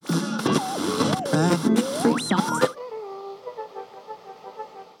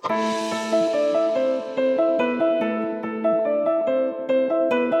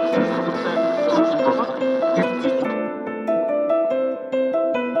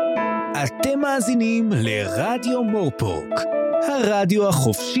אתם מאזינים לרדיו מורפוק, הרדיו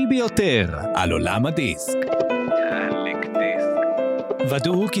החופשי ביותר על עולם הדיסק.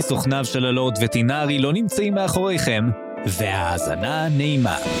 ודאו כי סוכניו של הלורד וטינרי לא נמצאים מאחוריכם, וההאזנה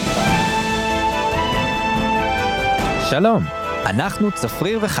נעימה. שלום, אנחנו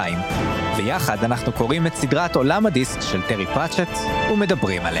צפריר וחיים, ויחד אנחנו קוראים את סדרת עולם הדיסק של טרי פראצ'ט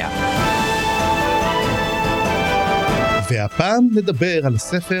ומדברים עליה. והפעם נדבר על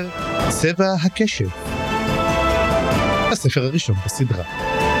הספר צבע הכשף, הספר הראשון בסדרה.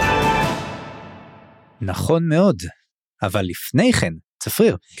 נכון מאוד, אבל לפני כן,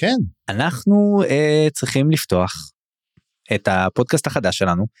 צפריר, כן. אנחנו צריכים לפתוח את הפודקאסט החדש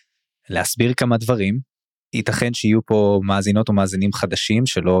שלנו, להסביר כמה דברים. ייתכן שיהיו פה מאזינות או מאזינים חדשים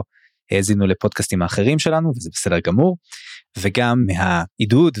שלא האזינו לפודקאסטים האחרים שלנו, וזה בסדר גמור, וגם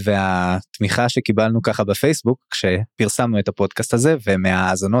מהעידוד והתמיכה שקיבלנו ככה בפייסבוק, כשפרסמנו את הפודקאסט הזה,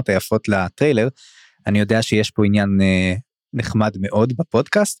 ומההאזנות היפות לטריילר, אני יודע שיש פה עניין נחמד מאוד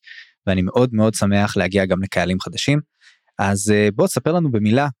בפודקאסט, ואני מאוד מאוד שמח להגיע גם לקהלים חדשים. אז בוא תספר לנו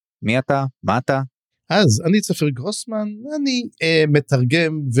במילה, מי אתה, מה אתה? אז אני צפריר גרוסמן, אני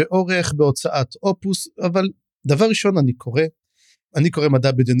מתרגם ועורך בהוצאת אופוס, אבל דבר ראשון אני קורא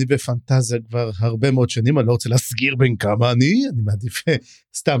מדע בדיוני ופנטזיה כבר הרבה מאוד שנים, אני לא רוצה להסגיר בין כמה אני מעדיף,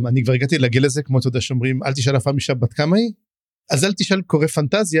 סתם, אני כבר הגעתי לגיל הזה, כמו אתה יודע שאומרים, אל תשאל אף פעם אישה בת כמה היא, אז אל תשאל קורא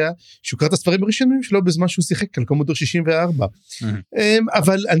פנטזיה, שהוא קרא את הספרים הראשונים שלו בזמן שהוא שיחק, על קומודור 64,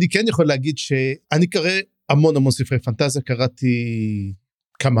 אבל אני כן יכול להגיד שאני קורא המון ספרי פנטזיה, קראתי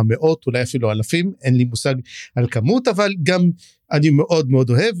כמה מאות, אולי אפילו אלפים, אין לי מושג על כמות, אבל גם אני מאוד מאוד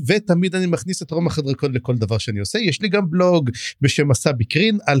אוהב, ותמיד אני מכניס את רומח הדרקון לכל דבר שאני עושה. יש לי גם בלוג בשם מסע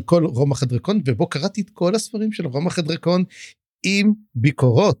בקרין על כל רומח הדרקון, ובו קראתי את כל הספרים של רומח הדרקון עם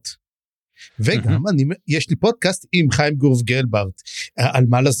ביקורות. וגם יש לי פודקאסט עם חיים גורב גלברט על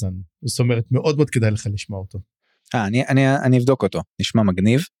מלאזן, זאת אומרת מאוד מאוד כדאי לך לשמוע אותו. אני אבדוק אותו, נשמע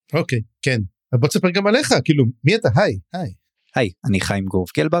מגניב. אוקיי, כן. בוא תספר גם עליך, כאילו, מי אתה? היי, אני חיים גורב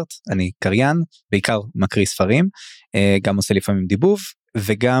גלברט, אני קריין, בעיקר מקריא ספרים, גם עושה לפעמים דיבוב,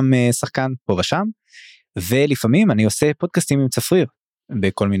 וגם שחקן פה ושם, ולפעמים אני עושה פודקאסטים עם צפריר,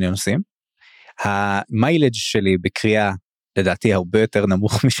 בכל מיני נושאים. המיילג' שלי בקריאה, לדעתי הרבה יותר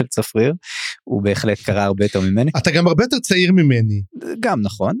נמוך משל צפריר, הוא בהחלט קרא הרבה יותר ממני. אתה גם הרבה יותר צעיר ממני. גם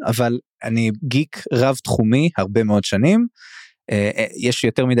נכון, אבל אני גיק רב תחומי, הרבה מאוד שנים, יש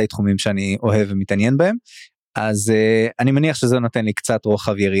יותר מדי תחומים שאני אוהב ומתעניין בהם, אז אני מניח שזה נותן לי קצת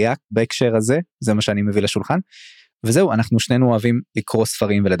רוחב יריעה בהקשר הזה, זה מה שאני מביא לשולחן, וזהו, אנחנו שנינו אוהבים לקרוא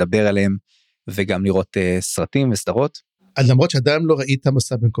ספרים ולדבר עליהם, וגם לראות סרטים וסדרות. אז למרות שעדיין לא ראית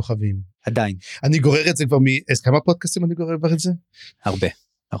מסע בין כוכבים. עדיין. אני גורר את זה כבר כמה פודקאסטים אני גורר כבר את זה?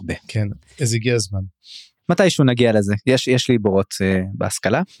 הרבה. כן, אז הגיע הזמן. מתישהו נגיע לזה, יש לי בורות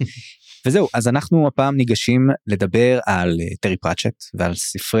בהשכלה, וזהו, אז אנחנו הפעם ניגשים לדבר על טרי פראצ'ט, ועל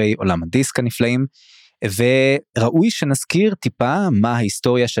ספרי עולם הדיסק הנפלאים, וראוי שנזכיר טיפה מה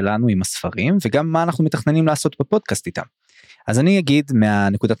ההיסטוריה שלנו עם הספרים, וגם מה אנחנו מתכננים לעשות בפודקאסט איתם. אז אני אגיד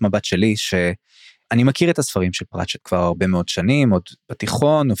מהנקודת מבט שלי, שאני מכיר את הספרים של פראצ'ט כבר הרבה מאוד שנים, עוד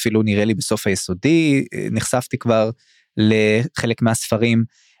בתיכון, אפילו נראה לי בסוף היסודי, נחשפתי כבר לחלק מהספרים,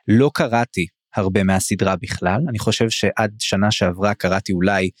 לא קראתי הרבה מהסדרה בכלל, אני חושב שעד שנה שעברה קראתי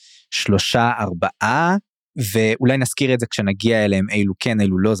אולי 3-4, ואולי נזכיר את זה כשנגיע אליהם, אילו כן,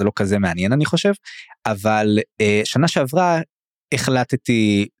 אילו לא, זה לא כזה מעניין אני חושב, אבל שנה שעברה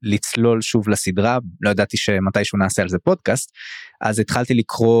החלטתי לצלול שוב לסדרה, לא ידעתי שמתישהו נעשה על זה פודקאסט, אז התחלתי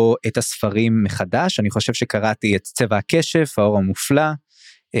לקרוא את הספרים מחדש, אני חושב שקראתי את צבע הכשף, האור המופלא,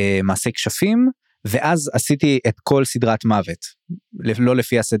 מעשה כשפים, ואז עשיתי את כל סדרת מוות, לא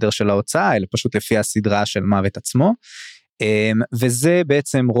לפי הסדר של ההוצאה, אלא פשוט לפי הסדרה של מוות עצמו, וזה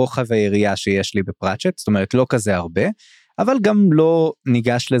בעצם רוחב היריעה שיש לי בפראצ'ט, זאת אומרת לא כזה הרבה, אבל גם לא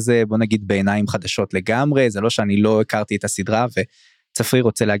ניגש לזה, בוא נגיד בעיניים חדשות לגמרי, זה לא שאני לא הכרתי את הסדרה, וצפרי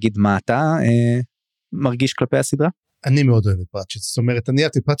רוצה להגיד מה אתה מרגיש כלפי הסדרה? אני מאוד אוהב את פראצ'ט, זאת אומרת, אני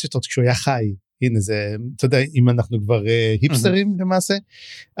אהבתי פראצ'ט עוד כשהוא היה חי, הנה זה, אתה יודע, אם אנחנו כבר היפסטרים למעשה,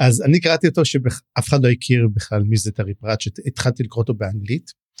 אז אני קראתי אותו שאף אחד לא הכיר בכלל מי זה טרי פראצ'ט, התחלתי לקרוא אותו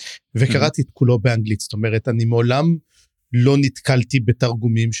באנגלית, וקראתי את כולו באנגלית, זאת אומרת, אני מעולם לא נתקלתי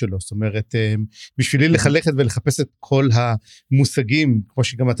בתרגומים שלו, זאת אומרת, בשבילי לחלכת ולחפש את כל המושגים, כמו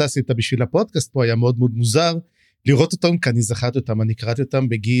שגם אתה עשית בשביל הפודקאסט פה, היה מאוד מאוד מוזר, לראות אותם, כי אני זכרתי אותם, אני קראתי אותם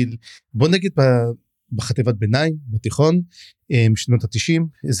בגיל, בוא נגיד בחטיבת ביניים, בתיכון, שנות ה-90,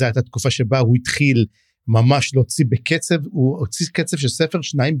 זו הייתה תקופה שבה הוא התחיל ממש להוציא בקצב, הוא הוציא קצב של ספר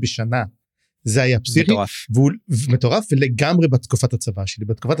 2 בשנה, זה היה פסיכי, מטורף, ולגמרי בתקופת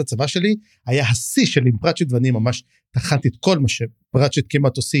הצבא שלי, היה השיא של עם פרצ'ט, ואני ממש תחנתי את כל מה שפרצ'ט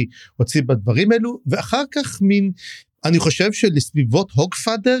כמעט הוציא בדברים אלו, ואחר כך אני חושב שלסביבות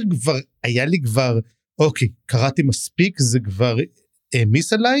הוגפאדר, כבר היה לי אוקיי, קראתי מספיק, זה כבר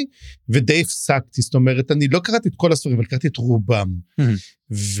העמיס עליי, ודי הפסקתי, זאת אומרת, אני לא קראתי את כל הספרים, אבל קראתי את רובם,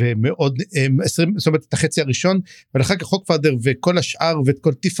 ומאוד, זאת אומרת, את החצי הראשון, ולאחר כך הוגפאדר, וכל השאר, ואת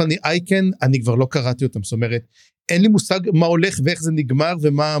כל טיפני אייקן, אני כבר לא קראתי אותם, זאת אומרת, אין לי מושג מה הולך, ואיך זה נגמר,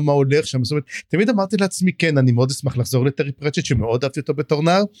 ומה הולך שם, זאת אומרת, תמיד אמרתי לעצמי, כן, אני מאוד אשמח לחזור לטרי פרצ'ט, שמאוד אהבתי אותו בתור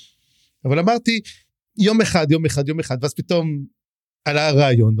נער, אבל אמרתי, יום אחד, ואז פתאום עלה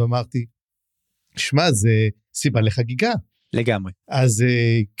הרעיון, ואמרתי, שמע, זה סיבה לחגיגה. לגמרי. אז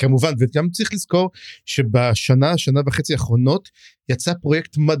כמובן, וגם צריך לזכור שבשנה וחצי האחרונות, יצא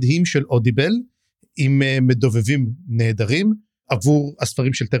פרויקט מדהים של אודיבל, עם מדובבים נהדרים, עבור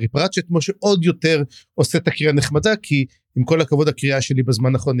הספרים של טרי פרצ'ט, כמו שעוד יותר עושה את הקריאה נחמדה, כי עם כל הכבוד הקריאה שלי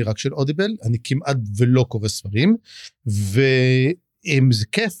בזמן האחרון היא רק של אודיבל, אני כמעט ולא קורא ספרים, זה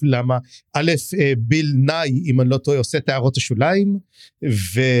כיף, למה א', ביל נאי, אם אני לא טועה, עושה את הערות השוליים,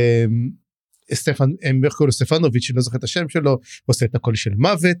 סטפנוביץ', שלא זוכר את השם שלו, עושה את הקול של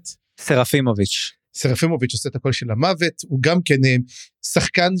מוות. סרפימוביץ' עושה את הקול של המוות, הוא גם כן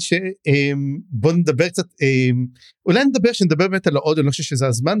שחקן בוא נדבר קצת, אולי שנדבר באמת על האודיו, אני לא חושב שזה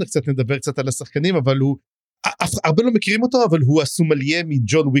הזמן, קצת נדבר קצת על השחקנים, אבל הוא, הרבה לא מכירים אותו, אבל הוא הסומליה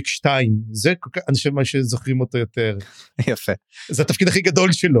מג'ון וויק 2, זה אני חושב מה שזוכרים אותו יותר. יפה. זה התפקיד הכי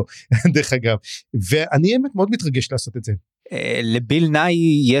גדול שלו, דרך אגב, ואני באמת מאוד מתרגש לעשות את זה. לביל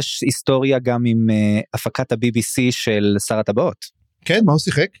נאי יש היסטוריה גם עם הפקת ה-BBC של שר הטבעות. כן, מה הוא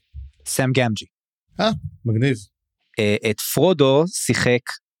שיחק? סם גמג'י. מגניב. את פרודו שיחק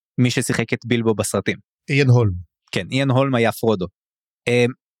מי ששיחק את בילבו בסרטים. איין הולם. כן, איין הולם היה פרודו.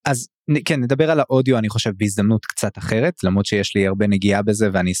 אז כן, נדבר על האודיו, אני חושב בהזדמנות קצת אחרת, למרות שיש לי הרבה נגיעה בזה,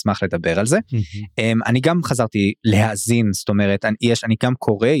 ואני אשמח לדבר על זה. אני גם חזרתי להאזין, זאת אומרת, אני גם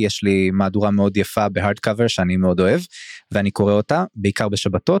קורא, יש לי מהדורה מאוד יפה בהארד קאבר, שאני מאוד אוהב, ואני קורא אותה, בעיקר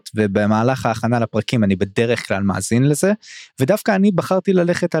בשבתות, ובמהלך ההכנה לפרקים, אני בדרך כלל מאזין לזה, ודווקא אני בחרתי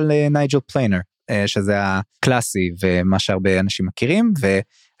ללכת על נייג'ל פליינר, שזה הקלאסי, ומה שהרבה אנשים מכירים,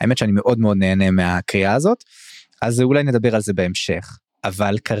 והאמת שאני מאוד מאוד נהנה מהקריאה הזאת, אז אולי נדבר על זה בהמשך.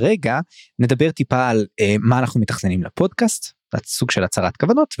 אבל כרגע נדבר טיפה על מה אנחנו מתכננים לפודקאסט, סוג של הצהרת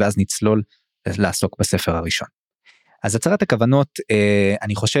כוונות, ואז נצלול לעסוק בספר הראשון. אז הצהרת הכוונות,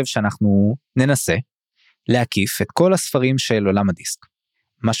 אני חושב שאנחנו ננסה להקיף את כל הספרים של עולם הדיסק.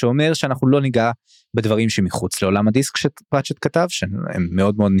 מה שאומר שאנחנו לא ניגע בדברים שמחוץ לעולם הדיסק שפרצ'ט כתב, שהם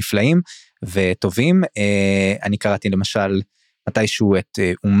מאוד מאוד נפלאים וטובים. אני קראתי למשל מתישהו את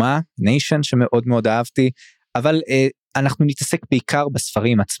אומה, ניישן, שמאוד מאוד אהבתי, אבל אנחנו נתעסק בעיקר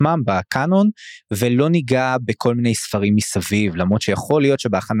בספרים עצמם, בקאנון, ולא ניגע בכל מיני ספרים מסביב, למרות שיכול להיות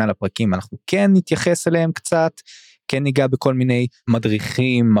שבהכנה לפרקים אנחנו כן נתייחס אליהם קצת, כן ניגע בכל מיני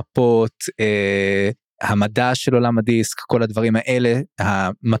מדריכים, מפות, המדע של עולם הדיסק, כל הדברים האלה,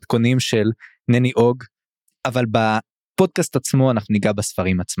 המתכונים של נני אוג, אבל בפודקאסט עצמו אנחנו ניגע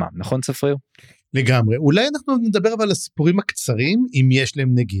בספרים עצמם, נכון צפריר? לגמרי, אולי אנחנו נדבר אבל על הסיפורים הקצרים, אם יש להם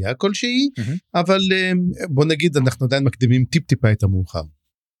נגיעה כלשהי, אבל בוא נגיד, אנחנו עדיין מקדימים טיפה את המאוחר.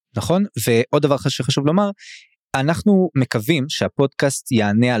 נכון, ועוד דבר שחשוב לומר, אנחנו מקווים שהפודקאסט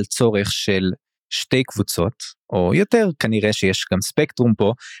יענה על צורך של שתי קבוצות, או יותר, כנראה שיש גם ספקטרום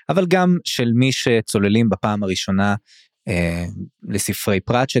פה, אבל גם של מי שצוללים בפעם הראשונה לספרי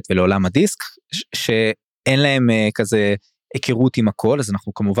פרצ'ט ולעולם הדיסק, שאין להם כזה היכרות עם הכל, אז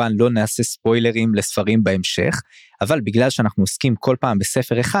אנחנו כמובן לא נעשה ספוילרים לספרים בהמשך, אבל בגלל שאנחנו עוסקים כל פעם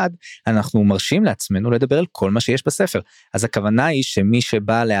בספר אחד, אנחנו מרשים לעצמנו לדבר על כל מה שיש בספר. אז הכוונה היא שמי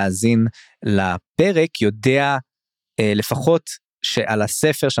שבא להאזין לפרק יודע לפחות שעל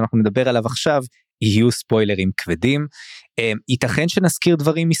הספר שאנחנו נדבר עליו עכשיו, יהיו ספוילרים כבדים. ייתכן שנזכיר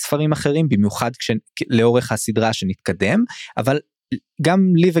דברים מספרים אחרים, במיוחד לאורך הסדרה שנתקדם, אבל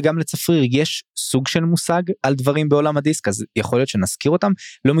גם לי וגם לצפריר יש סוג של מושג על דברים בעולם הדיסק, אז יכול להיות שנזכיר אותם,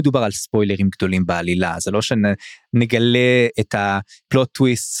 לא מדובר על ספוילרים גדולים בעלילה, זה לא שנגלה את הפלוט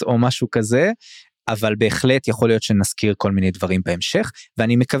טוויסט או משהו כזה, אבל בהחלט יכול להיות שנזכיר כל מיני דברים בהמשך,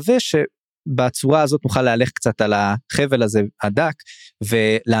 ואני מקווה שבצורה הזאת נוכל להלך קצת על החבל הזה הדק,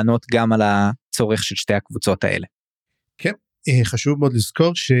 ולענות גם על הצורך של שתי הקבוצות האלה. כן. חשוב מאוד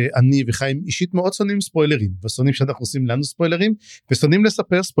לזכור שאני וחיים אישית מאוד שונאים ספוילרים, ושונאים שאנחנו עושים לנו ספוילרים, ושונאים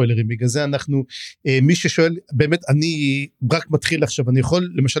לספר ספוילרים, בגלל זה אנחנו, מי ששואל, באמת אני רק מתחיל עכשיו, אני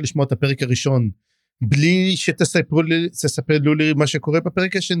יכול למשל לשמוע את הפרק הראשון, בלי שתספרו לי מה שקורה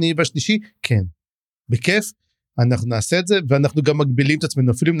בפרק השני והשלישי, כן, בכיף, אנחנו נעשה את זה, ואנחנו גם מגבילים את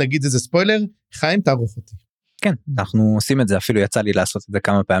עצמנו, אפילו אם נגיד איזה ספוילר, חיים תערוך אותי. כן, אנחנו עושים את זה, אפילו יצא לי לעשות את זה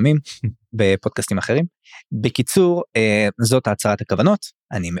כמה פעמים, בפודקאסטים אחרים. בקיצור, זאת הצהרת הכוונות,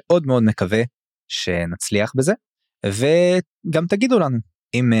 אני מאוד מאוד מקווה שנצליח בזה, וגם תגידו לנו,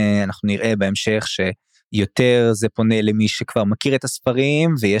 אם אנחנו נראה בהמשך שיותר זה פונה למי שכבר מכיר את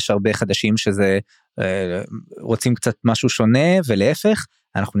הספרים, ויש הרבה חדשים שזה רוצים קצת משהו שונה, ולהפך,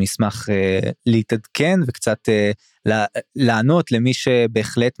 אנחנו נשמח להתעדכן וקצת לענות למי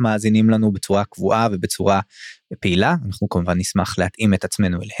שבהחלט מאזינים לנו בצורה קבועה ובצורה פעילה, אנחנו כמובן נשמח להתאים את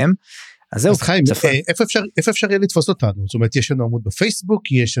עצמנו אליהם. אז חיים, איפה אפשר יהיה לתפוס אותנו? זאת אומרת, יש לנו עמוד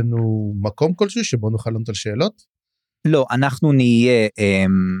בפייסבוק, יש לנו מקום כלשהו שבו נוכל לענות על שאלות? לא, אנחנו נהיה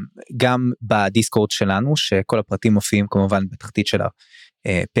גם בדיסקורד שלנו, שכל הפרטים מופיעים כמובן בתחתית של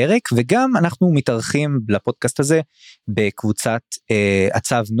הפרק, וגם אנחנו מתארחים לפודקאסט הזה בקבוצת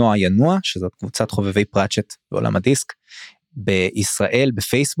עצב נוע ינוע, שזאת קבוצת חובבי פראצ'ט בעולם הדיסק, בישראל,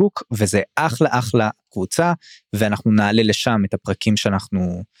 בפייסבוק, וזה אחלה קבוצה, ואנחנו נעלה לשם את הפרקים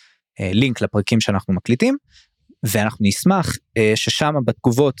שאנחנו, לינק לפרקים שאנחנו מקליטים, ואנחנו נשמח ששם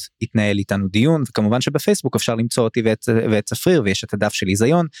בתגובות יתנהל איתנו דיון, וכמובן שבפייסבוק אפשר למצוא אותי ואת צפריר, ויש את הדף של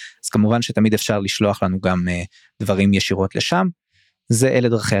איזיון, אז כמובן שתמיד אפשר לשלוח לנו גם דברים ישירות לשם, אלה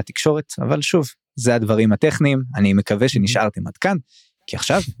דרכי התקשורת, אבל שוב, זה הדברים הטכניים, אני מקווה שנשארתם עד כאן, כי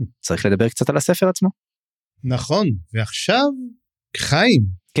עכשיו צריך לדבר קצת על הספר עצמו. נכון, ועכשיו, חיים,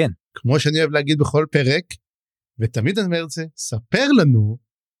 כן. כמו שאני אוהב להגיד בכל פרק, ותמיד אני אומר את זה, ספר לנו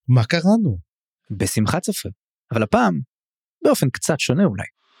מה קראנו. בשמחת צפריר, אבל הפעם, באופן קצת שונה אולי.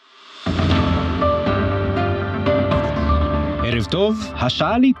 ערב טוב,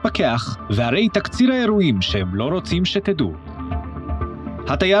 השעה להתפכח, והרי תקציר האירועים שהם לא רוצים שתדעו.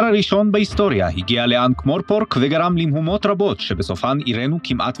 התייר הראשון בהיסטוריה הגיע לאנק מורפורק וגרם למהומות רבות שבסופן עירנו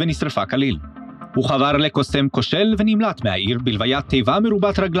כמעט ונשרפה כליל. הוא חבר לקוסם כושל ונמלט מהעיר בלוויית תיבה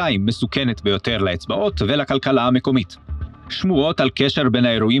מרובת רגליים מסוכנת ביותר לאצבעות ולכלכלה המקומית. שמועות על קשר בין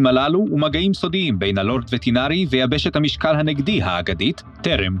האירועים הללו ומגעים סודיים בין הלורד וטינרי ויבשת המשקל הנגדי האגדית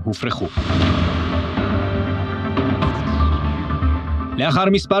טרם הופרחו. לאחר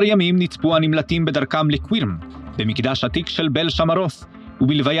מספר ימים נצפו הנמלטים בדרכם לקווירם, במקדש עתיק של בל שמרוס,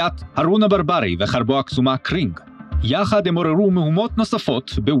 ובלוויית הרון הברברי וחרבו הקסומה קרינג. יחד הם עוררו מהומות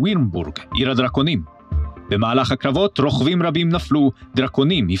נוספות בווירמבורג, עיר הדרקונים. במהלך הקרבות רוכבים רבים נפלו,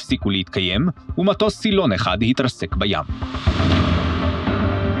 דרקונים הפסיקו להתקיים, ומטוס סילון אחד התרסק בים.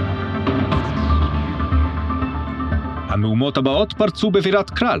 המהומות הבאות פרצו בבירת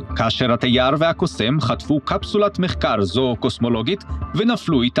קרל, כאשר התייר והקוסם חטפו קפסולת מחקר זו קוסמולוגית,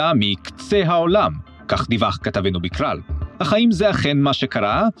 ונפלו איתה מקצה העולם, כך דיווח כתבנו בקרל. אך האם זה אכן מה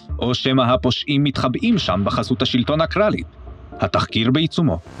שקרה, או שמא הפושעים מתחבאים שם בחסות השלטון הקרלי? התחקיר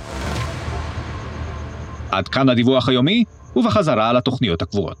בעיצומו. עד כאן הדיווח היומי, ובחזרה על התוכניות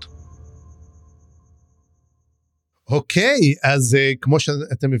הקבועות. אוקיי, אז כמו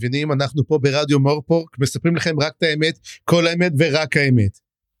שאתם מבינים, אנחנו פה ברדיו מורפורק, מספרים לכם רק את האמת, כל האמת ורק האמת.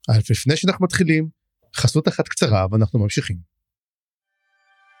 אז לפני שאנחנו מתחילים, חסות אחת קצרה, ואנחנו ממשיכים.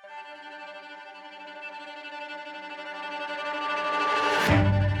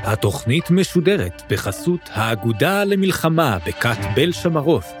 התוכנית משודרת בחסות האגודה למלחמה בכת בל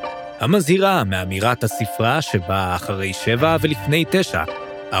שמרוס, המזהירה מאמירת הספרה שבאה אחרי 7 ולפני 9,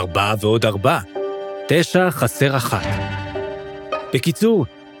 4 ועוד 4, 9 חסר 1. בקיצור,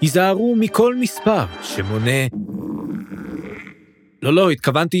 היזהרו מכל מספר שמונה... לא,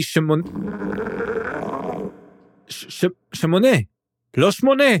 התכוונתי שמונה... שמונה, לא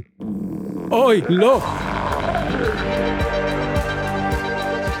 8. אוי, לא.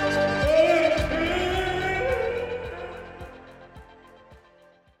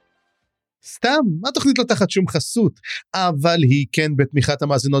 סתם, התוכנית לא תחת שום חסות, אבל היא כן בתמיכת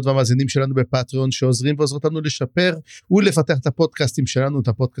המאזינות והמאזינים שלנו בפטריון, שעוזרים ועוזרות לנו לשפר ולפתח את הפודקאסטים שלנו, את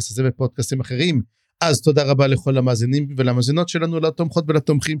הפודקאסט הזה ופודקאסטים אחרים. אז תודה רבה לכל המאזינים ולמאזינות שלנו, לתומכות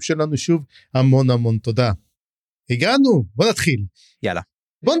ולתומכים שלנו, שוב המון תודה. הגענו, בוא נתחיל. יאללה.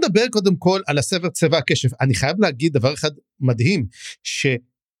 בוא נדבר קודם כל על הספר צבע הכשף. אני חייב להגיד דבר אחד מדהים,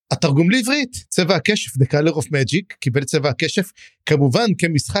 התרגום לעברית, צבע הכשף, The Color of Magic, קיבל צבע הכשף, כמובן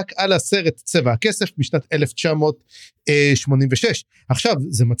כמשחק על הסרט צבע הכסף, משנת 1986. עכשיו,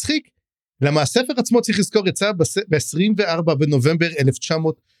 זה מצחיק, למה הספר עצמו צריך לזכור, יצא ב-24 בנובמבר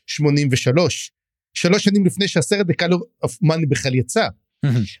 1983, 3 שנים לפני שהסרט The Color of Money בכלל יצא,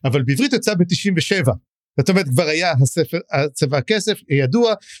 אבל בעברית יצא ב-97, זאת אומרת, כבר היה הספר, צבע הכסף,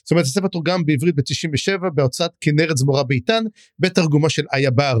 ידוע, זאת אומרת, הספר תורגם בעברית ב-97, בהוצאת כנרת זמורה ביתן, בתרגומו של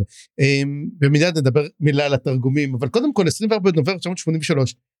איה בר. במיד נדבר מילה על התרגומים, אבל קודם כל, 24 בנובמבר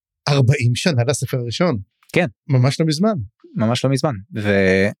 1983, 40 שנה לספר הראשון. כן. ממש לא מזמן. ממש לא מזמן,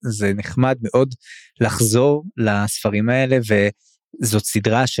 וזה נחמד מאוד לחזור לספרים האלה, וזאת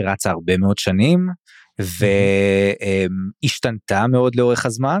סדרה שרצה הרבה מאוד שנים, והשתנתה מאוד לאורך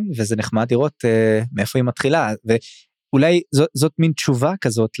הזמן, וזה נחמד לראות מאיפה היא מתחילה, ואולי זאת מין תשובה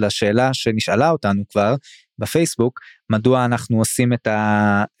כזאת לשאלה שנשאלה אותנו כבר בפייסבוק, מדוע אנחנו עושים את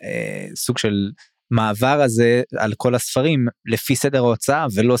הסוג של מעבר הזה על כל הספרים לפי סדר ההוצאה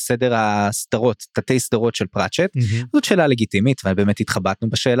ולא סדר הסדרות, תתי סדרות של פרצ'ט. זאת שאלה לגיטימית ובאמת התחבטנו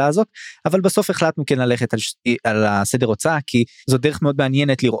בשאלה הזאת, אבל בסוף החלטנו כן ללכת על הסדר הוצאה, כי זו דרך מאוד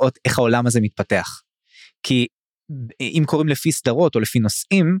מעניינת לראות איך העולם הזה מתפתח. כי אם קוראים לפי סדרות או לפי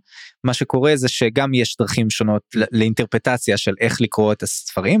נושאים, מה שקורה זה שגם יש דרכים שונות לאינטרפטציה של איך לקרוא את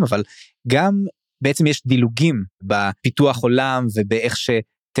הספרים, אבל גם בעצם יש דילוגים בפיתוח עולם ובאיך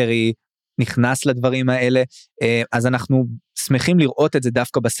שטרי נכנס לדברים האלה, אז אנחנו שמחים לראות את זה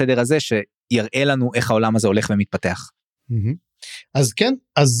דווקא בסדר הזה, שיראה לנו איך העולם הזה הולך ומתפתח. אז כן,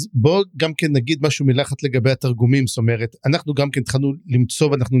 אז בוא גם כן נגיד משהו מלאכת לגבי התרגומים, זאת אומרת, אנחנו גם כן התחלנו למצוא,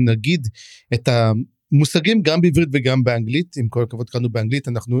 ואנחנו נגיד את המושגים גם בעברית וגם באנגלית, עם כל הכבוד קראנו באנגלית,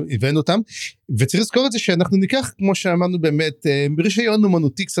 אנחנו הבאנו אותם, וצריך לזכור את זה שאנחנו ניקח, כמו שאמרנו באמת, רישיון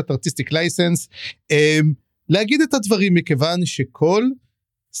אומנותי קצת ארטיסטיק לייסנס, להגיד את הדברים, מכיוון שכל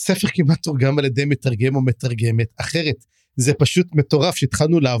ספר כמעט תורגם על ידי מתרגם או מתרגמת, אחרת זה פשוט מטורף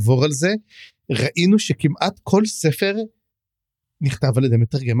שהתחלנו לעבור על זה, ראינו שכמעט כל ספר נכתב על ידי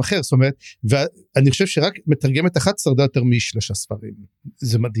מתרגם אחר, זאת אומרת, ואני חושב שרק מתרגמת אחת שרדה יותר משלושה ספרים,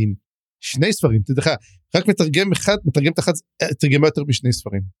 זה מדהים, 2 ספרים, תדעך, רק מתרגמת אחת תרגמה יותר מ2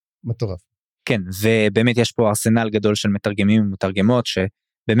 ספרים, מטורף. כן, ובאמת יש פה ארסנל גדול של מתרגמים ומתרגמות,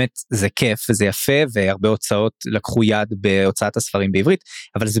 באמת זה כיף וזה יפה, והרבה הוצאות לקחו יד בהוצאת הספרים בעברית,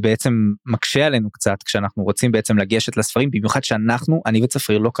 אבל זה בעצם מקשה עלינו קצת, כשאנחנו רוצים בעצם לגשת לספרים, במיוחד שאנחנו, אני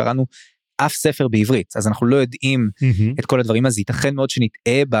וצפריר, לא קראנו אף ספר בעברית, אז אנחנו לא יודעים את כל הדברים, אז ייתכן מאוד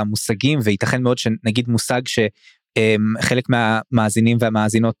שנטעה במושגים, וייתכן מאוד שנגיד מושג שחלק מהמאזינים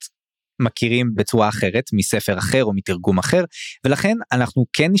והמאזינות מכירים בצורה אחרת, מספר אחר או מתרגום אחר, ולכן אנחנו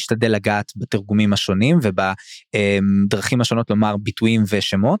כן נשתדל לגעת בתרגומים השונים, ובדרכים השונות לומר ביטויים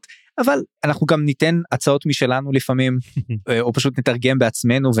ושמות, אבל אנחנו גם ניתן הצעות משלנו לפעמים, או פשוט נתרגם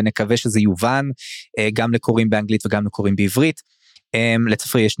בעצמנו, ונקווה שזה יובן, גם לקוראים באנגלית וגם לקוראים בעברית.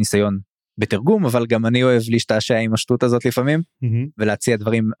 לצפרי יש ניסיון בתרגום, אבל גם אני אוהב להשתעשע עם השטות הזאת לפעמים, ולהציע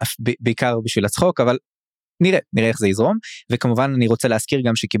דברים בעיקר בשביל הצחוק, אבל נראה איך זה יזרום, וכמובן אני רוצה להזכיר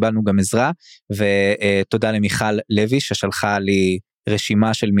גם שקיבלנו גם עזרה, ותודה למיכל לוי ששלחה לי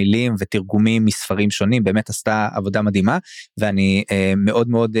רשימה של מילים ותרגומים מספרים שונים, באמת עשתה עבודה מדהימה, ואני מאוד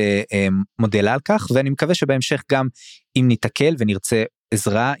מאוד מודה לה על כך, ואני מקווה שבהמשך גם אם ניתקל ונרצה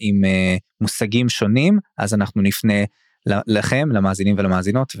עזרה עם מושגים שונים, אז אנחנו נפנה לכם, למאזינים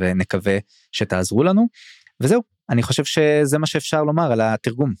ולמאזינות, ונקווה שתעזרו לנו, וזהו, אני חושב שזה מה שאפשר לומר על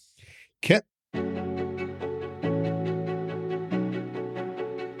התרגום. כן.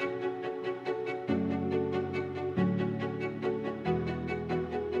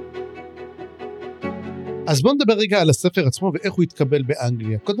 אז בואו נדבר רגע על הספר עצמו ואיך הוא התקבל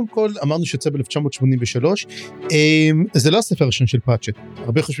באנגליה. קודם כל אמרנו שיצא ב-1983, זה לא הספר הראשון של פרצ'ט,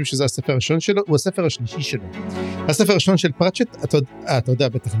 הרבה חושבים שזה הספר הראשון שלו, הוא הספר השלישי שלו. הספר הראשון של פרצ'ט, אתה יודע,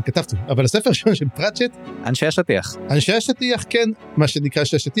 בטח אני כתבתי, אבל הספר הראשון של פרצ'ט, אנשי השטיח. אנשי השטיח, כן, מה שנקרא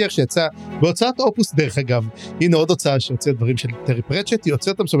אנשי השטיח, שיצא בהוצאת אופוס דרך אגב, הנה עוד הוצאה שהוציאה דברים של טרי פרצ'ט, היא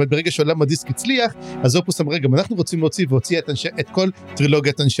הוציאה אותם, זאת אומרת ברגע שעולם הדיסק הצליח, אז אופוס אמרה, גם אנחנו רוצים להוציא, והוציא את כל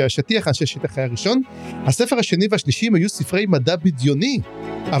טרילוגיית אנשי השטיח, אנשי השטיח היה הראשון. הספר השני והשלישי היו ספרי מדע בדיוני,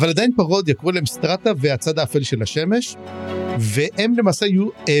 אבל עדיין פרודיה, קראו להם סטרטה והצד האפל של השמש, והם למעשה היו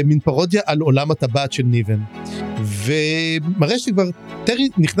מין פרודיה על עולם הטבעת של ניבן. ומראה שכבר טרי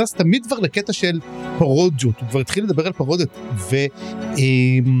נכנס תמיד כבר לקטע של פרודיות, הוא כבר התחיל לדבר על פרודיות,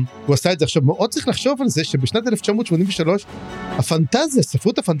 והוא עשה את זה. עכשיו מאוד צריך לחשוב על זה שבשנת 1983, הפנטזיה,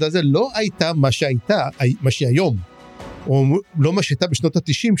 ספרות הפנטזיה לא הייתה מה שהייתה, מה שהיא היום. או לא מה שהייתה בשנות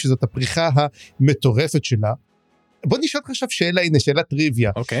ה-90, שזאת הפריחה המטורפת שלה. בוא נשאל עכשיו שאלה, הנה שאלה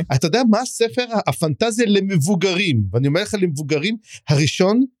טריוויה. אתה יודע מה הספר הפנטזיה למבוגרים, ואני אומר לך למבוגרים,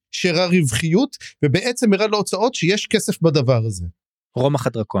 הראשון שהראה רווחיות, ובעצם הראה להוצאות שיש כסף בדבר הזה. רומח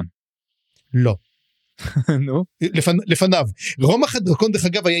הדרקון. לא. נו? לפניו. רומח הדרקון דרך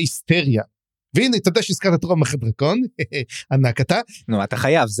אגב היה היסטריה. והנה, אתה יודע שהזכרת את רומח הדרקון, ענק אתה. נו, אתה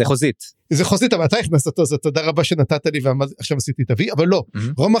חייב, זה חוזית. זה חוזית, אבל אתה הכנסת אותו, אז תודה רבה שנתת לי, ועכשיו עשיתי את אבי, אבל לא.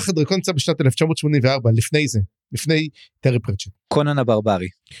 רומח הדרקון נמצא בשנת 1984, לפני זה, לפני טרי פרצ'ט. קונן הברברי.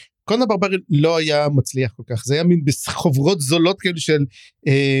 קונן הברברי לא היה מצליח כל כך, זה היה מין בחוברות זולות כאלה של...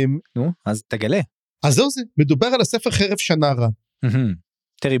 נו, אז תגלה. אז זהו זה, מדובר על הספר חרב שנרה.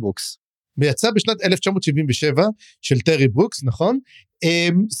 טרי ברוקס. ויצא בשנת 1977 של טרי ברוקס, נכון?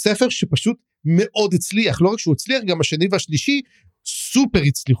 ספר שפשוט מאוד הצליח, לא רק שהוא הצליח, גם השני והשלישי סופר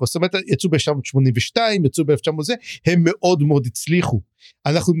הצליחו, זאת אומרת יצאו ב-1982, יצאו ב-1900 זה, הם מאוד מאוד הצליחו.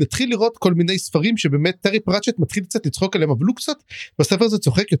 אנחנו נתחיל לראות כל מיני ספרים שבאמת טרי פראצ'ט מתחיל קצת לצחוק עליהם, אבל הוא קצת בספר הזה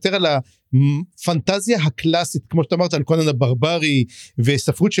צוחק יותר על הפנטזיה הקלאסית, כמו שאתה אמרת על קונן הברברי,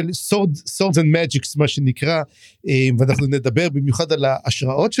 וספרות של swords and magics מה שנקרא, ואנחנו נדבר במיוחד על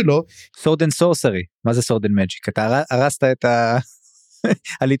ההשראות שלו. sword and sorcery, מה זה sword and magic? אתה הרסת את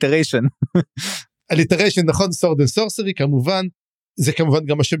הליטריישן. הליטריישן, נכון, sword and sorcery כמובן, זה כמובן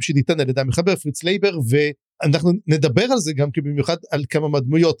גם השם שניתן על ידי המחבר פריץ לייבר, ואנחנו נדבר על זה גם במיוחד על כמה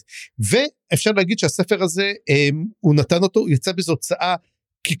מהדמויות, ואפשר להגיד שהספר הזה, הוא נתן אותו, הוא יצא בזו הוצאה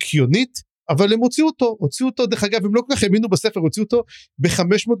קיקיונית, אבל הם הוציאו אותו, דרך אגב, הם לא כל כך האמינו בספר, הוציאו אותו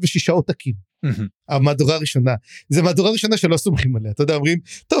ב-506 עותקים, המהדורה הראשונה, זה מהדורה ראשונה שלא סומכים עליה, אתה יודע, אומרים,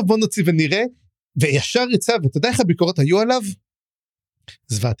 טוב בוא נוציא ונראה, וישר יצא, ואתה יודע איך הביקורות היו עליו?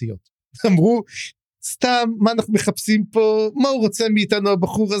 זוועתיות, אמרו, סתם, מה אנחנו מחפשים פה, מה הוא רוצה מאיתנו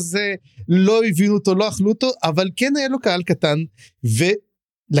הבחור הזה, לא הבינו אותו, לא אכלו אותו, אבל כן היה לו קהל קטן,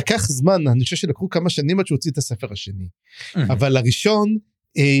 ולקח זמן, אני חושב שלקחו כמה שנים עד שהוא הוציא את הספר השני, אבל הראשון,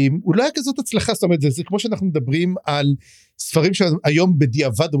 הוא לא היה כזאת הצלחה, זאת אומרת, זה כמו שאנחנו מדברים על ספרים שהיום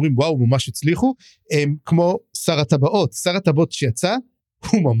בדיעבד אומרים, וואו, ממש הצליחו, כמו שר הטבעות שיצא,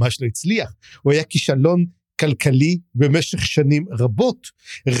 הוא ממש לא הצליח, הוא היה כישלון כלכלי במשך שנים רבות,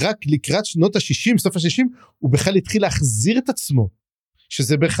 רק לקראת שנות ה-60, סוף ה-60, הוא בכלל התחיל להחזיר את עצמו,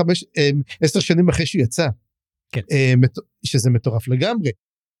 שזה 10 שנים אחרי שהוא יצא, כן. שזה מטורף לגמרי,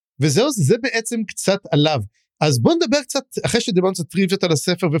 וזהו, זה בעצם קצת עליו, אז בואו נדבר קצת, אחרי שדיברנו קצת טריוויות על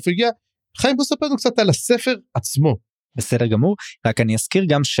הספר, ופגיע, חיים בוא ספרנו קצת על הספר עצמו. בסדר גמור, רק אני אזכיר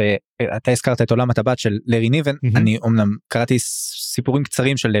גם שאתה הזכרת את עולם הטבעת של לארי ניבן, אני אומנם קראתי סיפורים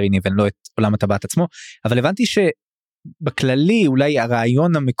קצרים של לארי ניבן, לא את עולם הטבעת עצמו, אבל הבנתי שבכללי אולי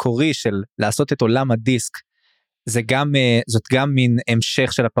הרעיון המקורי של לעשות את עולם הדיסק, זאת גם מין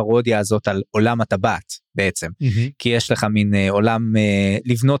המשך של הפרודיה הזאת על עולם הטבעת בעצם, כי יש לך מין עולם,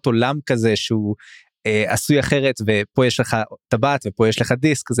 לבנות עולם כזה שהוא עשוי אחרת, ופה יש לך טבעת ופה יש לך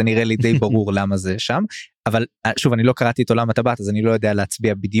דיסק, זה נראה לי די ברור למה זה שם, אבל שוב אני לא קראתי את עולם הטבעת, אז אני לא יודע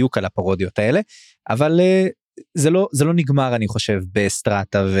להצביע בדיוק על הפרודיות האלה, אבל זה לא נגמר אני חושב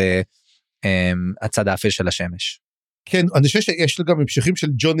בסטרטה והצד האפל של השמש. כן, אני חושב שיש לו גם המשכים של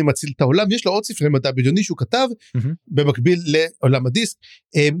ג'וני מציל את העולם, יש לו עוד ספרי מדע בדיוני שהוא כתב, במקביל לעולם הדיסק,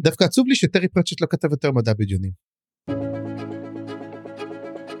 דווקא עצוב לי שטרי פראצ'ט לא כתב יותר מדע בדיוני.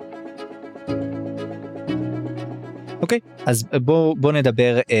 אוקיי, אז בוא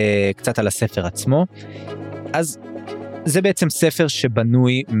נדבר קצת על הספר עצמו. אז זה בעצם ספר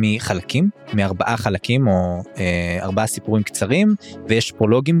שבנוי מחלקים, מ4 חלקים או 4 סיפורים קצרים, ויש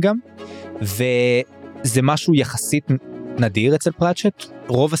פרולוגים גם, וזה משהו יחסית נדיר אצל פראצ'ט,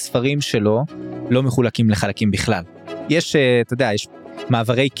 רוב הספרים שלו לא מחולקים לחלקים בכלל. יש, אתה יודע, יש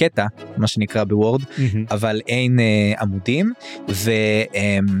מעברי קטע, מה שנקרא בוורד, אבל אין עמודים,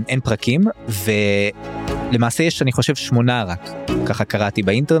 ואין פרקים, למעשה יש, אני חושב, 8 רק, ככה קראתי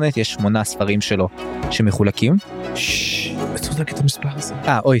באינטרנט, יש 8 ספרים שלו שמחולקים. צריך להגיד את המספר הזה.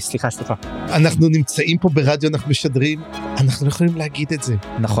 אוי, סליחה. אנחנו נמצאים פה ברדיו, אנחנו משדרים, אנחנו לא יכולים להגיד את זה.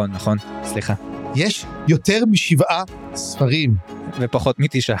 נכון, סליחה. יש יותר מ7 ספרים. ופחות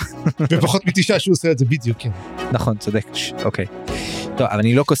מ9. ופחות מ9 שהוא עושה את זה בדיוק, כן. נכון, צודק, אוקיי. טוב, אבל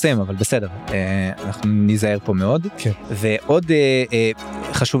אני לא קוסם, אבל בסדר, אנחנו ניזהר פה מאוד, כן. ועוד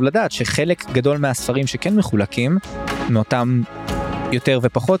חשוב לדעת שחלק גדול מהספרים שכן מחולקים, מאותם יותר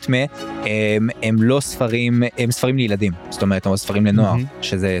ופחות הם לא ספרים, הם ספרים לילדים, זאת אומרת, הם ספרים לנוער,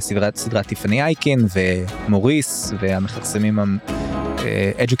 שזה סדרת טיפני אייקין ומוריס, והמכרסמים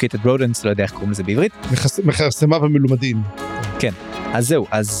educated rodents, לא יודע איך קוראים לזה בעברית. מכרסמיו המלומדים. כן, אז זהו,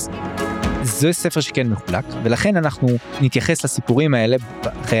 אז זה ספר שכן מחולק, ולכן אנחנו נתייחס לסיפורים האלה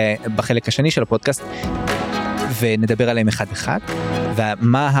בחלק השני של הפודקאסט, ונדבר עליהם אחד,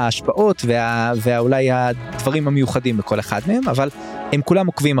 ומה ההשפעות ואולי הדברים המיוחדים בכל אחד מהם, אבל הם כולם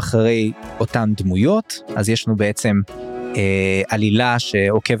עוקבים אחרי אותן דמויות, אז יש לנו בעצם עלילה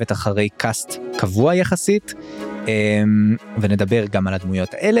שעוקבת אחרי קאסט קבוע יחסית, ונדבר גם על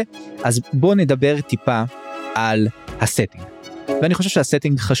הדמויות האלה, אז בואו נדבר טיפה על הסטינג. ואני חושב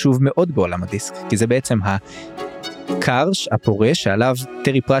שהסטינג חשוב מאוד בעולם הדיסק, כי זה בעצם הקרש, הפורש, שעליו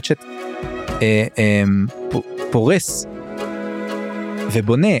טרי פראצ'ט פורס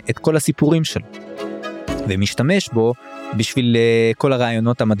ובונה את כל הסיפורים שלו, ומשתמש בו בשביל כל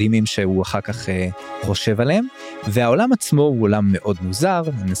הרעיונות המדהימים שהוא אחר כך חושב עליהם, והעולם עצמו הוא עולם מאוד מוזר,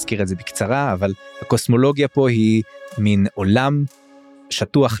 אני נזכיר את זה בקצרה, אבל הקוסמולוגיה פה היא מין עולם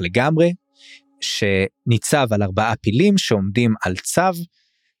שטוח לגמרי, שניצב על 4 פילים שעומדים על צב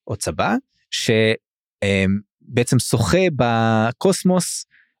או צבא, שבעצם שוחה בקוסמוס,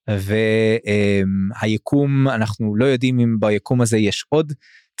 והיקום, אנחנו לא יודעים אם ביקום הזה יש עוד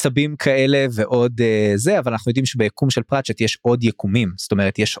צבים כאלה ועוד זה, אבל אנחנו יודעים שביקום של פרצ'ט יש עוד יקומים, זאת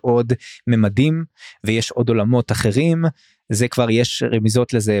אומרת יש עוד ממדים ויש עוד עולמות אחרים, זה כבר יש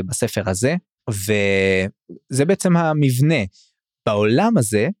רמיזות לזה בספר הזה, וזה בעצם המבנה. בעולם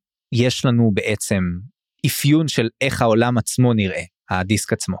הזה יש לנו בעצם אפיון של איך העולם עצמו נראה,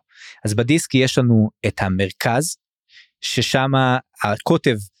 הדיסק עצמו. אז בדיסק יש לנו את המרכז, ששם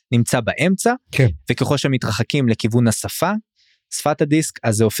הקוטב נמצא באמצע, כן. וככל שמתרחקים לכיוון השפה, שפת הדיסק,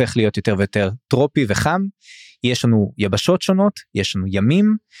 אז זה הופך להיות יותר ויותר טרופי וחם, יש לנו יבשות שונות, יש לנו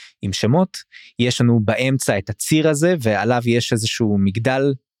ימים עם שמות, יש לנו באמצע את הציר הזה, ועליו יש איזשהו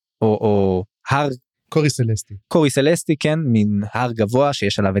מגדל, או הר, קורי סלסטי, כן, מין הר גבוה,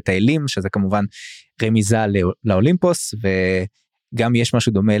 שיש עליו את האלים, שזה כמובן רמיזה לאולימפוס, וגם יש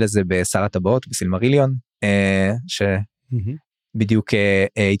משהו דומה לזה בשר הטבעות, בסילמריליון, שבדיוק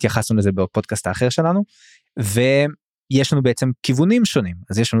התייחסנו לזה בפודקאסט האחר שלנו, ויש לנו בעצם כיוונים שונים,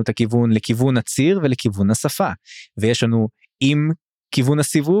 אז יש לנו את הכיוון לכיוון הציר ולכיוון השפה, ויש לנו עם כיוון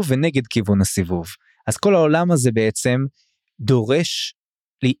הסיבוב ונגד כיוון הסיבוב, אז כל העולם הזה בעצם דורש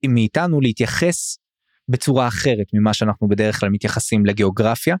מאיתנו להתייחס בצורה אחרת ממה שאנחנו בדרך כלל מתייחסים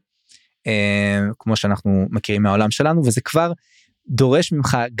לגיאוגרפיה, כמו שאנחנו מכירים מהעולם שלנו, וזה כבר דורש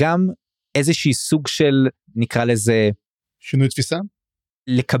ממך גם איזושהי סוג של, נקרא לזה, שינוי תפיסה?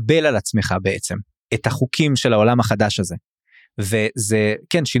 לקבל על עצמך בעצם את החוקים של העולם החדש הזה, וזה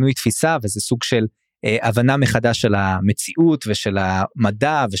כן שינוי תפיסה, וזה סוג של הבנה מחדש של המציאות ושל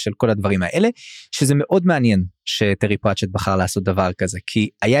המדע ושל כל הדברים האלה, שזה מאוד מעניין שטרי פרצ'ט בחר לעשות דבר כזה, כי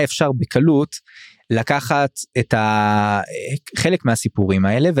היה אפשר בקלות לקחת את חלק מהסיפורים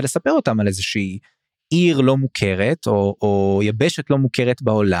האלה ולספר אותם על איזושהי עיר לא מוכרת או יבשת לא מוכרת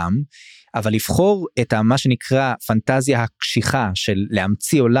בעולם, אבל לבחור את מה שנקרא פנטזיה הקשיחה של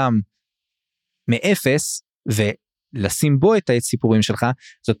להמציא עולם מאפס ולשים בו את הסיפורים שלך,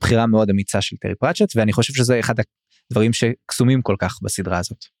 זאת בחירה מאוד אמיצה של טרי פרצ'ט, ואני חושב שזה אחד הדברים שקסומים כל כך בסדרה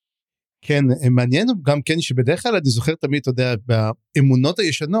הזאת. כן, מעניין גם כן שבדרך כלל אני זוכר תמיד, אתה יודע, באמונות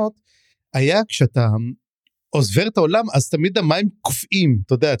הישנות, היה כשאתה עוזבר את העולם, אז תמיד המים קופאים,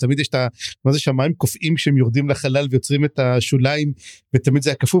 אתה יודע, תמיד יש מה זה שהמים קופאים כשהם יורדים לחלל ויוצרים את השוליים, ותמיד זה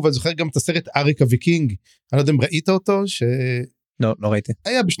היה קפוא, ואני זוכר גם את הסרט אריק הוויקינג, אני לא יודע אם ראית אותו, לא ראיתי.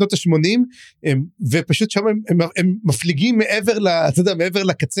 היה בשנות ה-80, ופשוט שם הם מפליגים מעבר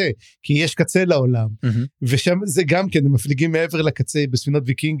לקצה, כי יש קצה לעולם, ושם זה גם כן, הם מפליגים מעבר לקצה בספינות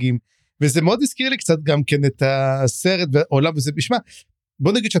ויקינגים, וזה מאוד הזכיר לי קצת גם כן את הסרט והעולם, וזה בשמה,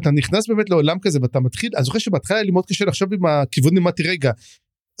 בוא נגיד שאתה נכנס באמת לעולם כזה, ואתה מתחיל, אני זוכר שבהתחלה היה לי מאוד קשה לחשוב עם הכיוונים, אמרתי רגע,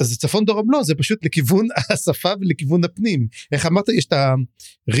 אז זה צפון דרום לא, זה פשוט לכיוון השפה ולכיוון הפנים, איך אמרת, יש את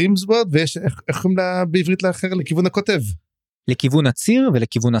הרימסוורד, ויש, איך קוראים לה בעברית לאחר, לכיוון הכותב? לכיוון הציר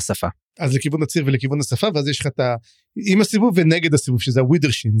ולכיוון השפה. אז לכיוון הציר ולכיוון השפה, ואז יש לך את עם הסיבוב ונגד הסיבוב, שזה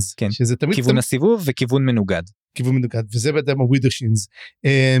הווידרשינס. כן, כיוון הסיבוב וכיוון מנוגד. כיוון מנוגד, וזה בעצם הווידרשינס.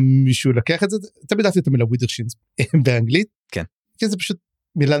 מישהו לקח את זה, תמיד אהבתי את המילה ווידרשינס באנגלית. כן. כי זה פשוט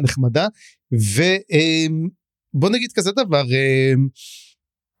מילה נחמדה, ובוא נגיד כזה דבר,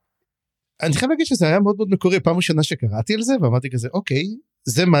 אני חייב להגיד שזה היה מאוד מאוד מקורי, פעם ראשונה שקראתי על זה, ואמרתי כזה, אוקיי,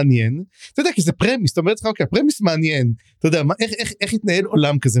 זה מעניין, אתה יודע, כי זה פרמיס, זאת אומרת לך, אוקיי, הפרמיס מעניין, אתה יודע, איך יתנהל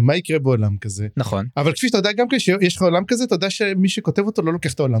עולם כזה, מה יקרה בעולם כזה, נכון, אבל כפי שאתה יודע, גם כשיש לך עולם כזה, אתה יודע שמי שכותב אותו לא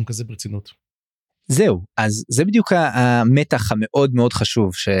לוקח את העולם כזה ברצינות. זהו, אז זה בדיוק המתח המאוד מאוד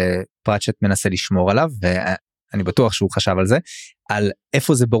חשוב, שפרצ'ט מנסה לשמור עליו, ואני בטוח שהוא חשב על זה, על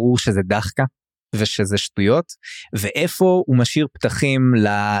איפה זה ברור שזה דחקה, ושזה שטויות, ואיפה הוא משאיר פתחים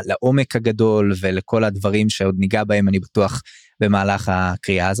לעומק הגדול, ולכל הדברים שעוד ניגע בהם, אני בטוח, במהלך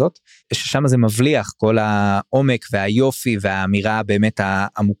הקריאה הזאת, ששם זה מבליח כל העומק והיופי, והאמירה באמת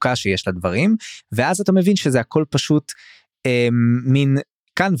העמוקה שיש לדברים, ואז אתה מבין שזה הכל פשוט מין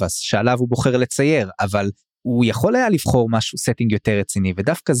קנבס, שעליו הוא בוחר לצייר, אבל הוא יכול היה לבחור משהו, סטינג יותר רציני,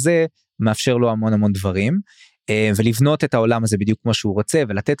 ודווקא זה מאפשר לו המון המון דברים, ולבנות את העולם הזה בדיוק כמו שהוא רוצה,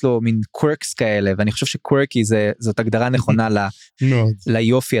 ולתת לו מין קוורקס כאלה, ואני חושב שקוורקי זאת הגדרה נכונה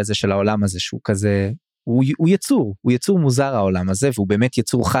ליופי הזה של העולם הזה, שהוא כזה, הוא יצור מוזר העולם הזה, והוא באמת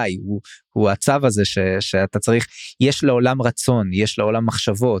יצור חי, הוא הצו הזה שאתה צריך, יש לעולם רצון, יש לעולם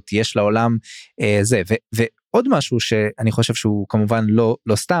מחשבות, יש לעולם זה, ועוד משהו שאני חושב שהוא כמובן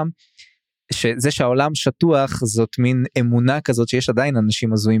לא סתם, שזה שהעולם שטוח זאת מין אמונה כזאת שיש עדיין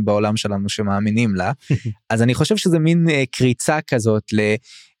אנשים הזויים בעולם שלנו שמאמינים לה, אז אני חושב שזה מין קריצה כזאת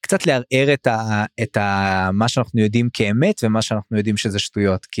קצת לערער מה שאנחנו יודעים כאמת ומה שאנחנו יודעים שזה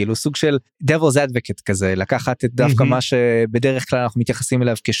שטויות, כאילו סוג של devil's advocate כזה, לקחת את דווקא מה שבדרך כלל אנחנו מתייחסים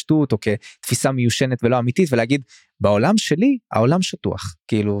אליו כשטות או כתפיסה מיושנת ולא אמיתית, ולהגיד בעולם שלי העולם שטוח,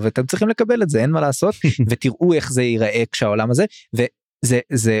 כאילו, ואתם צריכים לקבל את זה, אין מה לעשות, ותראו איך זה ייראה כשהעולם הזה,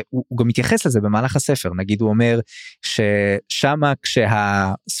 הוא גם מתייחס לזה במהלך הספר, נגיד הוא אומר ששמה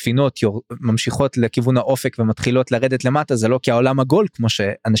כשהספינות ממשיכות לכיוון האופק ומתחילות לרדת למטה, זה לא כי העולם עגול כמו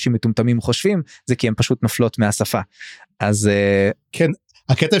שאנשים מטומטמים חושבים, זה כי הם פשוט נופלות מהשפה. אז כן,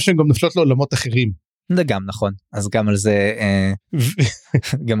 הקטע שהן גם נופלות לעולמות אחרים. זה גם נכון, אז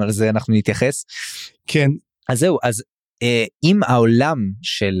גם על זה אנחנו נתייחס. כן. אז זהו, אז אם העולם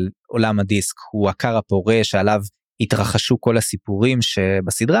של עולם הדיסק הוא הכר הפורה שעליו התרחשו כל הסיפורים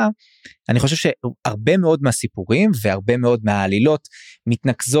שבסדרה, אני חושב שהרבה מאוד מהסיפורים והרבה מאוד מהעלילות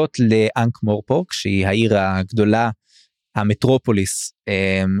מתנקזות לאנק מורפורק, שהיא העיר הגדולה, המטרופוליס,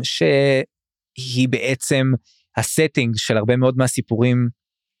 שהיא בעצם הסטינג של הרבה מאוד מהסיפורים,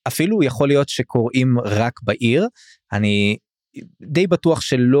 אפילו יכול להיות שקוראים רק בעיר. אני די בטוח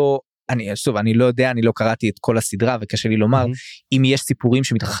שלא, אני לא יודע, אני לא קראתי את כל הסדרה וקשה לי לומר, אם יש סיפורים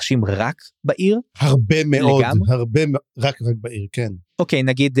שמתרחשים רק בעיר? הרבה מאוד, רק בעיר, כן. אוקיי,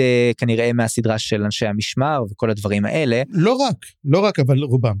 נגיד כנראה מהסדרה של אנשי המשמר וכל הדברים האלה. לא רק, אבל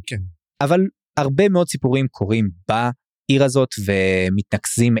רובם, כן. אבל הרבה מאוד סיפורים קורים בעיר הזאת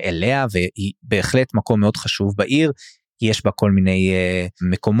ומתנקזים אליה, והיא בהחלט מקום מאוד חשוב בעיר. יש בה כל מיני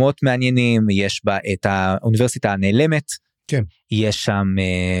מקומות מעניינים, יש בה את האוניברסיטה הנעלמת, כן. יש שם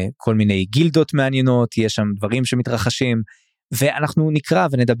כל מיני גילדות מעניינות, יש שם דברים שמתרחשים, ואנחנו נקרא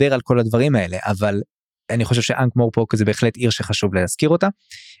ונדבר על כל הדברים האלה, אבל אני חושב שאנק מורפורק זה בהחלט עיר שחשוב להזכיר אותה,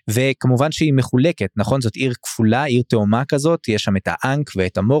 וכמובן שהיא מחולקת, נכון? זאת עיר כפולה, עיר תאומה כזאת, יש שם את האנק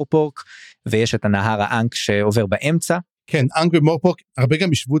ואת המורפורק, ויש את הנהר האנק שעובר באמצע. כן, אנק ומורפורק, הרבה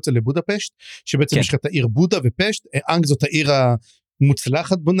גם ישבו את זה לבודפשט, שבעצם יש את העיר בודה ופשט, אנק זאת העיר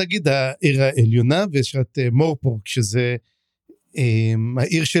המוצלחת, בוא נגיד, העיר העליונה, ויש את מורפורק, שזה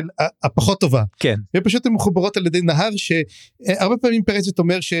העיר של הפחות טובה. כן. ופשוט הן מחוברות על ידי נהר, שהרבה פעמים פרצ'ט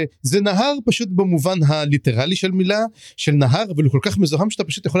אומר שזה נהר פשוט במובן הליטרלי של מילה, של נהר, אבל הוא כל כך מזוהם שאתה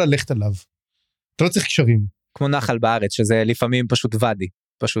פשוט יכול ללכת עליו. אתה לא צריך קשרים. כמו נחל בארץ, שזה לפעמים פשוט ודי,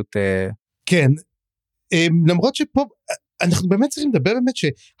 פשוט... כן, למרות שפה, אנחנו באמת צריכים לדבר באמת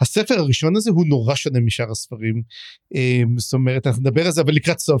שהספר הראשון הזה הוא נורא שונה משאר הספרים, זאת אומרת, אנחנו נדבר על זה, אבל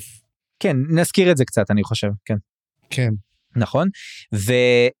לקראת סוף. כן, נזכיר את זה קצת, אני חושב, כן. כן. נכון,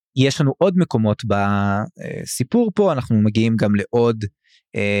 ויש לנו עוד מקומות בסיפור פה, אנחנו מגיעים גם לעוד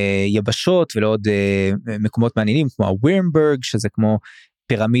יבשות ולעוד מקומות מעניינים, כמו הווירמברג, שזה כמו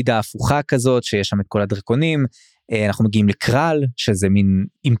פירמידה הפוכה כזאת, שיש שם את כל הדרקונים, אנחנו מגיעים לקרל, שזה מין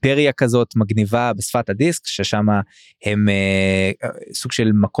אימפריה כזאת מגניבה בשפת הדיסק, ששם הם סוג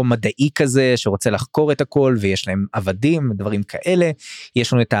של מקום מדעי כזה, שרוצה לחקור את הכל, ויש להם עבדים, דברים כאלה,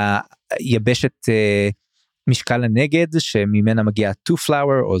 יש לנו את היבשת משקל הנגד, שממנה מגיע two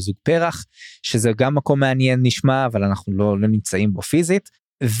flower או זוג פרח, שזה גם מקום מעניין נשמע, אבל אנחנו לא נמצאים בו פיזית,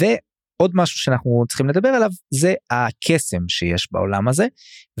 ועוד משהו שאנחנו צריכים לדבר עליו, זה הקסם שיש בעולם הזה,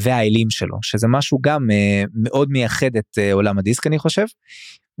 והאלים שלו, שזה משהו גם מאוד מייחד את עולם הדיסק אני חושב,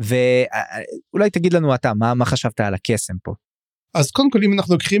 ואולי תגיד לנו אתה, מה חשבת על הקסם פה? אז קודם כל אם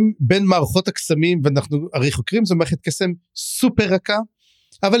אנחנו לוקחים בין מערכות הקסמים, ואנחנו הרי חוקרים, זו מערכת קסם סופר רכה,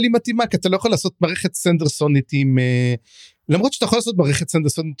 אבל היא מתאימה, כי אתה לא יכול לעשות מערכת סנדרסונית עם, למרות שאתה יכול לעשות מערכת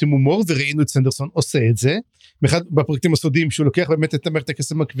סנדרסונית עם הומור, וראינו את סנדרסון עושה את זה, באחד בפרויקטים הסודיים, שהוא לוקח באמת את מערכת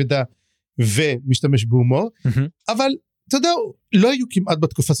הקסם הכבדה, ומשתמש בהומור, אבל אתה יודע, לא היו כמעט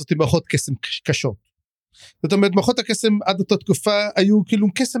בתקופה הזאת מערכות קסם קשות. זאת אומרת, מערכות הקסם עד אותה תקופה, היו כאילו,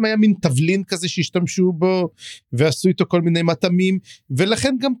 קסם היה מין תבלין כזה שהשתמשו בו, ועשו איתו כל מיני מטעמים,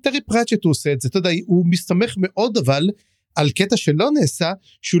 ולכן גם טרי פרצ'ט הוא עושה את זה, אתה יודע, הוא מסתמך מאוד אבל, על קטע שלא נעשה,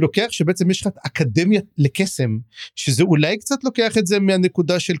 שהוא לוקח שבעצם יש לך אקדמיה לקסם, שזה אולי קצת לוקח את זה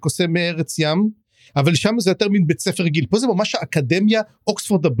מהנקודה של קוסם מארץ ים, אבל שם זה יותר מין בית ספר גיל, פה זה ממש האקדמיה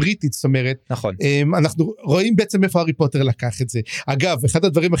אוקספורד הבריטית, זאת אומרת, נכון. אנחנו רואים בעצם איפה הארי פוטר לקח את זה. אגב, אחד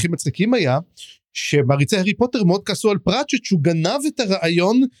הדברים הכי מצחיקים היה, שמעריצי הארי פוטר מאוד כעסו על פרצ'ט, שהוא גנב את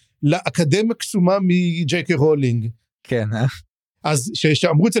הרעיון לאקדמיה קסומה מג'יי קיי רולינג. כן, אז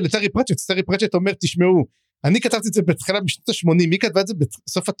שאמרו את זה לטרי פרצ'ט, טרי פרצ'ט אומר, תשמעו, אני כתבתי את זה בתחילה בשנות ה-80, מי כתבה את זה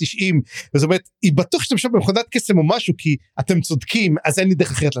בסוף ה-90, זאת אומרת, היא בטוח שאתם שם במכונת קסם או משהו, כי אתם צודקים, אז אין לי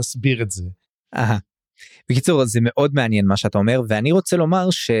דרך אחרת להסביר את זה. בקיצור, זה מאוד מעניין מה שאתה אומר, ואני רוצה לומר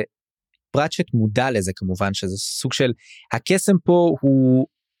שפרצ'ט מודע לזה כמובן, שזה סוג של, הקסם פה הוא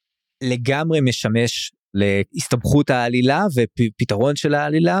לגמרי משמש להסתבכות העלילה ופתרון של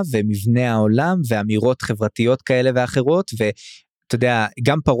העלילה ומבנה העולם ואמירות חברתיות כאלה ואחרות, ואתה יודע,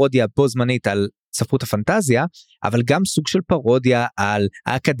 גם פרודיה בו זמנית על ספרות הפנטזיה, אבל גם סוג של פרודיה על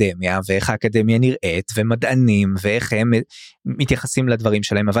האקדמיה ואיך האקדמיה נראית ומדענים ואיך הם מתייחסים לדברים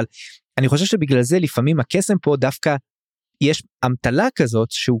שלהם, אבל אני חושב שבגלל זה לפעמים הקסם פה דווקא יש אמתלה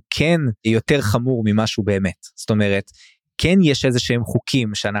כזאת שהוא כן יותר חמור ממשהו באמת, זאת אומרת, כן יש איזה שהם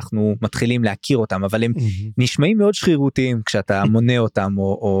חוקים שאנחנו מתחילים להכיר אותם, אבל הם נשמעים מאוד שרירותיים כשאתה מונה אותם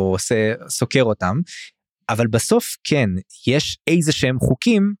או סוקר אותם, אבל בסוף כן, יש איזה שהם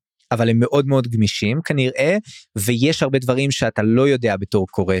חוקים, אבל הם מאוד מאוד גמישים כנראה, ויש הרבה דברים שאתה לא יודע בתור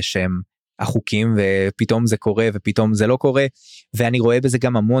קורא שהם החוקים, ופתאום זה קורה ופתאום זה לא קורה, ואני רואה בזה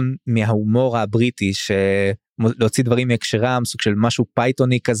גם המון מההומור הבריטי, להוציא דברים מהקשרם, סוג של משהו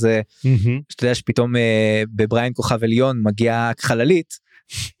פייתוני כזה, שאתה יודע שפתאום בבריין כוכב עליון מגיעה חללית,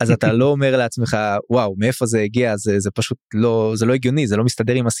 אז אתה לא אומר לעצמך, וואו, מאיפה זה הגיע, זה פשוט לא, זה לא הגיוני, זה לא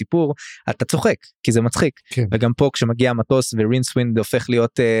מסתדר עם הסיפור, אתה צוחק, כי זה מצחיק, וגם פה כשמגיע המטוס ורינסווינד הופך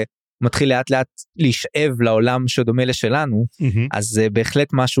להיות, מתחיל לאט לאט להישאב לעולם שדומה לשלנו, אז זה בהחלט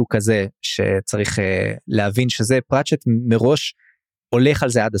משהו כזה, שצריך להבין שזה פרצ'ט מראש, הולך על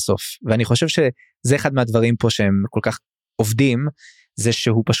זה עד הסוף, ואני חושב שזה אחד מהדברים פה שהם כל כך עובדים, זה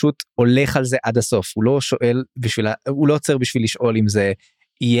שהוא פשוט הולך על זה עד הסוף, הוא לא שואל הוא לא עוצר בשביל לשאול אם זה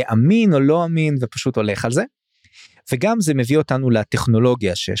יהיה אמין או לא אמין, ופשוט הולך על זה, וגם זה מביא אותנו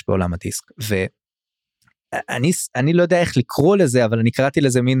לטכנולוגיה שיש בעולם הדיסק, ואני לא יודע איך לקרוא לזה, אבל אני קראתי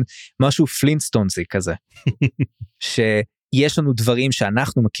לזה מין משהו פלינסטונסי כזה, שיש לנו דברים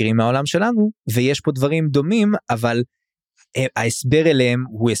שאנחנו מכירים מהעולם שלנו, ויש פה דברים דומים, אבל ההסבר אליהם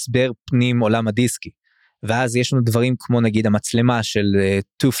הוא הסבר פנים עולם הדיסקי, ואז יש לנו דברים כמו נגיד המצלמה של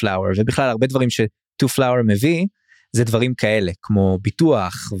Two Flower, ובכלל הרבה דברים ש-Two Flower מביא, זה דברים כאלה, כמו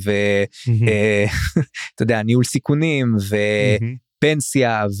ביטוח, אתה יודע, ניהול סיכונים,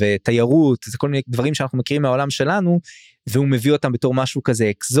 ופנסיה, ותיירות, זה כל מיני דברים שאנחנו מכירים מהעולם שלנו, והוא מביא אותם בתור משהו כזה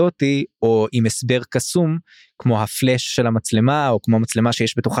אקזוטי, או עם הסבר קסום, כמו הפלש של המצלמה, או כמו המצלמה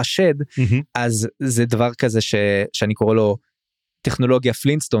שיש בתוכה שד, אז זה דבר כזה שאני קורא לו טכנולוגיה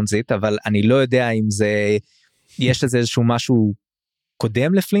פלינסטונזית, אבל אני לא יודע אם זה, יש לזה איזשהו משהו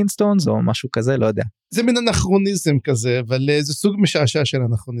קודם לפלינסטונס, או משהו כזה, לא יודע. זה מין אנכרוניזם כזה, אבל זה סוג משעשע של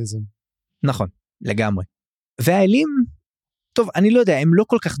אנכרוניזם. נכון, לגמרי. והאלים, טוב, אני לא יודע, הם לא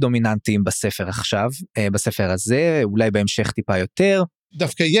כל כך דומיננטיים בספר עכשיו, בספר הזה, אולי בהמשך טיפה יותר.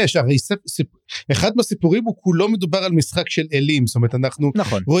 דווקא יש, הרי אחד מהסיפורים הוא כולו מדובר על משחק של אלים, זאת אומרת אנחנו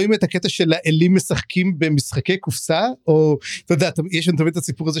רואים את הקטע של האלים משחקים במשחקי קופסה, או אתה יודע, יש לנו תמיד את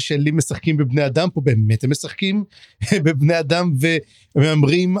הסיפור הזה שאלים משחקים בבני אדם, פה באמת הם משחקים בבני אדם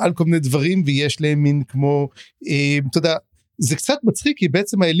ומאמרים על כל מיני דברים, ויש להם מין כמו, אתה יודע, זה קצת מצחיק, כי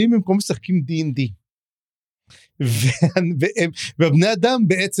בעצם האלים הם כמו משחקים D&D, והבני אדם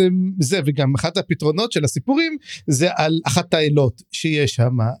בעצם זה, וגם אחת הפתרונות של הסיפורים זה על אחת האלות שיש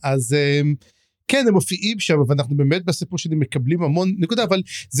שם, אז כן הם מופיעים שם, ואנחנו באמת בסיפור שלי מקבלים המון נקודה, אבל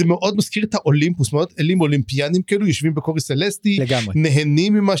זה מאוד מזכיר את האולימפוס, מאוד אלים אולימפיאנים כאלו, יושבים בקורי סלסטי,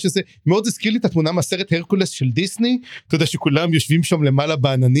 נהנים ממה שזה, מאוד הזכיר לי את התמונה מהסרט הרקולס של דיסני, אתה יודע שכולם יושבים שם למעלה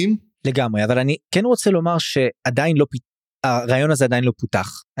בעננים. לגמרי, אבל אני כן רוצה לומר שעדיין לא, הרעיון הזה עדיין לא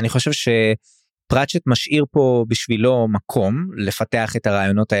פותח, אני חושב פרצ'ט משאיר פה בשבילו מקום לפתח את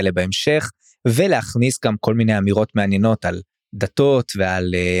הרעיונות האלה בהמשך, ולהכניס גם כל מיני אמירות מעניינות על דתות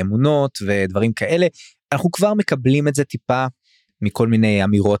ועל אמונות ודברים כאלה. אנחנו כבר מקבלים את זה טיפה מכל מיני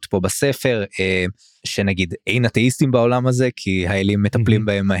אמירות פה בספר, שנגיד אין אתאיסטים בעולם הזה, כי האלים מטפלים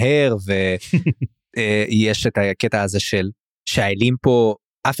בהם מהר, ויש את הקטע הזה של שהאלים פה,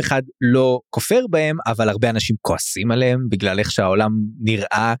 אף אחד לא כופר בהם, אבל הרבה אנשים כועסים עליהם, בגלל איך שהעולם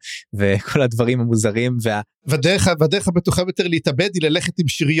נראה, וכל הדברים המוזרים, והדרך הבטוחה ביותר להתאבד, היא ללכת עם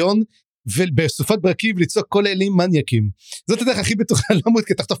שריון, ובסופת ברקים לצעוק כל האלים מניאקים. זאת הדרך הכי בטוחה, לא מות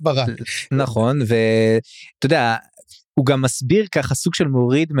כתחתוף ברק. נכון, ואתה יודע, הוא גם מסביר ככה סוג של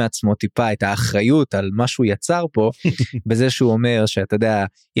מוריד מעצמו טיפה את האחריות על מה שהוא יצר פה, בזה שהוא אומר שאתה יודע,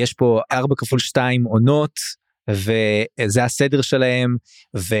 יש פה 4x2 עונות, וזה הסדר שלהם,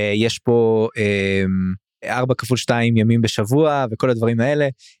 ויש פה 4x2 ימים בשבוע, וכל הדברים האלה,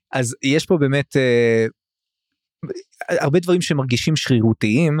 אז יש פה באמת הרבה דברים שמרגישים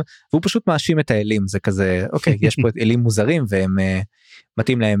שרירותיים, והוא פשוט מאשים את האלים, זה כזה, אוקיי, יש פה אלים מוזרים, והם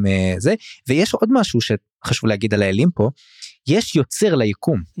מתאים להם זה, ויש עוד משהו שחשוב להגיד על האלים פה, יש יוצר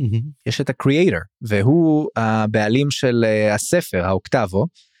ליקום, יש את הקריאטור, והוא הבעלים של הספר, האוקטבו,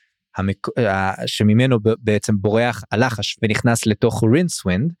 שממנו בעצם בורח הלחש ונכנס לתוך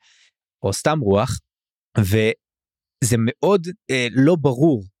רינסווינד או סתם רוח, וזה מאוד לא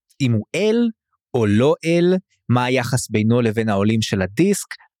ברור אם הוא אל או לא אל, מה היחס בינו לבין העולים של הדיסק,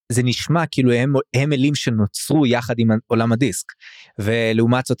 זה נשמע כאילו הם אלים שנוצרו יחד עם עולם הדיסק,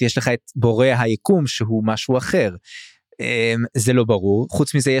 ולעומת זאת יש לך את בורא היקום שהוא משהו אחר, זה לא ברור,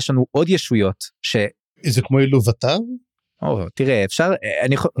 חוץ מזה יש לנו עוד ישויות, זה כמו אלו ותר? תראה, אפשר,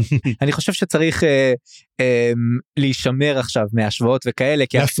 אני חושב שצריך להישמר עכשיו מהשוואות וכאלה,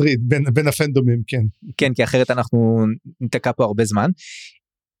 להפריד בין הפנדומים, כן. כן, כי אחרת אנחנו נתקע פה הרבה זמן,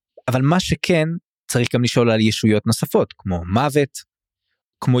 אבל מה שכן, צריך גם לשאול על ישויות נוספות, כמו מוות,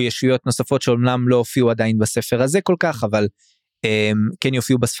 כמו ישויות נוספות שאומנם לא הופיעו עדיין בספר הזה כל כך, אבל כן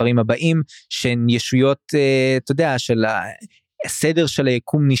יופיעו בספרים הבאים, שהן ישויות, אתה יודע, של הסדר של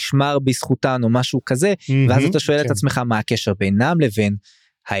היקום נשמר בזכותן או משהו כזה, ואז אתה שואל את עצמך מה הקשר בינם לבין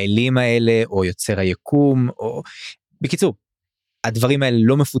האלים האלה, או יוצר היקום, או... בקיצור, הדברים האלה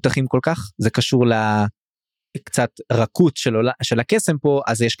לא מפותחים כל כך, זה קשור לקצת רכות של הקסם פה,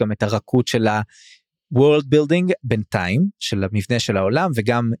 אז יש גם את הרכות של ה-world building בינתיים, של המבנה של העולם,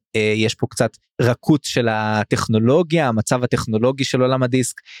 וגם יש פה קצת רכות של הטכנולוגיה, המצב הטכנולוגי של עולם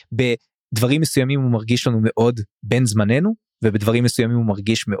הדיסק, בדברים מסוימים הוא מרגיש לנו מאוד בין זמננו, ובדברים מסוימים הוא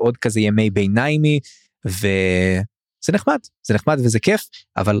מרגיש מאוד כזה ימי ביניימי, וזה נחמד, זה נחמד וזה כיף,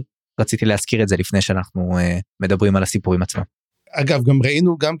 אבל רציתי להזכיר את זה לפני שאנחנו מדברים על הסיפורים עצמם. אגב, גם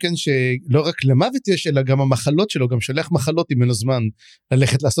ראינו גם כן שלא רק למוות יש, אלא גם המחלות שלו, גם שולח מחלות אם אין לו זמן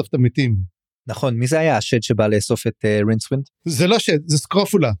ללכת לאסוף את המתים. נכון, מי זה היה השד שבא לאסוף את רינסווינד? זה לא שד, זה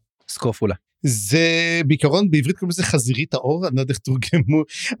סקרופולה. סקרופולה. זה בעיקרון בעברית קוראים לזה חזירית האור, אני לא יודע איך תורגמו.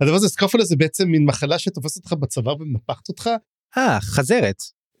 הדבר הזה, סקרופולה זה בעצם מין מחלה שתופסת אותך בצוואר ומנפחת אותך. חזרת.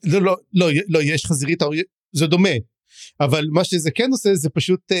 לא, יש חזירית האור, זה דומה. אבל מה שזה כן עושה, זה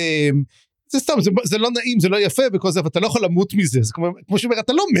פשוט, זה סתם, זה לא נעים, זה לא יפה וכל זה, אבל אתה לא יכול למות מזה. זה כמו שאומר,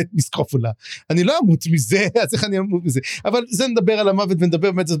 אתה לא מת מסקרופולה. אני לא אמות מזה, אז איך אני אמות מזה? אבל זה נדבר על המוות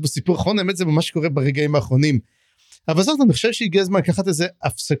ונדבר באמת, זה בסיפור האחרון, האמת זה ממש קורה ברגעים האחרונים. אבל זאת, אני חושב שהגיע הזמן לקחת איזה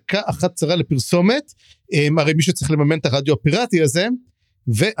הפסקה אחת צרה לפרסומת, הרי מישהו צריך לממן את הרדיו הפיראטי הזה,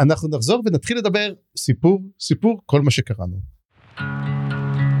 ואנחנו נחזור ונתחיל לדבר סיפור, כל מה שקראנו.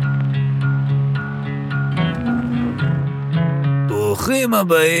 ברוכים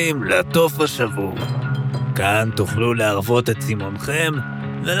הבאים לטוף השבור. כאן תוכלו להרוות את סימונכם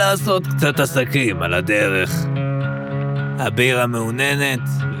ולעשות קצת עסקים על הדרך. הבירה מעוננת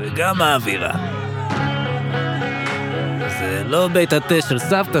וגם האווירה. זה לא בית התה של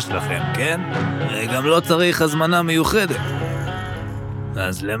סבתא שלכם, כן? וגם לא צריך הזמנה מיוחדת.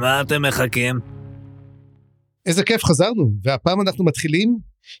 אז למה אתם מחכים? איזה כיף, חזרנו, והפעם אנחנו מתחילים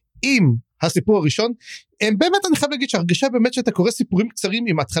עם הסיפור הראשון. באמת אני חייב להגיד שהרגשה באמת שאתה קורא סיפורים קצרים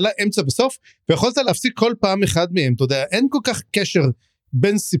עם התחלה, אמצע וסוף, ויכולת להפסיק כל פעם אחד מהם, אתה יודע, אין כל כך קשר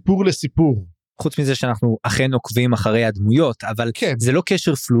בין סיפור לסיפור. חוץ מזה שאנחנו אכן עוקבים אחרי הדמויות, אבל כן. זה לא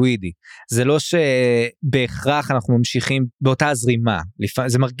קשר פלואידי, זה לא שבהכרח אנחנו ממשיכים באותה הזרימה,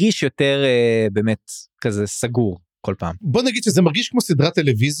 זה מרגיש יותר באמת כזה סגור כל פעם. בוא נגיד שזה מרגיש כמו סדרת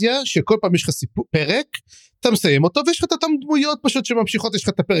טלוויזיה, שכל פעם יש לך פרק, אתה מסיים אותו, ויש לך את אותם דמויות פשוט שממשיכות, יש לך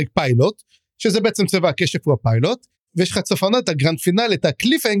את הפרק פיילוט, שזה בעצם צבע הכשף הוא הפיילוט, ויש לך צפונה את הגרנד פינל, את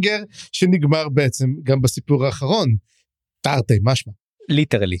הקליפהנגר, שנגמר בעצם גם בסיפור האחרון, תארתי, משמע.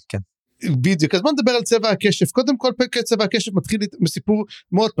 ליטרלי, כן. בדיוק, אז בוא נדבר על צבע הכשף. קודם כל פרק צבע הכשף מתחיל מסיפור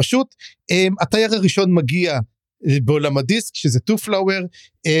מאוד פשוט. התייר הראשון מגיע בעולם הדיסק, שזה טו-פלאואר.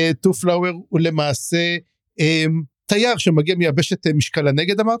 טו-פלאואר הוא למעשה תייר שמגיע מיבשת משקל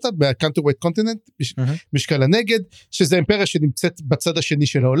הנגד, אמרת, בקאנטר-ווייט קונטיננט, משקל הנגד, שזה אימפריה שנמצאת בצד השני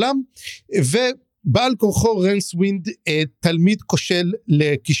של העולם, ובעל כורחו רינסווינד, תלמיד כושל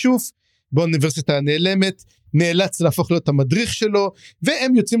לכישוף, באוניברסיטה הנעלמת, נאלץ להפוך להיות המדריך שלו,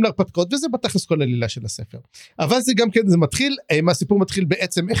 והם יוצאים להרפתקאות, וזה בתכלס כל הלילה של הספר. אבל זה גם כן, זה מתחיל, הסיפור מתחיל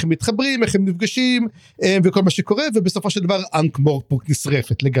בעצם איך הם מתחברים, איך הם נפגשים, וכל מה שקורה, ובסופו של דבר אנק מורפורק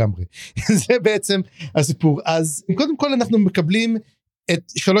נשרפת לגמרי. זה בעצם הסיפור. אז קודם כל אנחנו מקבלים את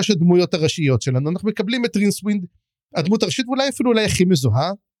שלוש הדמויות הראשיות שלנו, אנחנו מקבלים את רינסווינד, הדמות הראשית, ואולי אפילו אולי הכי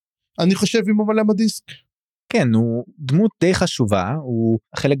מזוהה, אני חושב עם עולם הדיסק. כן, הוא דמות די חשובה, הוא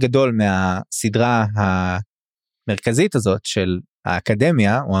חלק גדול מהסדרה המרכזית הזאת של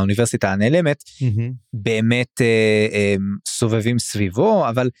האקדמיה, או האוניברסיטה הנעלמת, באמת סובבים סביבו,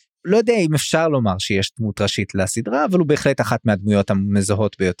 אבל לא יודע אם אפשר לומר שיש דמות ראשית לסדרה, אבל הוא בהחלט אחת מהדמויות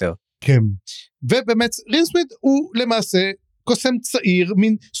המזוהות ביותר. כן, ובאמת רינסווינד הוא למעשה קוסם צעיר,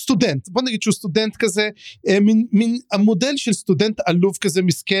 מין סטודנט, בוא נגיד שהוא סטודנט כזה, מין המודל של סטודנט עלוב כזה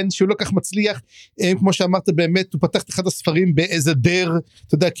מסכן, שהוא לא כך מצליח, כמו שאמרת באמת, הוא פתח את אחד הספרים באיזה דר,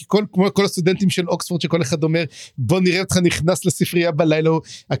 אתה יודע, כי כמו כל הסטודנטים של אוקספורד, שכל אחד אומר, בוא נראה אותך נכנס לספרייה בלילה,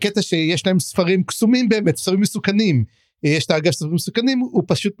 הקטע שיש להם ספרים קסומים באמת, ספרים מסוכנים, יש את האגף ספרים מסוכנים, הוא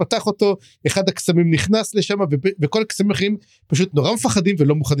פשוט פתח אותו, אחד הקסמים נכנס לשם, וכל הקסמים האחרים פשוט נורא מפחדים,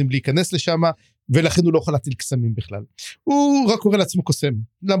 ולא מוכנים להיכנס לשם, ולכן הוא לא יכול להטיל קסמים בכלל. הוא רק קורא לעצמו קוסם,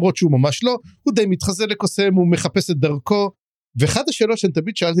 למרות שהוא ממש לא, הוא די מתחזה לקוסם, הוא מחפש את דרכו, ואחת השאלות שאני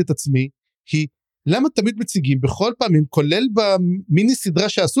תמיד שאלתי את עצמי, היא, למה תמיד מציגים בכל פעמים, כולל במיני סדרה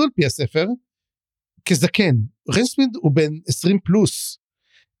שעשו על פי הספר, כזקן, רינסווינד הוא בן 20 פלוס,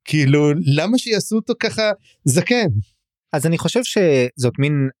 כאילו, למה שיעשו אותו ככה זקן? אז אני חושב שזאת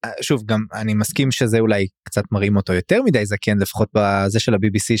מין, שוב, גם אני מסכים שזה אולי קצת מראים אותו יותר מדי זקן, לפחות בזה של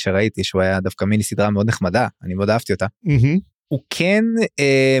ה-BBC שראיתי, שהוא היה דווקא מיני סדרה מאוד נחמדה, אני מאוד אהבתי אותה. הוא כן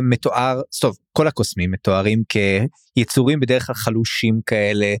מתואר, טוב, כל הקוסמים מתוארים כיצורים בדרך כלל חלושים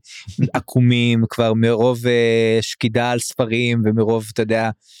כאלה, עקומים כבר מרוב שקידה על ספרים, ומרוב, אתה יודע,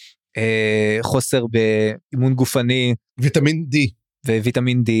 חוסר באימון גופני. ויטמין D.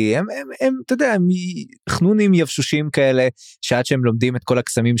 וויטמין D, הם, אתה יודע, הם חנונים יבשושים כאלה, שעד שהם לומדים את כל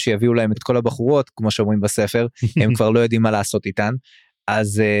הקסמים שיביאו להם את כל הבחורות, כמו שאומרים בספר, הם כבר לא יודעים מה לעשות איתן,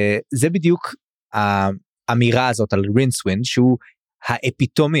 אז זה בדיוק האמירה הזאת על רינסווינד, שהוא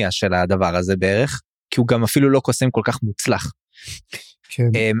האפיטומיה של הדבר הזה בערך, כי הוא גם אפילו לא קוסם כל כך מוצלח. כן.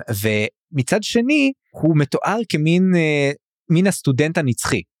 ומצד שני, הוא מתואר כמין הסטודנט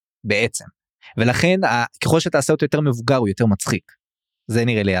הנצחי, בעצם. ולכן, ככל שתעשה אותו יותר מבוגר, הוא יותר מצחיק. זה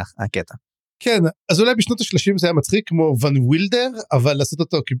נראה לי הקטע. כן, אז אולי בשנות ה-30 זה היה מצחיק כמו ון וילדר, אבל לעשות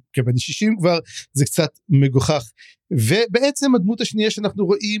אותו כבן 60 כבר זה קצת מגוחך. ובעצם הדמות השנייה שאנחנו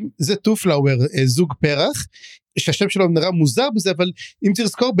רואים זה טופלאואר, זוג פרח, שהשם שלו נראה מוזר בזה, אבל אם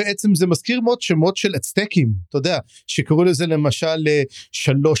תזכור בעצם זה מזכיר מאוד שמות של אצטקים, אתה יודע, שקראו לזה למשל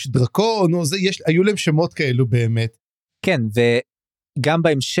 3 דרקון, או היו להם שמות כאלו באמת. כן, וגם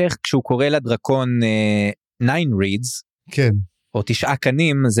בהמשך כשהוא קורא לדרקון 9 reeds, כן. או 9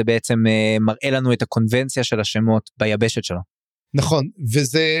 קנים, זה בעצם מראה לנו את הקונבנציה של השמות ביבשת שלו. נכון,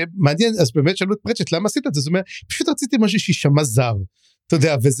 וזה מעניין, אז באמת שאלו את פרצ'ט, למה עשית את זה? זאת אומרת, פשוט רציתי משהו שישמע זר, אתה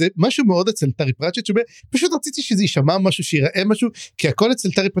יודע, וזה משהו מאוד אצל טרי פרצ'ט, פשוט רציתי שזה יישמע משהו, שיראה משהו, כי הכל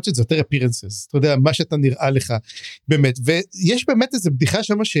אצל טרי פרצ'ט זה יותר appearances, אתה יודע, מה שאתה נראה לך, באמת, ויש באמת איזו בדיחה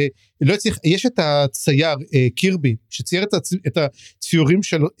שמה שלא יצליח, יש את הצייר, קירבי, שצייר את הציורים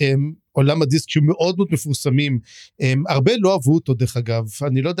של עולם הדיסק, שהוא מאוד מאוד מפורסמים, הרבה לא אהבו אותו דרך אגב,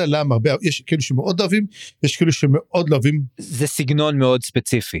 אני לא יודע למה, יש כאלו שמאוד אוהבים, יש כאלו שמאוד לא אוהבים. זה סגנון מאוד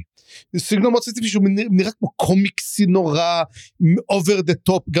ספציפי. זה סגנון מאוד ספציפי, שהוא נראה כמו קומיקסי נורא, over the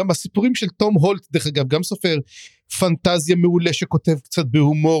top, גם הסיפורים של תום הולט, דרך אגב, גם סופר פנטזיה מעולה, שכותב קצת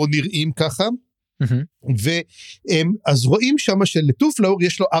בהומור, נראים ככה, ואז רואים שמה שלטופלאור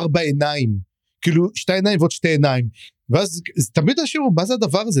יש לו 4 עיניים, כאילו 2 עיניים ועוד 2 עיניים, ואז תמיד אנשים אומרים, מה זה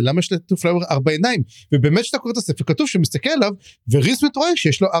הדבר הזה? למה יש לטופלאואר 4 עיניים? ובאמת שאתה קורא את הספר, כתוב שמסתכל עליו, ורינסווינד רואה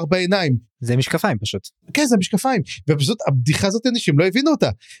שיש לו 4 עיניים. זה משקפיים פשוט. כן, זה משקפיים. ופשוט הבדיחה הזאת אנשים לא הבינו אותה.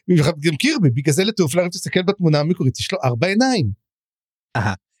 גם קירבי, בגלל זה לטופלאואר, תסתכל בתמונה המקורית, יש לו 4 עיניים.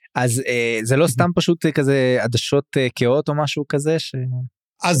 אז זה לא סתם פשוט כזה עדשות קאות או משהו כזה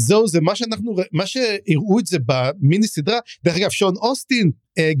אז זהו, זה מה שהראו את זה במיני סדרה, דרך אגב, שון אוסטין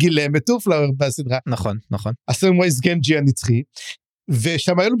גילם את טופלאואר בסדרה. נכון, נכון. הסמווייז גנג'י הנצחי,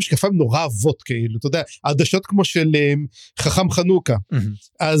 ושם היה לו משקפיים נורא אבות כאלו, אתה יודע, עדשות כמו של חכם חנוכה,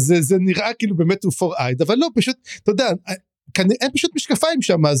 אז זה נראה כאילו באמת הוא פור-אייד, אבל לא, פשוט, אתה יודע, אין פשוט משקפיים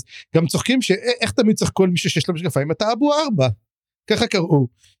שם, אז גם צוחקים שאיך תמיד צריך כל מישהו שיש לו משקפיים, אתה אבו 4, ככה קראו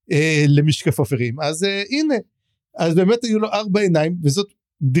למשקפופרים, אז הנה, אז באמת היו לו 4 עיניים, וזאת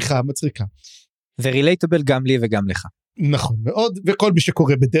בדיחה מצחיקה. ורילייטבל גם לי וגם לך. נכון מאוד, וכל מי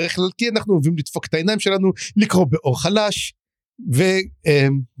שקורא בדרך כלל, כי אנחנו אוהבים לדפוק את העיניים שלנו, לקרוא באור חלש,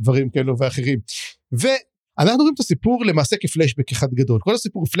 ודברים כאלו ואחרים. ואנחנו רואים את הסיפור למעשה כפלשבק אחד גדול. כל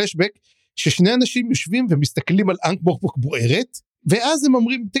הסיפור פלשבק, ששני אנשים יושבים ומסתכלים על אנקמורפוק בוערת, ואז הם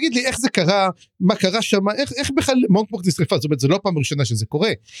אומרים, תגיד לי איך זה קרה, מה קרה שם, איך בכלל אנקמורפוק נשרפה, זאת אומרת, זה לא פעם ראשונה שזה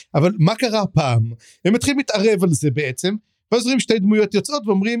קורה, אבל מה קרה הפעם? הם מתחילים להתערב על זה בעצם, ואז רואים 2 דמויות יוצאות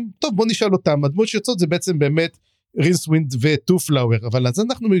ואומרים, טוב בוא נשאל אותם, הדמות שיוצאות זה בעצם באמת רינסווינד וטופלאואר, אבל אז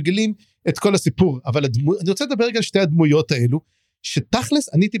אנחנו מגלים את כל הסיפור, אבל אני רוצה לדבר רגע על 2 הדמויות האלו,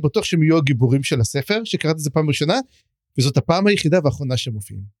 שתכלס אני הייתי בטוח שהם יהיו הגיבורים של הספר, שקראתי את זה פעם ראשונה, וזאת הפעם היחידה והאחרונה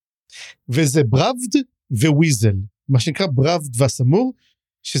שמופיעים. וזה בראבד וויזל, מה שנקרא בראבד והסמור,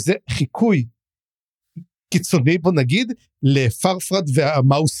 שזה חיקוי קיצוני בוא נגיד, לפרפרד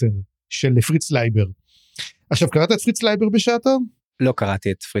והמאוסר של פריץ לייבר. עכשיו, קראת את פריץ לייבר בשעתו? לא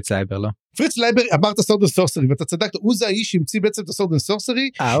קראתי את פריץ לייבר, לא. פריץ לייבר אמר את הסורד אנד סורסרי, ואתה צדקת, הוא זה האיש שהמציא בעצם את הסורד אנד סורסרי,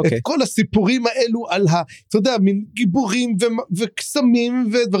 את כל הסיפורים האלו על אתה יודע, מין גיבורים וקסמים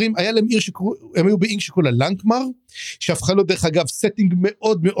ודברים, היה להם עיר הם היו בעיר שקוראים לה לנקמר, שהפכה לו דרך אגב סטינג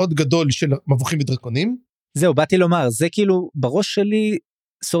מאוד מאוד גדול של מבוכים ודרקונים, זהו, באתי לומר, זה כאילו, בראש שלי,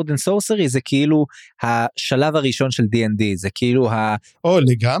 Sword and Sorcery זה כאילו השלב הראשון של D&D, זה כאילו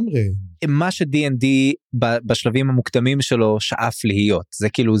לגמרי. מה ש-D&D בשלבים המוקדמים שלו שאף להיות, זה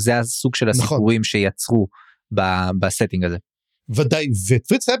כאילו, זה הסוג של הסיפורים שיצרו בסטינג הזה. ודאי,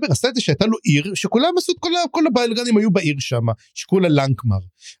 ופריץ סייבר עשה את זה שהייתה לו עיר, שכולם עשו את כל הבלגנים היו בעיר שם, שכולה לנקמר.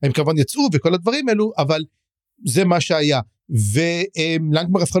 הם כמובן יצאו וכל הדברים האלו, אבל זה מה שהיה.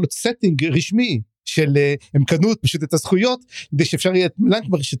 ולנקמר הפכה להיות סטינג רשמי, הם קנו פשוט את הזכויות, כדי שאפשר יהיה את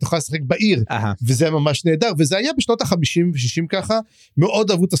לנקמר שתוכל לשחק בעיר, וזה ממש נהדר, וזה היה בשנות ה-50 ו-60 ככה,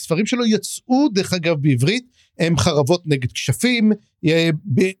 מאוד אהבו את הספרים שלו, יצאו דרך אגב בעברית, הם חרבות נגד כשפים,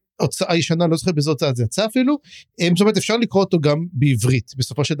 הוצאה ישנה, לא זוכר באיזו הוצאה זה יצא אפילו, זאת אומרת אפשר לקרוא אותו גם בעברית,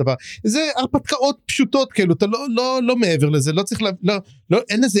 בסופו של דבר, זה הרפתקאות פשוטות כאלו, אתה לא מעבר לזה, לא צריך,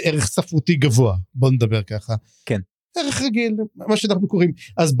 אין לזה ערך ספרותי גבוה, בוא נדבר ככה. כן. ערך רגיל, מה שאנחנו קוראים,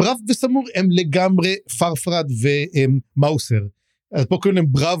 אז ברב וסמור הם לגמרי פרפרד ומאוסר, אז פה קוראים להם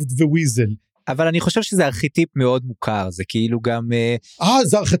ברבד וויזל, אבל אני חושב שזה ארכיטיפ מאוד מוכר, זה כאילו גם...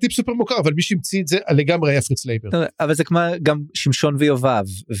 זה ארכיטיפ סופר מוכר, אבל מי שהמציא את זה לגמרי היה פריץ סייבר. אבל זה כמו גם שמשון ויובב,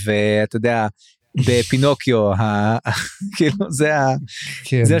 ואתה יודע, בפינוקיו, כאילו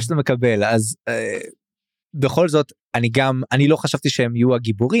זה שאתה מקבל, אז בכל זאת, אני לא חשבתי שהם יהיו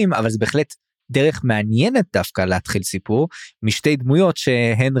הגיבורים, אבל זה בהחלט דרך מעניינת דווקא להתחיל סיפור, משתי דמויות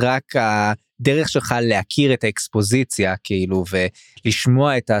שהן רק הדרך שלך להכיר את האקספוזיציה, כאילו,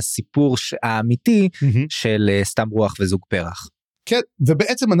 ולשמוע את הסיפור האמיתי של סתם רוח וזוג פרח. כן,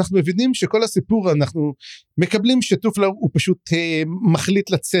 ובעצם אנחנו מבינים שכל הסיפור אנחנו מקבלים שטופלר הוא פשוט מחליט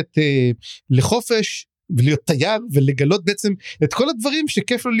לצאת לחופש, ולהיות תייר ולגלות בעצם את כל הדברים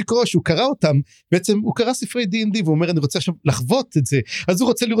שכיף לו לקרוא, שהוא קרא אותם, בעצם הוא קרא ספרי D&D והוא אומר אני רוצה עכשיו לחוות את זה, אז הוא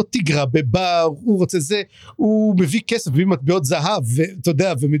רוצה לראות טיגרה בבר, הוא רוצה זה, הוא מביא כסף, מביא מטבעות זהב, ואתה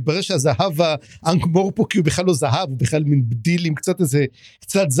יודע, ומתברר שהזהב האנקמורפוקי הוא בכלל לא זהב, הוא בכלל מין בדיל עם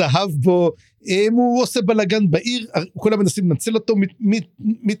קצת זהב בו, הוא עושה בלגן בעיר, כולם מנסים לנצל אותו,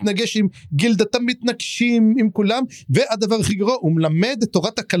 מתנגש עם גילדתם, מתנגשים עם כולם, והדבר הכי גרוע, הוא מלמד את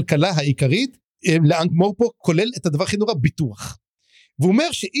תורת הכלכלה העיקרית, לאנקמורפוק כולל את הדבר הכי נורא, ביטוח. והוא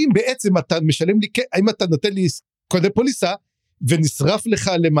אומר שאם בעצם אתה משלם לי, אם אתה נותן לי קודם פוליסה, ונשרף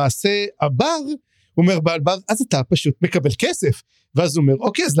לך למעשה הבר, הוא אומר בעל בר, אז אתה פשוט מקבל כסף. ואז הוא אומר,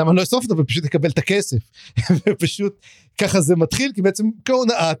 אוקיי, אז למה לא אסוף אותו, ופשוט תקבל את הכסף. ופשוט ככה זה מתחיל, כי בעצם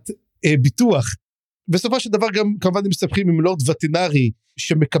כהונאת ביטוח. בסופו של דבר גם כמובן הם מסתבכים עם לורד וטינרי,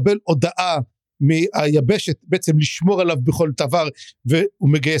 שמקבל הודעה, מהיבשת בעצם לשמור עליו בכל דבר, והוא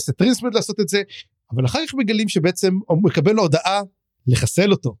מגייס את רינסמד לעשות את זה, אבל אחר כך מגלים שבעצם הוא מקבל לו הודעה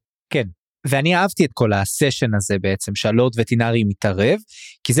לחסל אותו. כן, ואני אהבתי את כל הסשן הזה בעצם, שהלורד וטינרי מתערב,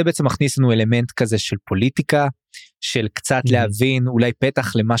 כי זה בעצם מכניס לנו אלמנט כזה של פוליטיקה, של קצת להבין אולי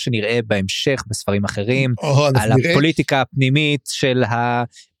פתח למה שנראה בהמשך בספרים אחרים, על הפוליטיקה הפנימית של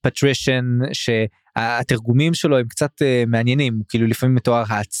הפטרישן, שהתרגומים שלו הם קצת מעניינים, כאילו לפעמים מתואר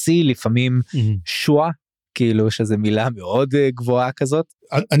האציל, לפעמים שואה, כאילו שזה מילה מאוד גבוהה כזאת.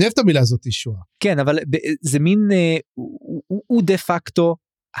 אני אוהב את המילה הזאת, שואה. כן, אבל זה מין, הוא דה פקטו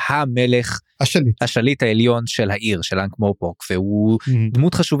המלך, השליט העליון של העיר, של אנקמורפוק, והוא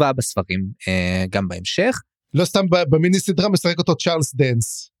דמות חשובה בספרים, גם בהמשך. לא סתם במיני סדרה משחק אותו צ'ארלס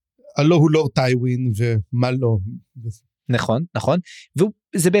דנס, הלא הוא לורד טייווין, ומה לא. נכון, נכון,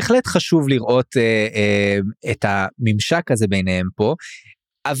 וזה בהחלט חשוב לראות את הממשק הזה ביניהם פה,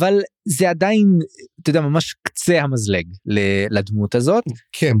 אבל זה עדיין, אתה יודע, ממש קצה המזלג לדמות הזאת.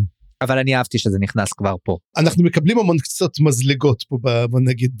 כן. אבל אני אהבתי שזה נכנס כבר פה. אנחנו מקבלים המון קצות מזלגות פה, בוא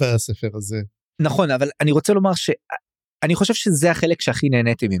נגיד, בספר הזה. נכון, אבל אני רוצה לומר שאני חושב שזה החלק שהכי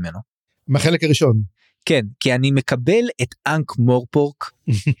נהניתי ממנו. מהחלק הראשון. כן, כי אני מקבל את אנקמורפוק,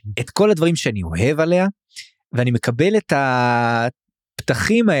 את כל הדברים שאני אוהב עליה, ואני מקבל את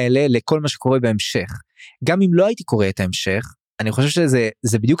הפתחים האלה לכל מה שקורה בהמשך. גם אם לא הייתי קורא את ההמשך, אני חושב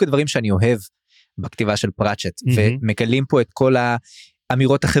שזה בדיוק הדברים שאני אוהב בכתיבה של פראצ'ט, ומגלים פה את כל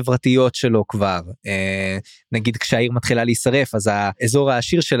האמירות החברתיות שלו כבר. נגיד כשהעיר מתחילה להישרף, אז האזור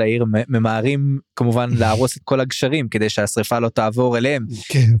העשיר של העיר ממהרים כמובן להרוס את כל הגשרים, כדי שהשריפה לא תעבור אליהם.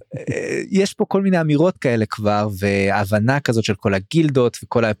 יש פה כל מיני אמירות כאלה כבר, והבנה כזאת של כל הגילדות,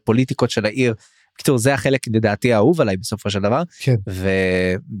 וכל הפוליטיקות של העיר. בקיצור, זה החלק לדעתי האהוב עליי בסופו של דבר,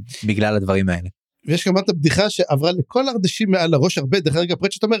 ובגלל הדברים האלה. ויש כמובן את הבדיחה שעברה לכל הרדשים מעל הראש הרבה, דרך אגב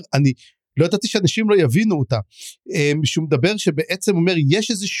פרצ'ט אומר, אני לא ידעתי שאנשים לא יבינו אותה, שהוא מדבר שבעצם אומר,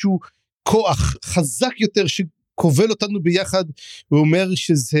 יש איזשהו כוח חזק יותר שכובל אותנו ביחד, הוא אומר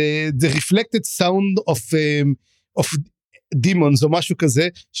שזה the reflected sound of demons או משהו כזה,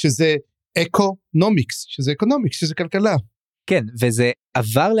 שזה אקונומיקס, שזה כלכלה. כן, וזה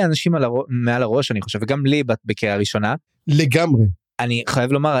עבר לאנשים מעל הראש, אני חושב, וגם לי בקריאה הראשונה. לגמרי. אני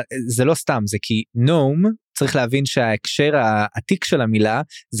חייב לומר, זה לא סתם, זה כי נום, צריך להבין שההקשר העתיק של המילה,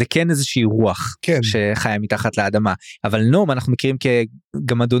 זה כן איזושהי רוח, כן. שחיה מתחת לאדמה, אבל נום אנחנו מכירים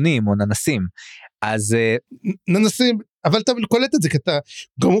כגמדונים או ננסים, אז... ננסים, אבל אתה קולט את זה, כי אתה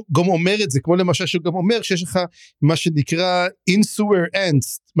גם אומר את זה, כמו למשל שהוא גם אומר שיש לך מה שנקרא in-sewer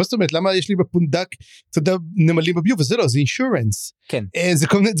ants, מה זאת אומרת, למה יש לי בפונדק, אתה יודע, נמלים בביוב, וזה לא, זה insurance. כן. זה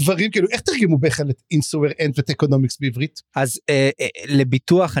כל מיני דברים, כאילו, איך תרגמו בכלל את in-sewer ant ואת-economics בעברית? אז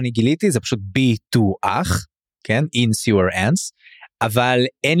לביטוח אני גיליתי, זה פשוט ביטוח, כן, in-sewer ants, אבל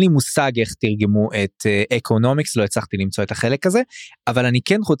אין לי מושג איך תרגמו את אקונומיקס, לא הצלחתי למצוא את החלק הזה, אבל אני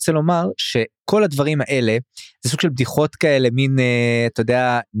כן רוצה לומר שכל הדברים האלה, זה סוג של בדיחות כאלה, מין, אתה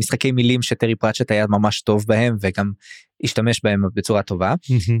יודע, משחקי מילים שטרי פרצ'ט היה ממש טוב בהם, וגם השתמש בהם בצורה טובה.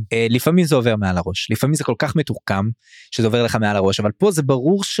 לפעמים זה עובר מעל הראש, לפעמים זה כל כך מתוחכם, שזה עובר לך מעל הראש, אבל פה זה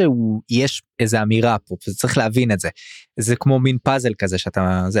ברור שיש איזו אמירה פה, וזה צריך להבין את זה. זה כמו מין פאזל כזה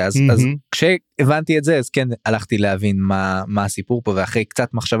שאתה, אז כשהבנתי את זה, אז כן הלכתי להבין מה הסיפור פה, ואחרי קצת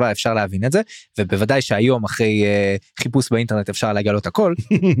מחשבה אפשר להבין את זה, ובוודאי שהיום אחרי חיפוש באינטרנט אפשר לגלות הכל,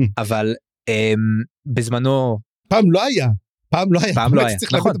 אבל בזמנו... פעם לא היה,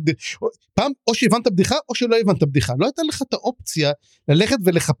 נכון. פעם או שהבנת בדיחה או שלא הבנת בדיחה, לא הייתה לך את האופציה ללכת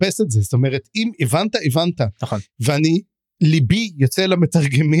ולחפש את זה, זאת אומרת אם הבנת, נכון. ואני ליבי יוצא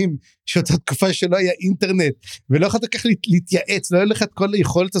למתרגמים שאותה תקופה שלא היה אינטרנט, ולא יכולת כך להתייעץ, לא היה לך את כל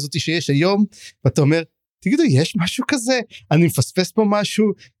היכולת הזאת שיש היום, ואתה אומר, תגידו יש משהו כזה, אני מפספס פה משהו,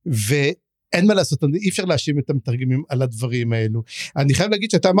 אין מה לעשות, אי אפשר להאשים את המתרגמים על הדברים האלו. אני חייב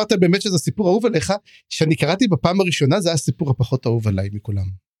להגיד שאתה אמרת באמת שזה סיפור אהוב עליך, שאני קראתי בפעם הראשונה, זה היה הסיפור הפחות אהוב עליי מכולם.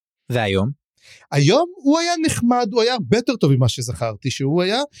 והיום? היום הוא היה נחמד, הוא היה הרבה יותר טוב ממה שזכרתי, שהוא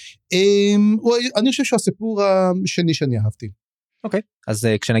היה, אני חושב שהוא הסיפור השני שאני אהבתי. אוקיי, אז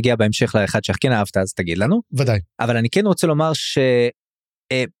כשנגיע בהמשך לאחד שכן אהבת, אז תגיד לנו. ודאי. אבל אני כן רוצה לומר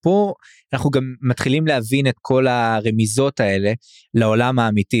פה אנחנו גם מתחילים להבין את כל הרמיזות האלה לעולם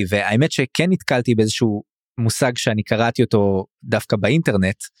האמיתי, והאמת שכן נתקלתי באיזשהו מושג שאני קראתי אותו דווקא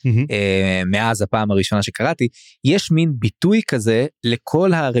באינטרנט, מאז הפעם הראשונה שקראתי, יש מין ביטוי כזה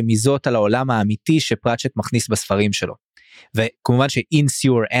לכל הרמיזות על העולם האמיתי שפרצ'ט מכניס בספרים שלו, וכמובן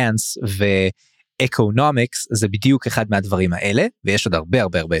ש-in-sewer ants ו-economics זה בדיוק אחד מהדברים האלה, ויש עוד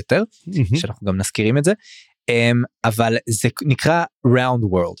הרבה יותר, שאנחנו גם נזכירים את זה, אבל זה נקרא round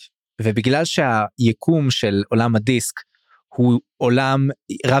world, ובגלל שהיקום של עולם הדיסק הוא עולם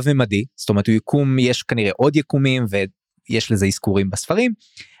רב-ממדי, זאת אומרת הוא יקום, יש כנראה עוד יקומים ויש לזה אזכורים בספרים,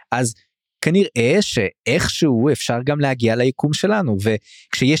 אז כנראה שאיכשהו אפשר גם להגיע ליקום שלנו,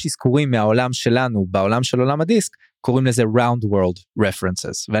 וכשיש אזכורים מהעולם שלנו בעולם של עולם הדיסק, קוראים לזה round world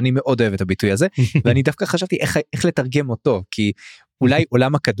references, ואני מאוד אוהב את הביטוי הזה, ואני דווקא חשבתי איך לתרגם אותו, כי אולי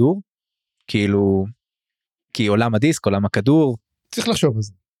עולם הכדור, כאילו... כי עולם הדיסק, עולם הכדור. צריך לחשוב על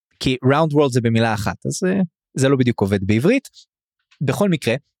זה. כי round world זה במילה אחת, אז זה לא בדיוק עובד בעברית. בכל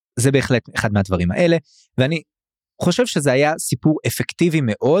מקרה, זה בהחלט אחד מהדברים האלה, ואני חושב שזה היה סיפור אפקטיבי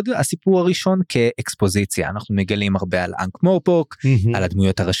מאוד, הסיפור הראשון כאקספוזיציה. אנחנו מגלים הרבה על אנק מורפוק, על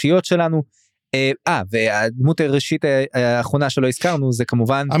הדמויות הראשיות שלנו, והדמות הראשית האחרונה שלא הזכרנו, זה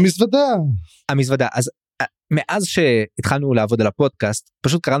כמובן... המזוודה, אז... מאז שהתחלנו לעבוד על הפודקאסט,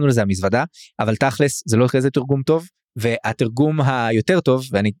 פשוט קראנו לזה המזוודה, אבל תכלס זה לא כזה תרגום טוב, והתרגום היותר טוב,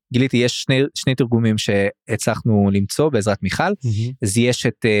 ואני גיליתי יש שני תרגומים שהצלחנו למצוא בעזרת מיכל, אז יש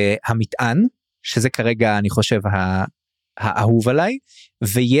את המטען, שזה כרגע אני חושב האהוב עליי,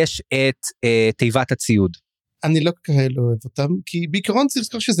 ויש את תיבת הציוד. אני לא כאלה אוהב אותם, כי בעיקרון צריך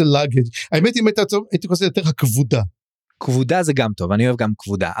לזכור שזה לגאג'. האמת אם הייתי קורא יותר הכבודה. כבודה זה גם טוב, אני אוהב גם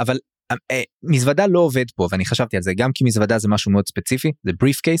כבודה, אבל מזוודה לא עובד פה, ואני חשבתי על זה, גם כי מזוודה זה משהו מאוד ספציפי, זה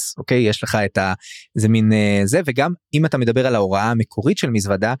brief case, אוקיי, יש לך את זה מין זה, וגם אם אתה מדבר על ההוראה המקורית של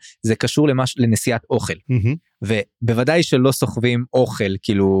מזוודה, זה קשור לנשיאת אוכל, ובוודאי שלא סוחבים אוכל,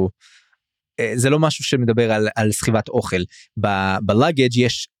 כאילו, זה לא משהו שמדבר על סחיבת אוכל, בלאגג'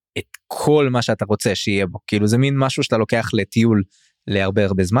 יש את כל מה שאתה רוצה שיהיה בו, כאילו זה מין משהו שאתה לוקח לטיול,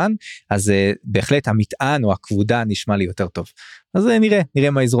 להרבה זמן, אז בהחלט המטען או הכבודה נשמע לי יותר טוב. אז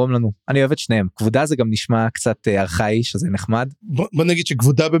נראה מה יזרום לנו. אני אוהב את שניהם. כבודה זה גם נשמע קצת ארכאי, שזה נחמד. בוא נגיד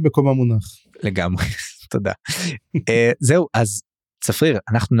שכבודה במקום המונח. לגמרי, תודה. זהו, אז צפריר,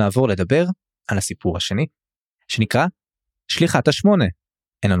 אנחנו נעבור לדבר על הסיפור השני, שנקרא שליחת השמונה.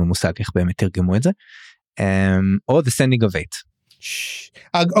 אין לנו מושג איך באמת תרגמו את זה. או The Sending of Eight.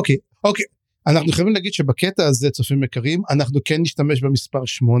 אוקיי. אנחנו חייבים להגיד שבקטע הזה, צופים יקרים, אנחנו כן נשתמש במספר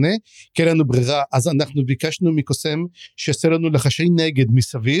 8, כי אין לנו ברירה, אז אנחנו ביקשנו מקוסם, שעשה לנו לחשי נגד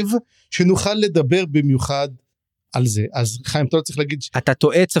מסביב, שנוכל לדבר במיוחד על זה, אז חיים, אתה לא צריך להגיד... אתה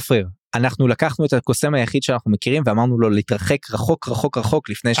טועה צפריר, אנחנו לקחנו את הקוסם היחיד שאנחנו מכירים, ואמרנו לו להתרחק רחוק רחוק רחוק,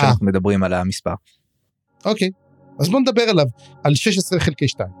 לפני שאנחנו מדברים על המספר. אוקיי, אז בוא נדבר עליו, על 16 חלקי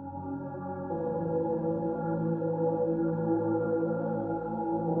 2.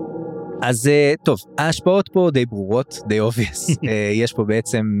 אז טוב, ההשפעות פה די ברורות, די obvious, יש פה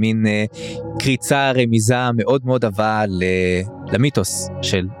בעצם מין קריצה, רמיזה מאוד מאוד עבה למיתוס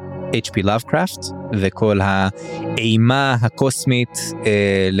של H.P. Lovecraft, וכל האימה הקוסמית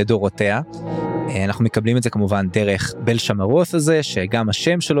לדורותיה. אנחנו מקבלים את זה כמובן דרך בל שמרוס הזה, שגם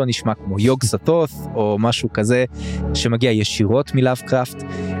השם שלו נשמע כמו יוג סתות, או משהו כזה, שמגיע ישירות מלאבקראפט,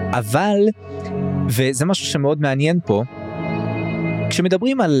 אבל, וזה משהו שמאוד מעניין פה,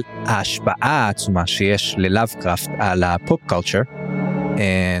 כשמדברים על ההשפעה העצומה שיש ללאבקראפט על הפופ קולצ'ר,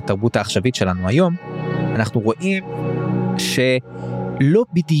 תרבות העכשווית שלנו היום, אנחנו רואים שלא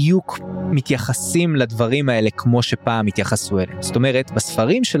בדיוק מתייחסים לדברים האלה כמו שפעם התייחסו אליהם. זאת אומרת,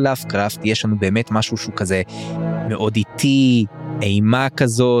 בספרים של לאבקראפט יש לנו באמת משהו שהוא כזה מאוד איטי, אימה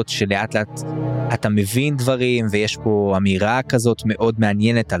כזאת, שלאט לאט אתה מבין דברים, ויש פה אמירה כזאת מאוד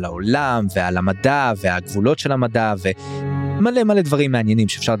מעניינת על העולם, ועל המדע, והגבולות של המדע, ומלא מלא דברים מעניינים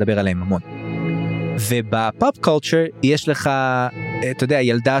שאפשר לדבר עליהם המון. ובפופ קולצ'ר יש לך, אתה יודע,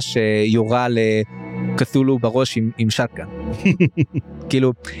 ילדה שיורה לקתולו בראש עם שטגן.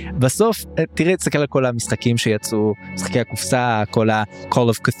 כאילו, בסוף, תראה, תסתכל על כל המשחקים שיצאו, משחקי הקופסה, כל ה-Call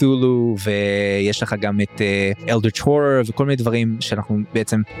of Cthulhu, ויש לך גם את Eldritch Horror, וכל מיני דברים שאנחנו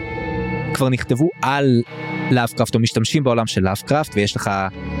בעצם כבר נכתבו על לאבקראפט, או משתמשים בעולם של לאבקראפט, ויש לך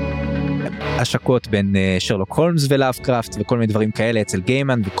השקות בין שרלוק הולמס ולאבקראפט, וכל מיני דברים כאלה אצל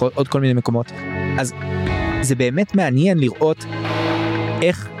גיימן, ועוד כל מיני מקומות. אז זה באמת מעניין לראות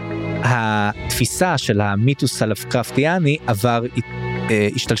איך התפיסה של המיתוס הלאבקראפטיאני עבר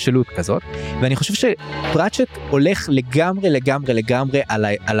השתלשלות כזאת, ואני חושב שפראצ'ט הולך לגמרי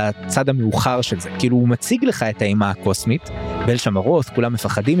על הצד המאוחר של זה, כאילו הוא מציג לך את האימה הקוסמית, בל שמרוס, כולם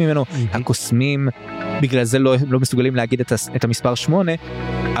מפחדים ממנו, הקוסמים בגלל זה לא מסוגלים להגיד את המספר 8,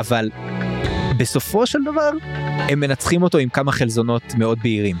 אבל בסופו של דבר הם מנצחים אותו עם כמה חלזונות מאוד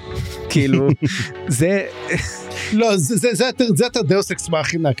בהירים, כאילו זה... לא, זה יותר דאוס אקס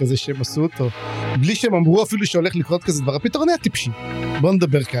מאכינה כזה שהם עשו אותו, בלי שהם אמרו אפילו שהולך לקרות כזה דבר, הפתרון היה טיפשי, בוא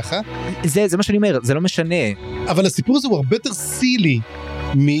נדבר ככה. זה מה שאני אומר, זה לא משנה. אבל הסיפור הזה הוא הרבה יותר סילי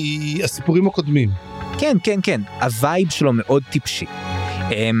מהסיפורים הקודמים. כן, הווייב שלו מאוד טיפשי.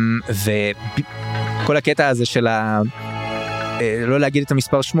 וכל הקטע הזה של לא להגיד את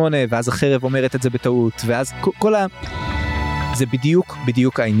המספר 8, ואז החרב אומרת את זה בטעות, ואז זה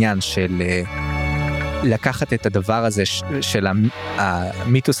בדיוק העניין של... לקחת את הדבר הזה של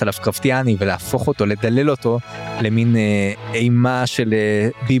המיתוס הלאבקראפטיאני ולהפוך אותו, לדלל אותו למין אימה של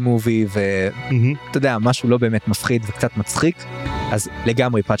בי מובי, ואתה יודע, משהו לא באמת מפחיד וקצת מצחיק, אז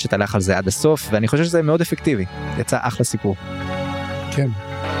לגמרי פראצ'ט הלך על זה עד הסוף, ואני חושב שזה מאוד אפקטיבי, יצא אחלה סיפור. כן,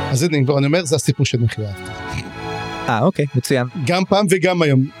 אז אני אומר, זה הסיפור שאני הכי אהבתי. אוקיי, מצוין. גם פעם וגם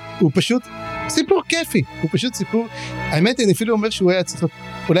היום, הוא פשוט סיפור כיפי, הוא פשוט סיפור, האמת אני אפילו אומר שהוא היה צריך,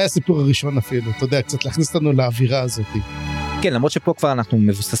 אולי הסיפור הראשון אפילו, אתה יודע, קצת להכניס אותנו לאווירה הזאת. כן, למרות שפה כבר אנחנו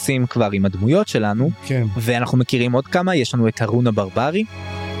מבוססים כבר עם הדמויות שלנו, כן. ואנחנו מכירים עוד כמה, יש לנו את הרון הברברי,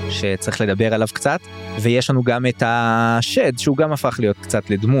 שצריך לדבר עליו קצת, ויש לנו גם את השד, שהוא גם הפך להיות קצת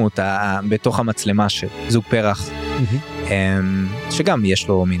לדמות, בתוך המצלמה של זוג פרח, שגם יש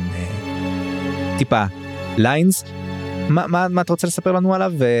לו מין טיפה ליינס. מה אתה רוצה לספר לנו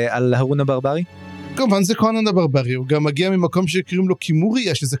עליו ועל הרון הברברי? כמובן זה קונן הברברי, הוא גם מגיע ממקום שקוראים לו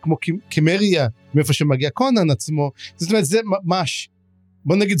קימוריה, שזה כמו קימריה, מאיפה שמגיע קונן עצמו, זאת אומרת זה ממש,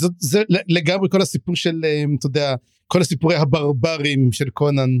 בוא נגיד זה לגמרי כל הסיפור של, אתה יודע, כל הסיפורי הברברים של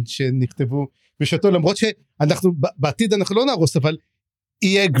קונן שנכתבו בשעתו, למרות שאנחנו בעתיד אנחנו לא נהרוס, אבל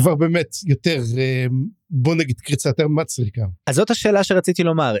יהיה כבר באמת יותר, בוא נגיד קריצה יותר מצריקה. אז זאת השאלה שרציתי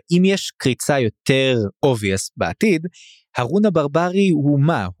לומר, אם יש קריצה יותר obvious בעתיד, הרון הברברי הוא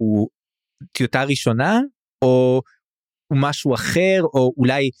מה? הוא טיוטה ראשונה, או הוא משהו אחר, או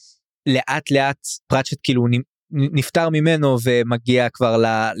אולי לאט לאט פראצ'ט כאילו נפטר ממנו, ומגיע כבר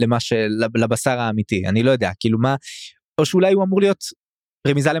לבשר האמיתי, אני לא יודע, כאילו מה, או שאולי הוא אמור להיות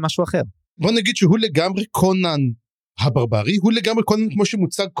רמיזה למשהו אחר. בוא נגיד שהוא לגמרי קונן הברברי, הוא לגמרי קונן כמו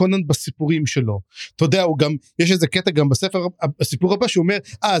שמוצג קונן בסיפורים שלו, אתה יודע, הוא גם, יש איזה קטע גם בספר, הסיפור הבא שהוא אומר,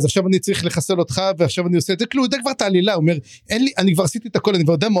 אז עכשיו אני צריך לחסל אותך, ועכשיו אני עושה את זה, כאילו הוא יודע כבר את העלילה, הוא אומר, אני כבר עשיתי את הכל, אני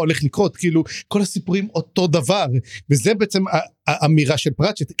כבר יודע מה הולך לקרות, כאילו, כל הסיפורים אותו דבר, וזה בעצם האמירה של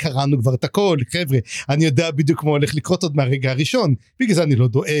פראצ'ט, קראנו כבר את הכל, חבר'ה, אני יודע בדיוק מה הולך לקרות עוד מהרגע הראשון, בגלל זה אני לא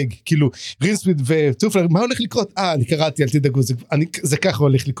דואג, כאילו, רינספיד וטופלר, מה הולך לקרות? אני קראתי, אל תדאגו, זה ככה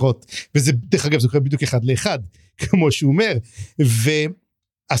הולך לקרות, וזה, דרך אגב, זה קורה בדיוק אחד לאחד, כמו שהוא אומר,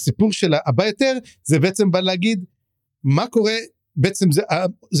 והסיפור של הבא יותר, זה בעצם בא להגיד, מה קורה, בעצם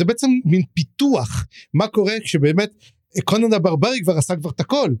זה בעצם מין פיתוח, מה קורה כשבאמת, קונן הברברי כבר עשה כבר את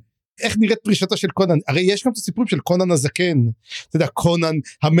הכל, איך נראית פרישתו של קונן, הרי יש גם את הסיפורים של קונן הזקן, אתה יודע, קונן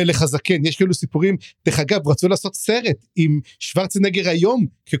המלך הזקן, יש כאילו סיפורים, דרך אגב, רצו לעשות סרט עם שוורצנגר היום,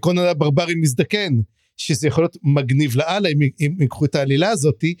 כקונן הברברי מזדקן, שזה יכול להיות מגניב לאללה, אם יקחו את העלילה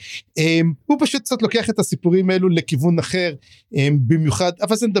הזאת, הוא פשוט קצת לוקח את הסיפורים האלו לכיוון אחר, במיוחד,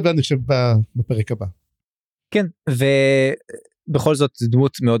 אבל זה נדבר אני חושב בפרק הבא. כן, ובכל זאת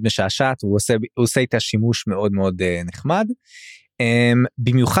דמות מאוד משעשעת, הוא עושה איתה שימוש מאוד מאוד נחמד,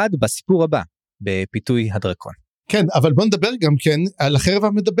 במיוחד בסיפור הבא, בפיתוי הדרקון. כן, אבל בוא נדבר גם כן על החרב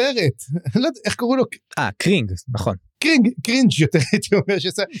המדברת, לא יודע, איך קראו לו? קרינג, נכון. קרינג' יותר הייתי אומר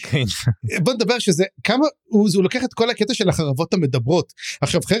שזה, בוא נדבר שזה, כמה, הוא לוקח את כל הקטע של החרבות המדברות,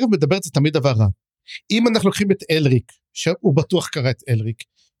 עכשיו חרב מדברת זה תמיד דבר רע, אם אנחנו לוקחים את אלריק, שהוא בטוח קרא את אלריק,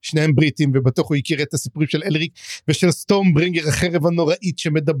 שניהם בריטים ובטוח הוא הכיר את הסיפורים של אלריק ושל סטורמברינגר, החרב הנוראית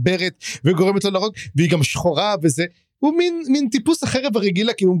שמדברת וגורמת לו להרוג, והיא גם שחורה וזה, הוא מין טיפוס החרב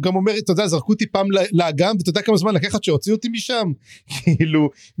הרגילה, כי הוא גם אומר, אתה יודע, זרקו אותי פעם לאגם, ואתה יודע כמה זמן לקחת שהוציאו אותי משם, כאילו,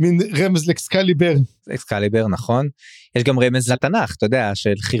 מין רמז לאקסקליבר. אקסקליבר, נכון. יש גם רמז לתנ"ך, אתה יודע,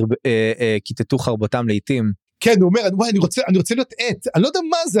 של כיתתו חרבותם לעתים. כן, הוא אומר, וואי, אני רוצה להיות עט, אני לא יודע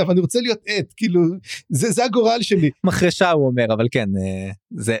מה זה, אבל אני רוצה להיות עט, כאילו, זה הגורל שלי. מחרשה הוא אומר, אבל כן,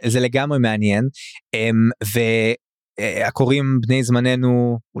 זה לגמרי מעניין, והקוראים בני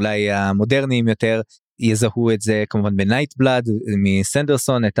זמננו, אולי המודרניים יותר, יזהו את זה כמובן בנייט בלאד,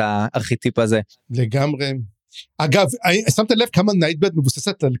 מסנדרסון, את הארכיטיפ הזה. לגמרי. אגב, שמת לב כמה נייט בלאד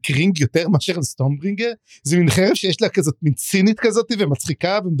מבוססת על קרינג יותר מאשר על סטורמברינגר? זה מין חרב שיש לה כזאת מין צינית כזאת,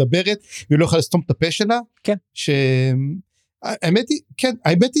 ומצחיקה ומדברת, והיא לא יכולה לסתום את הפה שלה. כן. האמת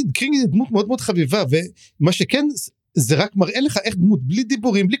היא, קרינג היא דמות מאוד מאוד חביבה, ומה שכן, זה רק מראה לך איך דמות, בלי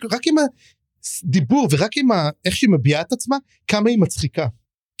דיבורים, רק עם הדיבור, ורק עם איך שהיא מביעה את עצמה, כמה היא מצחיקה.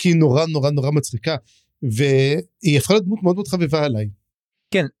 כי היא נורא נורא נורא מצחיקה, והיא הפכה לדמות מאוד מאוד חביבה עליי.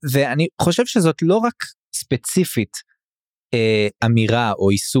 כן, ואני חושב שזאת לא רק ספציפית אמירה או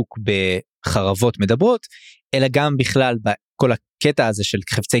עיסוק בחרבות מדברות, אלא גם בכלל בכל הקטע הזה של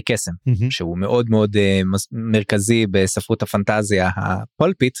חפצי קסם, שהוא מאוד מאוד מרכזי בספרות הפנטזיה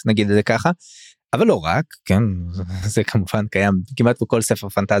הפולפית, נגיד את זה ככה, אבל לא רק, כן, זה כמובן קיים, כמעט בכל ספר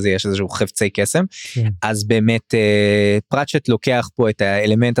פנטזיה יש איזשהו חפצי קסם, אז באמת פראצ'ט לוקח פה את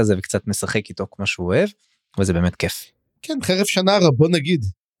האלמנט הזה וקצת משחק איתו כמו שהוא אוהב, וזה באמת כיף. כן, חרב שנרה, בוא נגיד,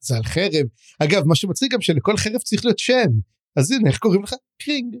 זה על חרב. אגב, מה שמצחיק גם שלכל חרב צריך להיות שם, אז הנה, איך קוראים לך?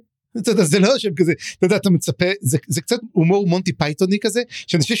 קרינג. אתה יודע, זה לא שם כזה, אתה יודע, אתה מצפה, זה קצת הומור מונטי פייתוני כזה,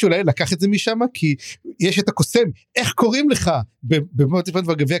 שאני חושב שאולי לקח את זה משם, כי יש את הקוסם, איך קוראים לך? במונטי פייתון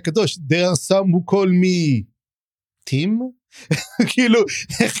והגביע הקדוש, there are some who call me, טים? כאילו,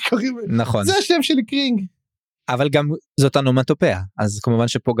 איך קוראים? נכון. זה השם שלי קרינג. אבל גם זאת אנומטופיה, אז כמובן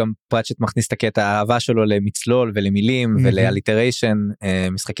שפה גם פראצ'ט מכניס את הקטע האהבה שלו למצלול ולמילים ולאליטריישן,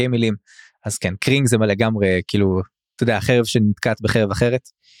 משחקי מילים, אז כן, קרינג זה לגמרי, כאילו, אתה יודע, החרב שנתקעת בחרב אחרת.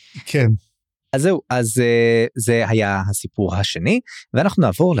 כן. אז זהו, אז זה היה הסיפור השני, ואנחנו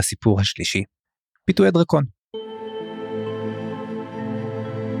נעבור לסיפור השלישי, פיתוי הדרקון.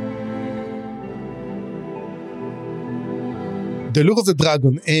 The Lure of the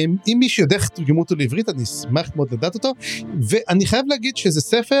Dragon, אם מישהו יודע איך תרגמו אותו לעברית, אני אשמח מאוד לדעת אותו, ואני חייב להגיד שזה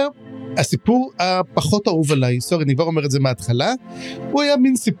ספר, הסיפור הפחות אהוב עליי, סורי, אני כבר אומר את זה מההתחלה, הוא היה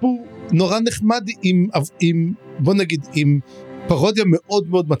מין סיפור נורא נחמד, עם בוא נגיד, עם פרודיה מאוד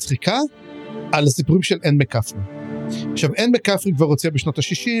מאוד מצחיקה, על הסיפורים של אן מקאפרי. עכשיו, אן מקאפרי כבר הוציאה בשנות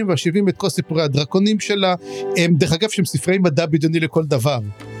ה-60 וה-70 את כל סיפורי הדרקונים שלה, הם דרך אגב שהם ספרי מדע בדיוני לכל דבר,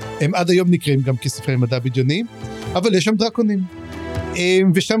 הם עד היום נקראים גם כספרי מדע בדיוני, אבל יש שם דרקונים.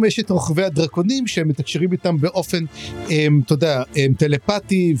 ושם יש את רוכבי הדרקונים שהם מתקשרים איתם באופן, אתה יודע,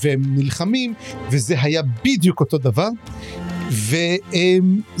 טלפתי והם נלחמים, וזה היה בדיוק אותו דבר,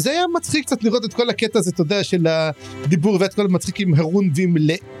 וזה היה מצחיק קצת לראות את כל הקטע הזה, אתה יודע, של הדיבור ואת כל המצחיקים הרונבים,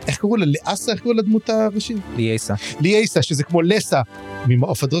 איך קראו לה? לאסה? איך קראו לה דמות הראשית? ליאסה, שזה כמו לסה,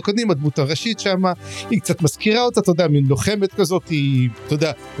 ממעוף הדרקונים, הדמות הראשית שם, היא קצת מזכירה אותה, אתה יודע, מין לוחמת כזאת, היא, אתה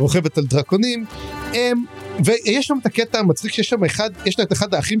יודע, רוכבת על דרקונים, ויש שם את הקטע המצחיק שיש שם יש לה את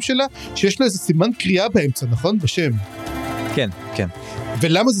אחד האחים שלה, שיש לו איזה סימן קריאה באמצע, נכון? בשם. כן, כן.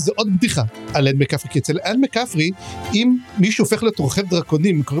 ולמה זה עוד בדיחה על אין מקפרי, כי אצל אין מקפרי, אם מישהו הופך להיות רוכב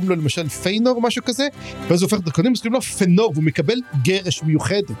דרקונים, קוראים לו למשל פיינור או משהו כזה, ואז הוא הופך דרקונים, אז קוראים לו פנור, והוא מקבל גרש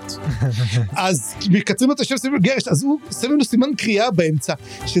מיוחדת. אז מקצרים לו את השם, שמים לו גרש, אז הוא שמים לו סימן קריאה באמצע,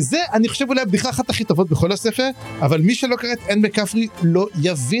 שזה, אני חושב, אולי הבדיחה אחת הכי טובות בכל הספר, אבל מי שלא קרא את אין מקפרי לא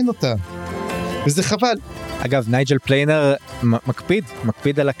יבין אותה. וזה חבל. אגב, נייג'ל פליינר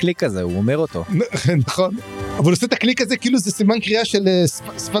מקפיד על הקליק הזה, הוא אומר אותו. נכון. אבל הוא עושה את הקליק הזה כאילו זה סימן קריאה של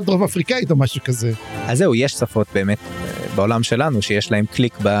שפת דרום אפריקאית או משהו כזה. אז זהו, יש שפות באמת בעולם שלנו שיש להם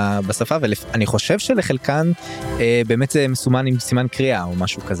קליק בשפה, ואני חושב שלחלקן באמת זה מסומן עם סימן קריאה או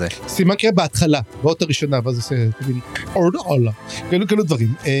משהו כזה. סימן קריאה בהתחלה, באות הראשונה, ואז זה כאלו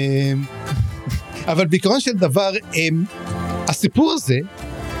דברים. אבל בעיקרון של דבר, הסיפור הזה,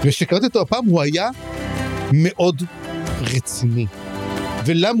 ושקראתי אותו הפעם, הוא היה מאוד רציני.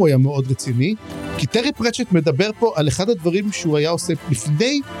 ולמה הוא היה מאוד רציני? כי טרי פרצ'ט מדבר פה על אחד הדברים שהוא היה עושה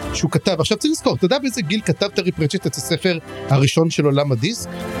לפני שהוא כתב. עכשיו צריך לזכור, אתה יודע באיזה גיל כתב טרי פרצ'ט את הספר הראשון של עולם הדיסק?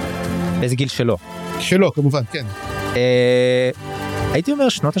 באיזה גיל שלו? שלו, כמובן, כן. הייתי אומר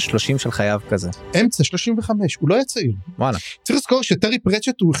שנות ה-30 של חייו כזה. אמצע 35, הוא לא היה צעיר. וואלה. צריך לזכור שטרי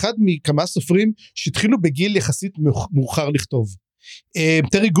פרצ'ט הוא אחד מכמה סופרים שהתחילו בגיל יחסית מאוחר לכתוב.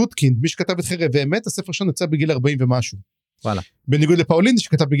 טרי גודקין, מי שכתב את חרב ואמת, הספר שלו יצא בגיל 40 ומשהו. וואלה. בניגוד לפאולין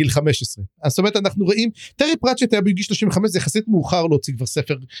שכתב בגיל 15. אז זאת אומרת, אנחנו רואים, טרי פרצ'ט היה בגיל 35, זה יחסית מאוחר להוציא כבר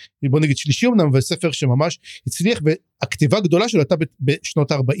ספר, בוא נגיד שלישי אמנם, אבל ספר שממש הצליח, והכתיבה הגדולה שלו הייתה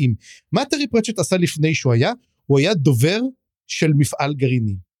בשנות ה-40. מה טרי פרצ'ט עשה לפני שהוא היה? הוא היה דובר של מפעל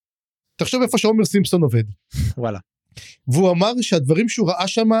גרעיני. תחשוב איפה שעומר סימפסון עובד. וואלה. והוא אמר שהדברים שהוא ראה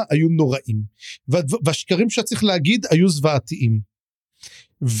שם היו נוראים, והשקרים שצריך להגיד היו זוועתיים.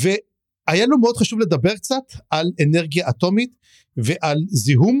 והיה לו מאוד חשוב לדבר קצת על אנרגיה אטומית ועל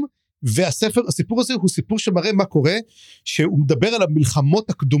זיהום, והסיפור הזה הוא סיפור שמראה מה קורה, שהוא מדבר על המלחמות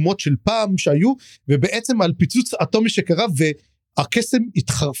הקדומות של פעם שהיו, ובעצם על פיצוץ אטומי שקרה, והקסם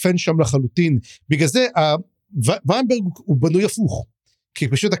התחרפן שם לחלוטין. בגלל זה ויינברג הוא בנוי הפוך, כי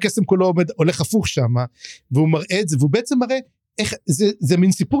פשוט הקסם כולו הולך הפוך שם, והוא מראה את זה, והוא בעצם מראה איך, זה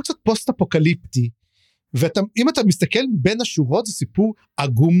מין סיפור קצת פוסט-אפוקליפטי, ואם אתה מסתכל בין השורות, זה סיפור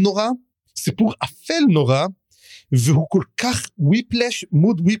עגום נורא, סיפור אפל נורא, והוא כל כך וויפלש,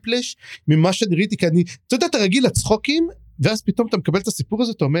 מוד וויפלש, ממה שאני ראיתי, כי אתה יודע, אתה רגיל לצחוקים, ואז פתאום אתה מקבל את הסיפור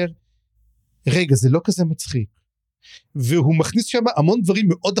הזה, אתה אומר, רגע, זה לא כזה מצחיק, והוא מכניס שם המון דברים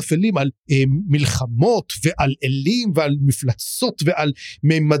מאוד אפלים, על מלחמות, ועל אלים, ועל מפלצות, ועל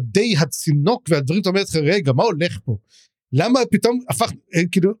ממדי הצינוק, והדברים, אתה אומר, רגע, מה הולך פה? למה פתאום הפך,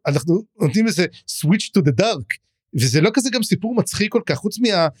 כאילו, אנחנו נותנים איזה switch to the dark, וזה לא כזה גם סיפור מצחיק כל כך, חוץ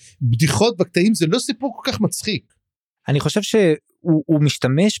מהבדיחות בקטעים, זה לא סיפור כל כך מצחיק. אני חושב שהוא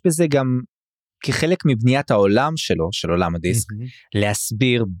משתמש בזה גם כחלק מבניית העולם שלו, של עולם הדיסק,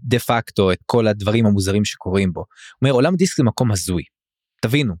 להסביר דה פקטו את כל הדברים המוזרים שקורים בו. הוא אומר, עולם הדיסק זה מקום הזוי,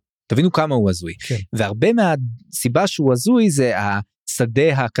 תבינו כמה הוא הזוי, והרבה מהסיבה שהוא הזוי זה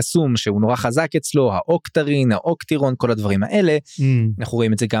השדה הקסום שהוא נורא חזק אצלו, האוקטרין, האוקטירון, כל הדברים האלה, אנחנו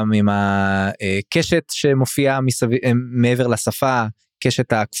רואים את זה גם עם הקשת שמופיעה מעבר לשפה,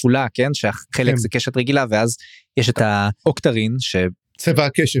 קשת הכפולה, כן, שהחלק זה קשת רגילה, ואז יש את האוקטרין, צבע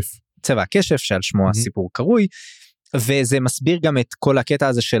הכשף. צבע הכשף, שעל שמו הסיפור קרוי, וזה מסביר גם את כל הקטע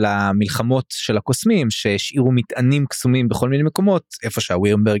הזה של המלחמות של הקוסמים, שהשאירו מטענים קסומים בכל מיני מקומות, איפה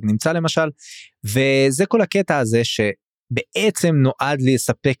שהווירנברג נמצא למשל, וזה כל הקטע הזה שבעצם נועד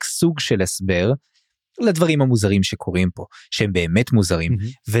לספק סוג של הסבר, לדברים המוזרים שקורים פה, שהם באמת מוזרים,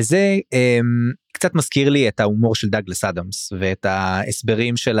 וזה קצת מזכיר לי את ההומור של דאגלס אדמס, ואת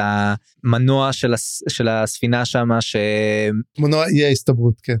ההסברים של המנוע של הספינה שם, מנוע אי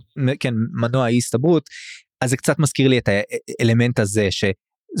ההסתברות, כן. כן, מנוע אי הסתברות, אז זה קצת מזכיר לי את האלמנט הזה,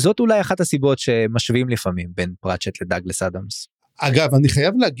 שזאת אולי אחת הסיבות שמשווים לפעמים, בין פרצ'ט לדאגלס אדמס. אגב, אני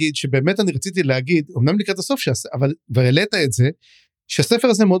חייב להגיד, שבאמת אני רציתי להגיד, אמנם לקראת הסוף, אבל והעלית את זה, שהספר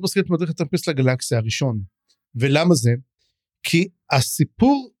הזה מאוד מזכיר את מדריך הטרמפיסט לגלקסיה הראשון. ולמה זה? כי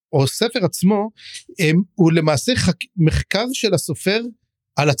הסיפור או הספר עצמו הוא למעשה מחקר של הסופר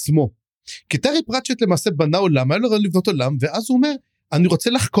על עצמו. כי טרי פרצ'ט למעשה בנה עולם, היה לו רעיון לבנות עולם, ואז הוא אומר, אני רוצה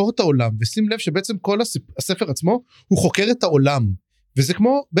לחקור את העולם, ושים לב שבעצם כל הספר עצמו הוא חוקר את העולם. וזה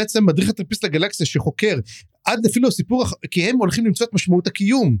כמו בעצם מדריך הטרמפיסט לגלקסיה שחוקר, עד אפילו הסיפור, כי הם הולכים למצוא את משמעות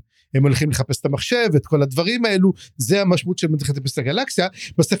הקיום. הם הולכים לחפש את המחשב, את כל הדברים האלו, זה המשמעות של מדריך הטרמפיסט לגלקסיה.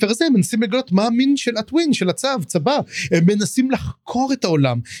 בספר הזה הם מנסים לגלות מה המין של הטווין, של צבא, הם מנסים לחקור את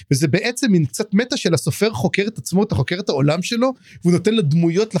העולם, וזה בעצם מין קצת מטה של הסופר חוקר את עצמו, אתה חוקר את העולם שלו, והוא נותן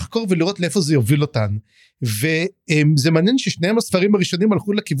לדמויות לחקור ולראות לאיפה זה יוביל אותן, וזה מעניין ששניהם הספרים הראשונים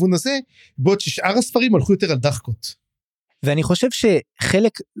הלכו לכיוון הזה, בעוד ששאר הספרים הלכו יותר על דחקות. ואני חושב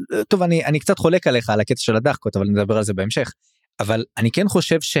שחלק, טוב, אני קצת חולק עליך על הקטע של הדחקות, אבל נדבר על זה בהמשך, אבל אני כן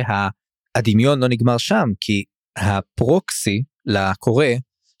חושב שהדמיון לא נגמר שם, כי הפרוקסי לקורא,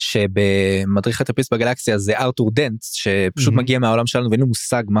 שבמדריך הטרפיסט בגלקסיה זה ארתור דנץ, שפשוט מגיע מהעולם שלנו ואין לו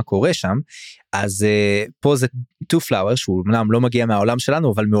מושג מה קורה שם, אז פה זה טו פלאואר, שהוא אמנם לא מגיע מהעולם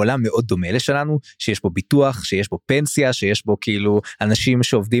שלנו, אבל מעולם מאוד דומה לשלנו, שיש בו ביטוח, שיש בו פנסיה, שיש בו כאילו אנשים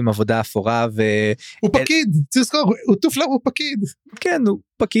שעובדים עבודה אפורה הוא פקיד, צריך לזכור, הוא טו פלאואר, הוא פקיד. כן, הוא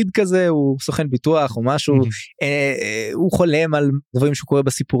פקיד כזה, הוא סוכן ביטוח או משהו, הוא חולם על דברים שקורה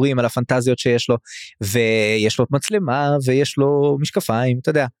בסיפורים, על הפנטזיות שיש לו, ויש לו מצלמה, ויש לו משקפיים, אתה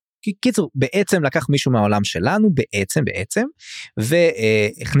יודע. קיצור, בעצם לקח מישהו מהעולם שלנו, בעצם,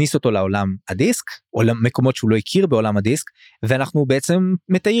 והכניס אותו לעולם הדיסק, או למקומות שהוא לא הכיר בעולם הדיסק, ואנחנו בעצם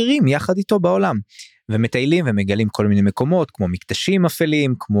מטיירים יחד איתו בעולם, ומטיילים ומגלים כל מיני מקומות, כמו מקדשים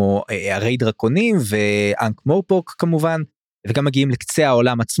אפלים, כמו ערי דרקונים, ואנק מורפוק כמובן, וגם מגיעים לקצה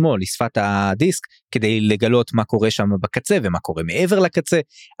העולם עצמו, לשפת הדיסק, כדי לגלות מה קורה שם בקצה, ומה קורה מעבר לקצה,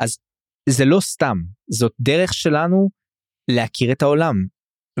 אז זה לא סתם, זאת דרך שלנו להכיר את העולם,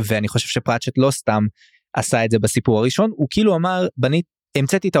 ואני חושב שפראצ'ט לא סתם עשה את זה בסיפור הראשון, הוא כאילו אמר,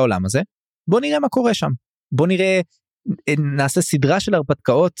 המצאתי את העולם הזה, בוא נראה מה קורה שם, בוא נראה, נעשה סדרה של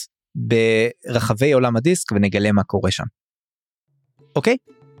הרפתקאות ברחבי עולם הדיסק, ונגלה מה קורה שם. אוקיי?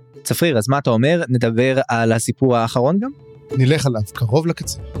 צפריר, אז מה אתה אומר? נדבר על הסיפור האחרון גם? נלך עליו, קרוב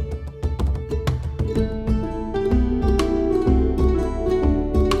לקצה.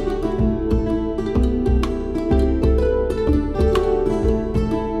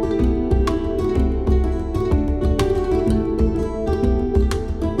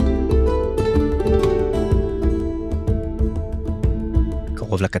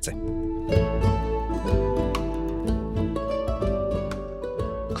 קרוב לקצה.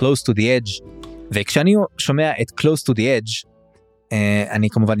 Close to the edge. וכשאני שומע את Close to the Edge, אני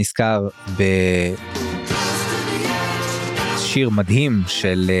כמובן נזכר בשיר מדהים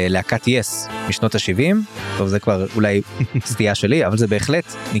של להקת יס משנות ה-70, טוב זה כבר אולי סטייה שלי, אבל זה בהחלט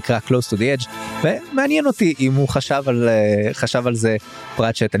נקרא Close to the Edge, ומעניין אותי אם הוא חשב על זה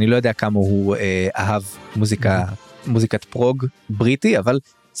פראצ'ט, אני לא יודע כמה הוא אהב מוזיקת פרוג בריטי, אבל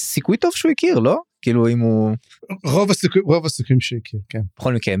סיכוי טוב שהוא הכיר, לא? כאילו אם הוא... רוב הסיכויים שהכיר, כן.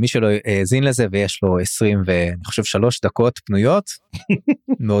 בכל מקרה, מי שלא האזין לזה ויש לו 20 ואני חושב 3 דקות פנויות,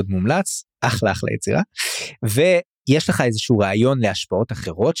 מאוד מומלץ, אחלה יצירה, ויש לך איזשהו רעיון להשפעות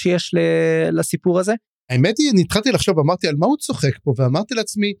אחרות שיש לסיפור הזה? האמת היא, נתחלתי לחשוב, אמרתי על מה הוא צוחק פה, ואמרתי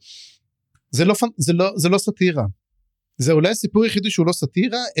לעצמי, זה לא סאטירה, זה אולי הסיפור היחידי שהוא לא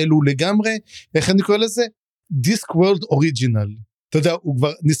סאטירה, אלא הוא לגמרי, איך אני קורא לזה? דיסק וורלד אוריג'ינל. אתה יודע, הוא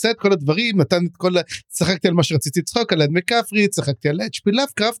כבר ניסה את כל הדברים, נתן את כל, צחקתי על מה שרציתי לצחוק, על אדמי כפרי, צחקתי על HP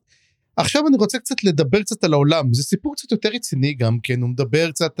Lovecraft, עכשיו אני רוצה קצת לדבר קצת על העולם, זה סיפור קצת יותר רציני גם כן, הוא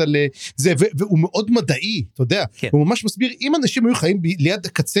מדבר קצת על זה, והוא מאוד מדעי, אתה יודע, כן. הוא ממש מסביר, אם אנשים היו חיים ליד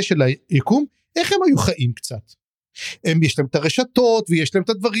הקצה של היקום, איך הם היו חיים קצת? יש להם את הרשתות, ויש להם את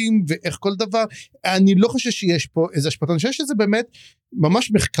הדברים, ואיך כל דבר, אני לא חושב שיש פה איזה השפעה, אני חושב שזה באמת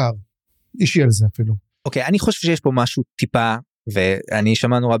ממש מחקר, אישי על זה אפילו. אוקיי, אני חושב שיש פה משהו טיפה, ואני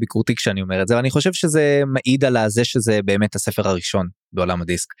שמע נורא ביקורתי כשאני אומר את זה, ואני חושב שזה מעיד על זה שזה באמת הספר הראשון בעולם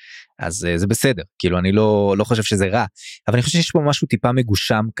הדיסק, אז זה בסדר, כאילו אני לא חושב שזה רע, אבל אני חושב שיש פה משהו טיפה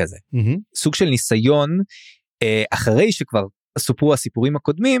מגושם כזה, סוג של ניסיון, אחרי שכבר סופרו הסיפורים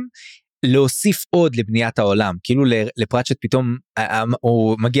הקודמים, להוסיף עוד לבניית העולם, כאילו לפראצ'ט פתאום,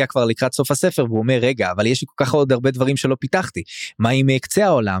 הוא מגיע כבר לקראת סוף הספר, והוא אומר, רגע, אבל יש לי כל כך עוד הרבה דברים שלא פיתחתי, מה עם קצה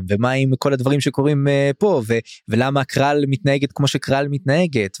העולם, ומה עם כל הדברים שקורים פה, ולמה קרל מתנהגת כמו שקרל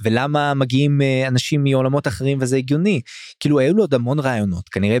מתנהגת, ולמה מגיעים אנשים מעולמות אחרים, וזה הגיוני, כאילו היו לו עוד המון רעיונות,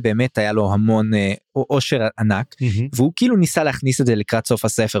 כנראה באמת היה לו המון עושר ענק, והוא כאילו ניסה להכניס את זה לקראת סוף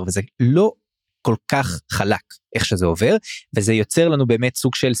הספר, וזה לא כל כך חלק איך שזה עובר, וזה יוצר לנו באמת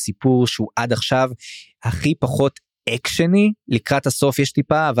סוג של סיפור שהוא עד עכשיו הכי פחות אקשני, לקראת הסוף יש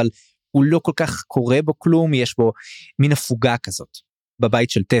טיפה, אבל הוא לא כל כך קורה בו כלום, יש בו מין הפוגה כזאת, בבית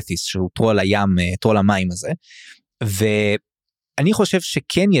של תתיס, שהוא טרול המים הזה, ואני חושב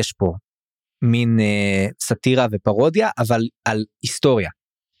שכן יש פה מין סאטירה ופרודיה, אבל על היסטוריה,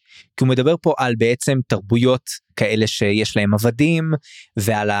 כי הוא מדבר פה על בעצם תרבויות כאלה שיש להם עבדים,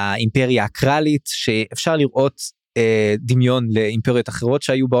 ועל האימפריה הקרלית, שאפשר לראות דמיון לאימפריות אחרות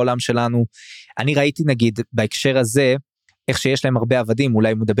שהיו בעולם שלנו. אני ראיתי נגיד בהקשר הזה, איך שיש להם הרבה עבדים,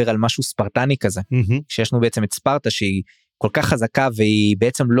 אולי הוא מדבר על משהו ספרטני כזה, שיש לנו בעצם את ספרטה שהיא כל כך חזקה, והיא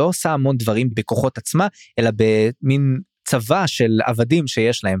בעצם לא עושה המון דברים בכוחות עצמה, אלא במין צבא של עבדים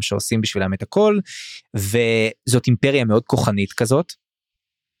שיש להם, שעושים בשבילם את הכל, וזאת אימפריה מאוד כוחנית כזאת,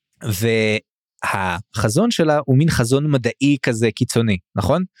 החזון שלה הוא מין חזון מדעי כזה קיצוני,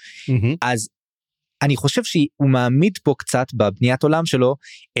 נכון? אז אני חושב שהוא מעמיד פה קצת בבניית עולם שלו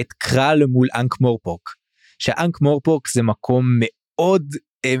את קרא למול אנק מורפורק, שאנק מורפורק זה מקום מאוד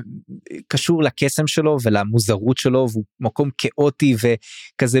קשור לקסם שלו ולמוזרות שלו, והוא מקום כאוטי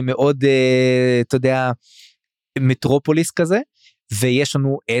וכזה מאוד, אתה יודע, מטרופוליס כזה, ויש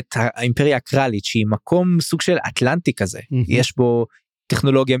לנו את האימפריה הקרלית, שהיא מקום סוג של אטלנטי כזה, יש בו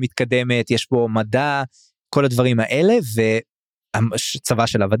טכנולוגיה מתקדמת, יש בו מדע, כל הדברים האלה, וצבא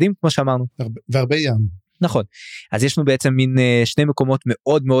של עבדים, כמו שאמרנו. והרבה ים. נכון, אז יש לנו בעצם מין שני מקומות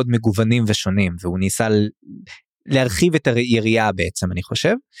מאוד מאוד מגוונים ושונים, והוא ניסה להרחיב את היריעה בעצם, אני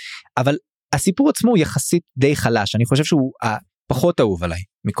חושב, אבל הסיפור עצמו הוא יחסית די חלש, אני חושב שהוא הפחות אהוב עליי,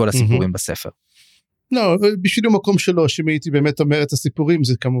 מכל הסיפורים בספר. לא, בשביל המקום שלו, שאם הייתי באמת אומר את הסיפורים,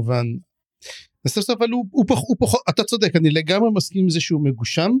 זה כמובן, אבל הוא פחות, אתה צודק, אני לגמרי מסכים עם זה שהוא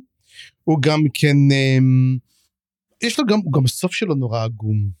מגושם, הוא גם כן, יש לו גם הסוף שלו נורא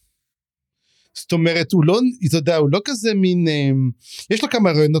עגום, זאת אומרת, הוא לא, אתה יודע, הוא לא כזה מין, יש לו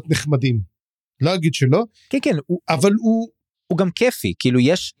כמה רעיונות נחמדים, לא אגיד שלא, כן, כן, אבל הוא גם כיפי, כאילו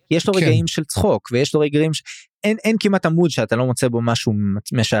יש לו רגעים של צחוק, ויש לו רגעים, אין כמעט עמוד שאתה לא מוצא בו משהו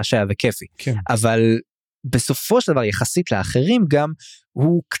משעשע וכיפי, אבל בסופו של דבר יחסית לאחרים גם,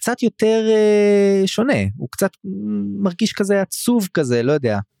 הוא קצת יותר שונה, הוא קצת מרגיש כזה עצוב כזה, לא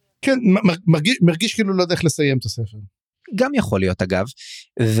יודע. כן, מרגיש כאילו לא יודע איך לסיים את הספר. גם יכול להיות אגב,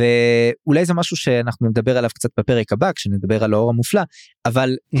 ואולי זה משהו שאנחנו נדבר עליו קצת בפרק הבא, כשנדבר על האור המופלא,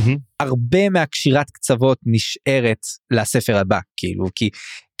 אבל הרבה מהקשירת קצוות נשארת לספר הבא, כאילו,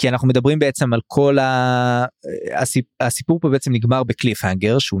 כי אנחנו מדברים בעצם על כל הסיפור פה בעצם נגמר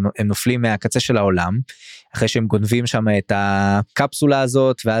בקליפהנגר, שהם נופלים מהקצה של העולם, אחרי שהם גונבים שם את הקפסולה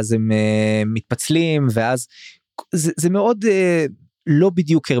הזאת, ואז הם מתפצלים, ואז זה מאוד לא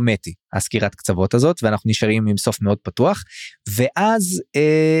בדיוק הרמטי, הסקירת קצוות הזאת, ואנחנו נשארים עם סוף מאוד פתוח, ואז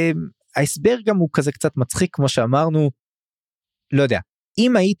ההסבר גם הוא כזה קצת מצחיק, כמו שאמרנו, לא יודע,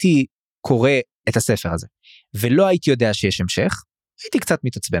 אם הייתי קורא את הספר הזה, ולא הייתי יודע שיש המשך, הייתי קצת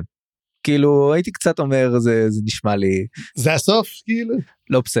מתעצבן. כאילו, הייתי קצת אומר, זה נשמע לי... זה הסוף, כאילו?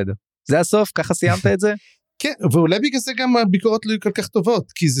 לא בסדר. זה הסוף, ככה סיימת את זה? כן, ואולי בגלל זה גם הביקורות לא יהיו כל כך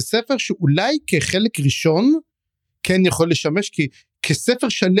טובות, כי זה ספר שאולי כחלק ראשון, כן יכול לשמש כספר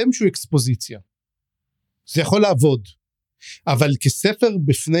שלם שהוא אקספוזיציה. זה יכול לעבוד. אבל כספר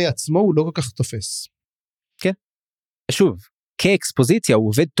בפני עצמו הוא לא כל כך תופס. כן. שוב, כאקספוזיציה הוא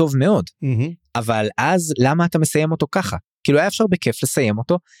עובד טוב מאוד. אבל אז למה אתה מסיים אותו ככה? כאילו היה אפשר בכיף לסיים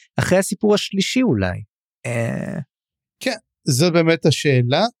אותו אחרי הסיפור השלישי אולי. כן, זו באמת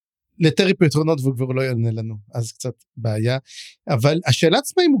השאלה. לטרי פתרונות והוא כבר לא יענה לנו, אז קצת בעיה, אבל השאלה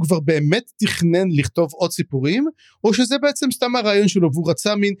עצמה אם הוא כבר באמת תכנן לכתוב עוד סיפורים, או שזה בעצם סתם הרעיון שלו, והוא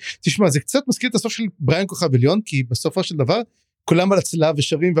רצה מין, תשמע, זה קצת מזכיר את הסוף של בריין כוכב עליון, כי בסופו של דבר, כולם על הצלב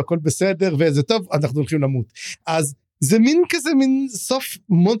ושרים והכל בסדר, וזה טוב, אנחנו הולכים למות. אז זה מין כזה, מין סוף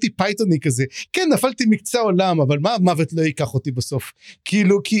מונטי פייתוני כזה, כן, נפלתי מקצה העולם, אבל מה המוות לא ייקח אותי בסוף?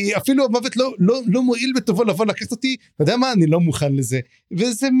 כאילו, כי אפילו המוות לא מועיל בטובו לבוא לקחת אותי, אתה יודע מה, אני לא מוכן לזה,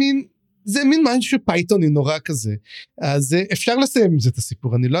 וזה מין, זה מין משהו פייתוני נורא כזה, אז אפשר לסיים עם זה את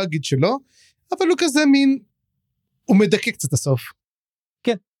הסיפור, אני לא אגיד שלא, אבל הוא כזה מין, הוא מדכא קצת הסוף.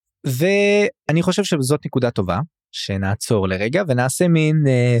 כן, ואני חושב שזאת נקודה טובה, שנעצור לרגע, ונעשה מין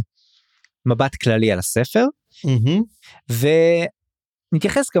מבט כללי על הספר,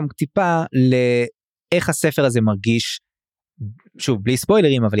 ונתייחס גם טיפה לאיך הספר הזה מרגיש, שוב בלי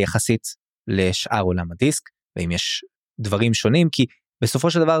ספוילרים אבל יחסית לשאר עולם הדיסק, ואם יש דברים שונים, כי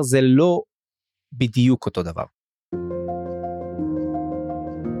בסופו של דבר זה לא בדיוק אותו דבר.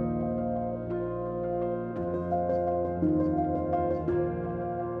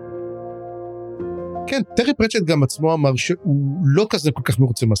 כן, טרי פרצ'ט גם עצמו אמר שהוא לא כזה כל כך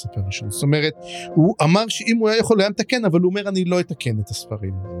מרוצה מהספר ראשון, זאת אומרת, הוא אמר שאם הוא היה יכול היה מתקן, אבל הוא אומר אני לא אתקן את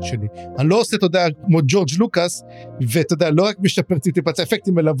הספרים שלי, אני לא עושה, אתה יודע, כמו ג'ורג' לוקאס, ואתה יודע, לא רק משפר טיפת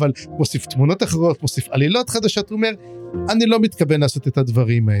האפקטים האלה, אבל מוסיף תמונות אחרות, מוסיף עלילות חדשות, הוא אומר, אני לא מתכוון לעשות את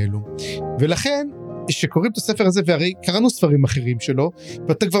הדברים האלו, ולכן, שקוראים את הספר הזה, והרי קראנו ספרים אחרים שלו,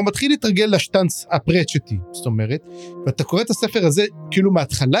 ואתה כבר מתחיל להתרגל לשטנץ הפרצ'טי, זאת אומרת, ואתה קורא את הספר הזה, כאילו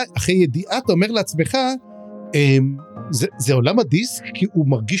מההתחלה, אחרי ידיעה, אתה אומר לעצמך, זה עולם הדיסק, כי הוא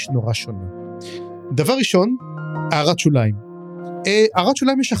מרגיש נורא שונה. דבר ראשון, הערת שוליים. הערת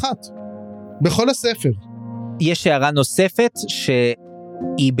שוליים יש אחת, בכל הספר. יש הערה נוספת,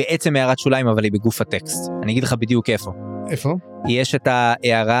 שהיא בעצם הערת שוליים, אבל היא בגוף הטקסט. אני אגיד לך בדיוק איפה. איפה? יש את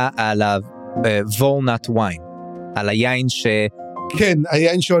ההערה על וולנט ויין, על היין כן,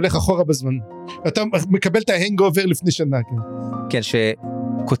 היין שהולך אחורה בזמן. אתה מקבל את ההנגאובר לפני שנה, כן. כן,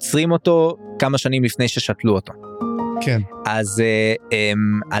 שקוצרים אותו כמה שנים לפני ששתלו אותו. כן. אז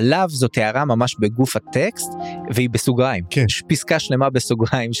עליו זאת הערה ממש בגוף הטקסט, והיא בסוגריים. כן. יש פסקה שלמה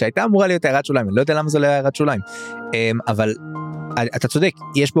בסוגריים, שהייתה אמורה להיות הערת שוליים, אני לא יודע למה זה לא הערת שוליים. אבל אתה צודק,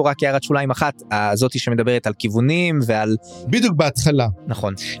 יש בו רק הערת שוליים אחת, הזאתי שמדברת על כיוונים ועל... בדיוק בהתחלה.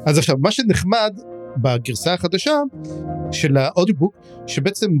 נכון. אז עכשיו, מה שנחמד בגרסה החדשה של האודיובוק,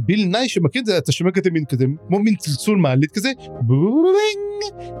 שבעצם ביל ניי שמכיר את זה, אתה שומע כזה מין כזה, כמו מין צלצול מעלית כזה,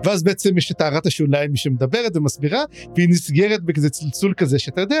 ואז בעצם יש את הערת השוליים שמדברת ומסבירה, והיא נסגרת בכזה צלצול כזה,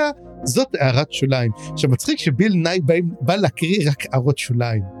 שאתה יודע, זאת הערת שוליים. עכשיו מצחיק שביל ניי בא להקריא רק הערות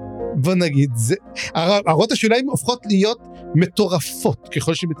שוליים. בוא נגיד, הערות השוליים הופכות להיות מטורפות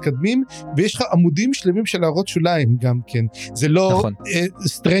ככל שמתקדמים, ויש לך עמודים שלמים של הערות שוליים גם כן. זה לא נכון.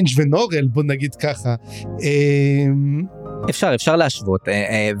 סטרנג' ונורל, בוא נגיד ככה. אפשר להשוות,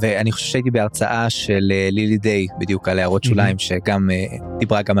 ואני חושב שהייתי בהרצאה של לילי דיי, בדיוק על הערות שוליים, שגם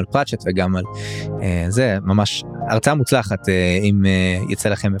דיברה גם על פרצ'ט וגם על זה, ממש הרצאה מוצלחת, אם יצא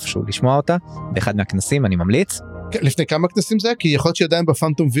לכם איפשהו לשמוע אותה, באחד מהכנסים, אני ממליץ. לפני כמה כנסים זה היה? כי יכול להיות שעדיין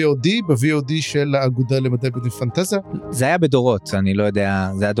בפנטום VOD, ב-VOD של האגודה למדעי פנטזיה. זה היה בדורות, אני לא יודע,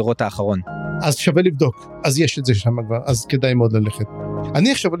 זה הדורות האחרון. אז שווה לבדוק, אז יש את זה שם כבר, אז כדאי מאוד ללכת.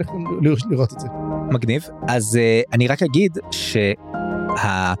 אני עכשיו הולך לראות את זה. מגניב, אז אני רק אגיד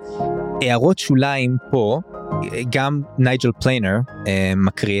שההערות שוליים פה, גם נייג'ל פליינר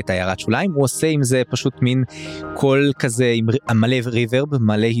מקריא את הערת שוליים, הוא עושה עם זה פשוט מין קול כזה עם מלא ריברב,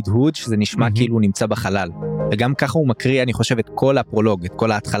 מלא הדהוד, שזה נשמע כאילו הוא נמצא בחלל. וגם ככה הוא מקריא, אני חושב, את כל הפרולוג, את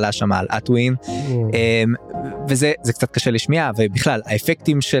כל ההתחלה שם על אטווין, וזה קצת קשה לשמיע, ובכלל,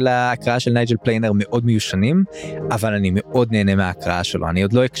 האפקטים של ההקראה של נייג'ל פליינר מאוד מיושנים, אבל אני מאוד נהנה מההקראה שלו. אני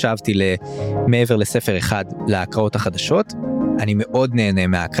עוד לא הקשבתי מעבר לספר אחד להקראות החדשות, אני מאוד נהנה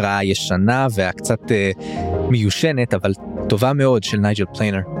מההקראה הישנה והקצת מיושנת, אבל טובה מאוד של נייג'ל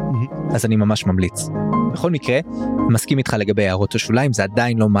פליינר. אז אני ממש ממליץ. בכל מקרה, מסכים איתך לגבי הערות השוליים, זה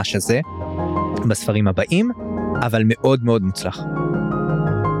עדיין לא מה שזה בספרים הבאים, אבל מאוד מאוד מוצלח.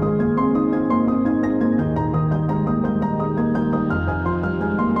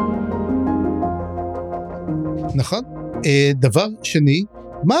 נכון. דבר שני,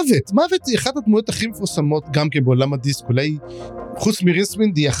 מוות היא אחת הדמויות הכי מפורסמות גם כן בעולם הדיסק, אולי חוץ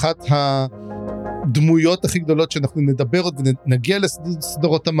מריסווינד היא אחת הדמויות הכי גדולות שאנחנו נדבר עוד ונגיע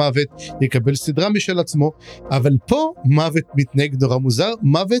לסדרות המוות, יקבל סדרה משל עצמו, אבל פה מוות מתנהג נורא מוזר,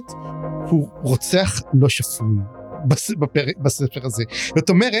 מוות הוא רוצח לא שפוי בספר הזה. זאת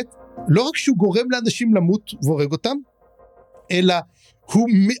אומרת, לא רק שהוא גורם לאנשים למות והורג אותם, אלא הוא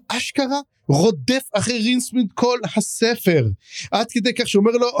מאשכרה רודף אחרי רינסווינד כל הספר, עד כדי כך שהוא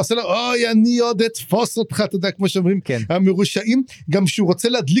אומר לו, עושה לו, אוי, אני עוד אתפוס אותך, אתה יודע, כמו שאומרים, כן. המרושעים, גם שהוא רוצה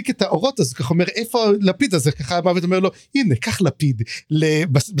להדליק את האורות, אז ככה אומר, איפה לפיד? אז ככה המוות אומר לו, הנה, קח לפיד,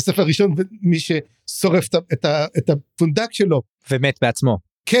 בספר הראשון, מי ששורף את הפונדק שלו. ומת בעצמו.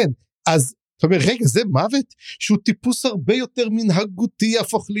 כן, אז זאת אומרת, רגע, זה מוות שהוא טיפוס הרבה יותר מנהגותי,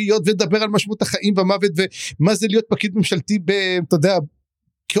 יהפוך להיות ודבר על משמעות החיים והמוות, ומה זה להיות פקיד ממשלתי, אתה יודע,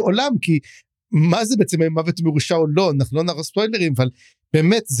 כעולם, כי מה זה בעצם מוות מרושע או לא, אנחנו לא נראה ספוילרים, אבל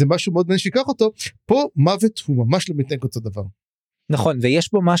באמת זה משהו מאוד מעניין שיקח אותו, פה מוות הוא ממש לא מתנהג אותו דבר. נכון, ויש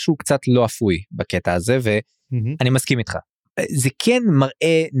בו משהו קצת לא אפוי בקטע הזה, ואני מסכים איתך. זה כן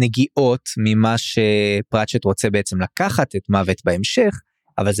מראה נגיעות ממה שפרצ'ט רוצה בעצם לקחת את מוות בהמשך,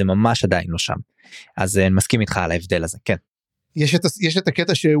 אבל זה ממש עדיין לא שם. אז אני מסכים איתך על ההבדל הזה, כן. יש את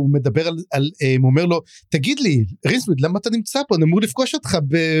הקטע שהוא מדבר הוא אומר לו, תגיד לי, רינסווינד, למה אתה נמצא פה? אני אמור לפגוש אותך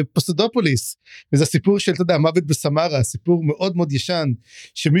בפוסדופוליס. וזה הסיפור של, אתה יודע, המוות בסמרה, סיפור מאוד מאוד ישן,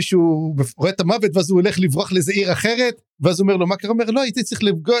 שמישהו רואה את המוות, ואז הוא הולך לברוח לאיזה עיר אחרת, ואז הוא אומר לו, מה קרה? אומר, לא, הייתי צריך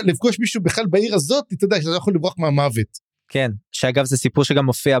לפגוש מישהו בכלל בעיר הזאת, אתה יודע, שאתה יכול לברוח מהמוות. כן, שאגב זה סיפור שגם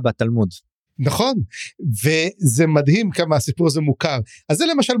מופיע בתלמוד. נכון, וזה מדהים כמה הסיפור הזה מוכר. אז זה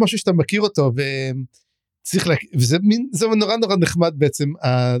למשל משהו שאתה מכיר אותו, וזה נורא נורא נחמד בעצם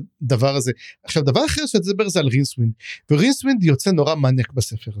הדבר הזה. עכשיו דבר אחר שתדבר זה על רינסווינד, ורינסווינד יוצא נורא מניאק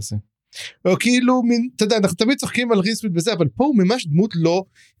בספר הזה. או כאילו, אתה יודע, אנחנו תמיד צוחקים על רינסווינד וזה, אבל פה הוא ממש דמות לא,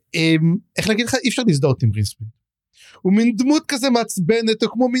 איך להגיד לך, אי אפשר להזדהות עם רינסווינד. הוא מין דמות כזה מעצבנת,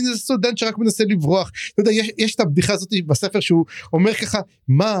 או כמו מין איזה סטודנט שרק מנסה לברוח. אתה יודע, יש את הבדיחה הזאת בספר שהוא אומר ככה,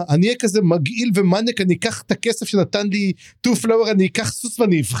 מה, אני אהיה כזה מגעיל ומניאק, אני אקח את הכסף שנתן לי טו פלאואר, אני אקח סוס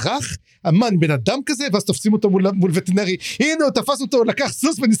ואני אברח? מה, אני בן אדם כזה? ואז תופסים אותו מול וטרינרי, הנה הוא תפס אותו, לקח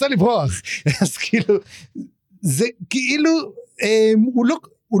סוס וניסה לברוח. אז כאילו, זה כאילו,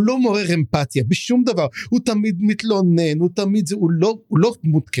 הוא לא מעורר אמפתיה בשום דבר, הוא תמיד מתלונן, הוא לא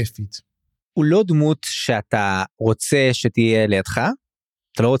דמות כיפית. הוא לא דמות שאתה רוצה שתהיה לידך,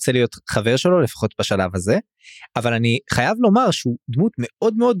 אתה לא רוצה להיות חבר שלו, לפחות בשלב הזה, אבל אני חייב לומר שהוא דמות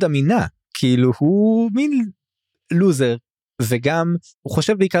מאוד מאוד דמינה, כאילו הוא מין לוזר, וגם הוא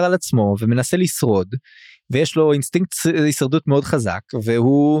חושב בעיקר על עצמו ומנסה לשרוד, ויש לו אינסטינקט הישרדות מאוד חזק,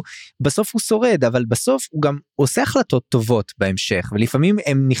 והוא בסוף הוא שורד, אבל בסוף הוא גם עושה החלטות טובות בהמשך, ולפעמים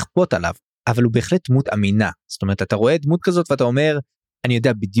הן נכפות עליו, אבל הוא בהחלט דמות אמינה. זאת אומרת, אתה רואה דמות כזאת ואתה אומר, אני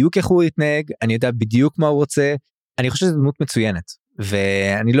יודע בדיוק איך הוא יתנהג, אני יודע בדיוק מה הוא רוצה, אני חושב שזו דמות מצוינת,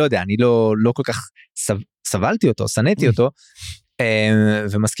 ואני לא יודע, אני לא כל כך סבלתי אותו, שנאתי אותו,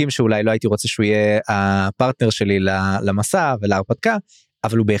 ומסכים שאולי לא הייתי רוצה שהוא יהיה הפרטנר שלי למסע ולהרפתקה,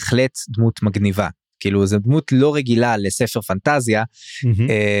 אבל הוא בהחלט דמות מגניבה, כאילו זו דמות לא רגילה לספר פנטזיה,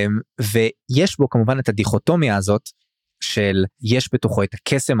 ויש בו כמובן את הדיכוטומיה הזאת, של יש בתוכו את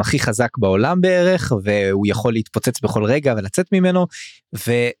הקסם הכי חזק בעולם בערך, והוא יכול להתפוצץ בכל רגע ולצאת ממנו,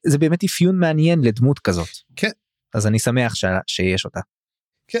 וזה באמת אפיון מעניין לדמות כזאת. כן. אז אני שמח שיש אותה.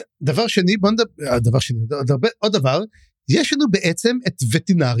 כן, דבר שני, בוא נדבר, עוד דבר, יש לנו בעצם את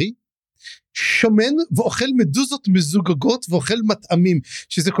וטינרי, שומן ואוכל מדוזות מזוגגות ואוכל מטעמים,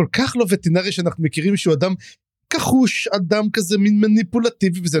 שזה כל כך לא וטינרי שאנחנו מכירים שהוא אדם כחוש, אדם כזה מין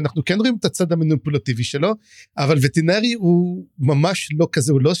מניפולטיבי, וזה אנחנו כן רואים את הצד המניפולטיבי שלו, אבל וטינרי הוא ממש לא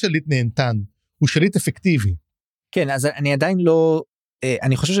כזה, הוא לא שליט נהנתן, הוא שליט אפקטיבי. כן, אז אני עדיין לא,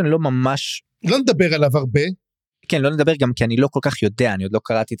 אני חושב שאני לא ממש... לא נדבר עליו הרבה. כן, לא נדבר גם כי אני לא כל כך יודע, אני עוד לא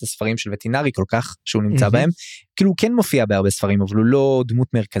קראתי את הספרים של וטינרי כל כך, שהוא נמצא בהם, כאילו הוא כן מופיע בהרבה ספרים, אבל הוא לא דמות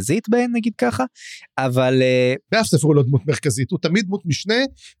מרכזית בהם, נגיד ככה, אבל... באף ספר הוא לא דמות מרכזית, הוא תמיד דמות משנה,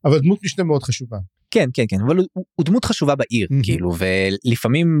 אבל דמות משנה מאוד חשובה. כן, כן, כן, אבל הוא דמות חשובה בעיר, כאילו,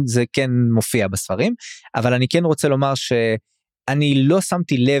 ולפעמים זה כן מופיע בספרים, אבל אני כן רוצה לומר שאני לא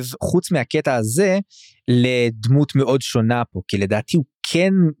שמתי לב, חוץ מהקטע הזה, לדמות מאוד שונה פה, כי לדעתי הוא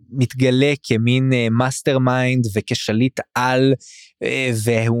כן מתגלה כמין מאסטר מיינד וכשליט על,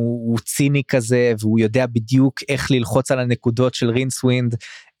 והוא ציני כזה, והוא יודע בדיוק איך ללחוץ על הנקודות של רינסווינד,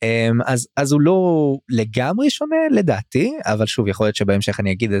 אז הוא לא לגמרי שונה לדעתי, אבל שוב יכול להיות שבהמשך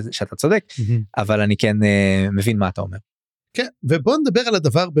אני אגיד שאתה צודק, אבל אני כן מבין מה אתה אומר. כן, ובוא נדבר על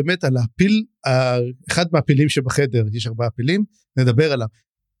הדבר באמת, על הפיל, אחד מהפילים שבחדר, יש 4 פילים, נדבר עליו.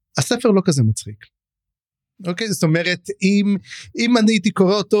 הספר לא כזה מצחיק. אוקיי, זאת אומרת, אם אני הייתי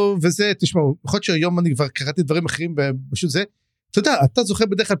קורא אותו, וזה, תשמעו, יכול להיות שהיום אני כבר קראתי דברים אחרים, פשוט זה, אתה יודע, אתה זוכר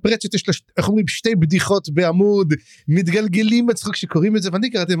בדרך כלל פרצ'ט, יש לה, איך אומרים, 2 בדיחות בעמוד, מתגלגלים בצחוק שקוראים את זה, ואני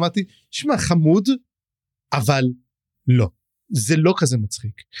קראתי, אמרתי, שמע, חמוד, אבל לא, זה לא כזה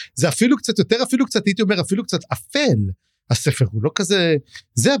מצחיק. זה אפילו קצת יותר, אפילו קצת, הייתי אומר, אפילו קצת אפל, הספר הוא לא כזה,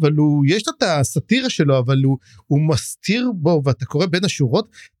 זה, אבל יש לו את הסטירה שלו, אבל הוא מסתיר בו, ואתה קורא בין השורות,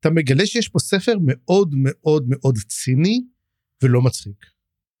 אתה מגלה שיש פה ספר מאוד מאוד מאוד ציני, ולא מצחיק.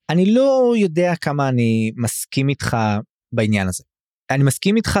 אני לא יודע כמה אני מסכים איתך בעניין הזה. אני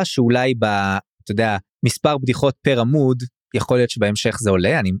מסכים איתך שאולי אתה יודע, מספר בדיחות פר עמוד, יכול להיות שבהמשך זה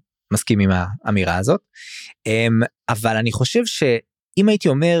עולה, אני מסכים עם האמירה הזאת, אבל אני חושב שאם הייתי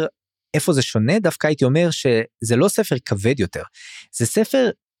אומר, איפה זה שונה, דווקא הייתי אומר שזה לא ספר כבד יותר, זה ספר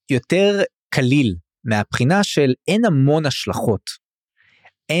יותר קליל, מהבחינה של אין המון השלכות,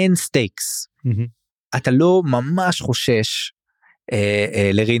 אין סטייקס, אתה לא ממש חושש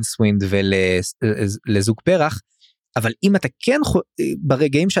לרינסווינד ולזוג פרח, אבל אם אתה כן,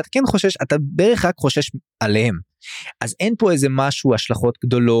 ברגעים שאתה כן חושש, אתה בערך רק חושש עליהם, אז אין פה איזה משהו, השלכות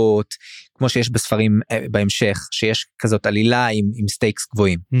גדולות, כמו שיש בספרים בהמשך, שיש כזאת עלילה עם סטייקס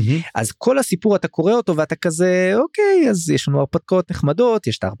גבוהים, אז כל הסיפור אתה קורא אותו, ואתה כזה, אוקיי, אז יש לנו הרפתקאות נחמדות,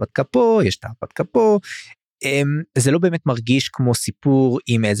 יש את ההרפתקה פה, יש את ההרפתקה פה, זה לא באמת מרגיש כמו סיפור,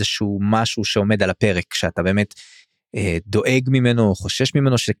 עם איזשהו משהו שעומד על הפרק, שאתה באמת דואג ממנו, חושש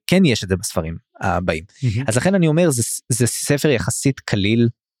ממנו, שכן יש את זה בספרים הבאים, אז לכן אני אומר, זה ספר יחסית קליל,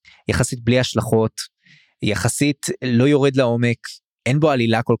 יחסית בלי השלכות, יחסית לא יורד לעומק, אין בו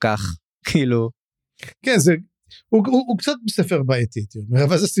עלילה כל כך, כאילו. כן, הוא קצת בספר בעייתי,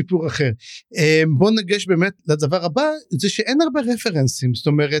 אבל זה סיפור אחר. בוא נגש באמת לדבר הבא, זה שאין הרבה רפרנסים, זאת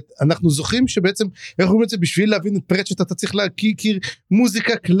אומרת, אנחנו זוכרים שבעצם, אנחנו אומרים את זה, בשביל להבין את פרצ'ט, אתה צריך להכיר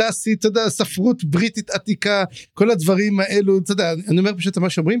מוזיקה קלאסית, אתה יודע, ספרות בריטית עתיקה, כל הדברים האלו, אתה יודע, אני אומר פשוט מה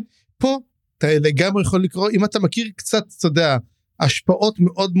שאומרים, פה, אתה לגמרי יכול לקרוא, אם אתה מכיר קצת, אתה יודע, השפעות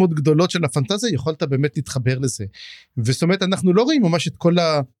מאוד מאוד גדולות של הפנטזיה, יכולת באמת להתחבר לזה. וזאת אומרת, אנחנו לא רואים ממש את כל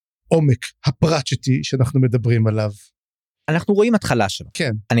העומק הפרצ'טי שאנחנו מדברים עליו. אנחנו רואים התחלה שלו.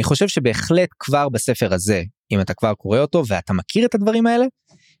 כן. אני חושב שבהחלט כבר בספר הזה, אם אתה כבר קורא אותו ואתה מכיר את הדברים האלה,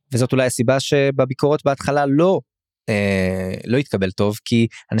 וזאת אולי הסיבה שבביקורות בהתחלה לא לא יתקבל טוב, כי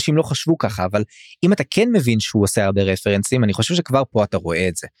אנשים לא חשבו ככה, אבל אם אתה כן מבין שהוא עושה הרבה רפרנסים, אני חושב שכבר פה אתה רואה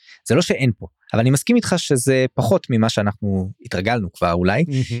את זה. זה לא שאין פה, אבל אני מסכים איתך שזה פחות ממה שאנחנו התרגלנו כבר אולי,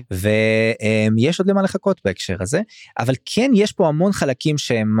 ויש עוד למה לחכות בהקשר הזה, אבל כן יש פה המון חלקים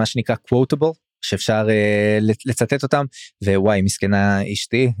שהם מה שנקרא quotable, שאפשר לצטט אותם, ווואי, מסכנה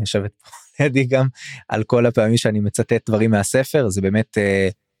אשתי, יושבת פה לידי גם, על כל הפעמים שאני מצטט דברים מהספר, זה באמת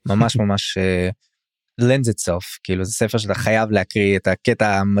ממש ממש lends itself, כאילו זה ספר שאתה חייב להקריא את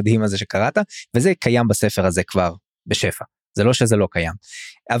הקטע המדהים הזה שקראת, וזה קיים בספר הזה כבר בשפע, זה לא שזה לא קיים,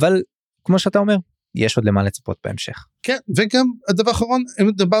 אבל כמו שאתה אומר, יש עוד למה לצפות בהמשך. כן, וגם הדבר האחרון,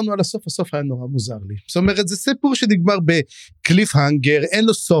 אם דיברנו על הסוף, הסוף היה נורא מוזר לי. זאת אומרת, זה סיפור שנגמר בקליף הנגר, אין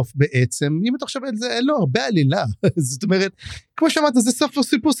לו סוף בעצם, אם אתה חושב על זה, אין לו הרבה עלילה. זאת אומרת, כמו שאמרת, זה סוף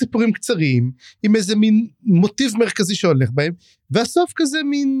סיפורים קצרים, עם איזה מין מוטיב מרכזי שהולך בהם, והסוף כזה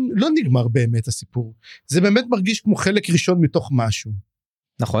מין, לא נגמר באמת הסיפור. זה באמת מרגיש כמו חלק ראשון מתוך משהו.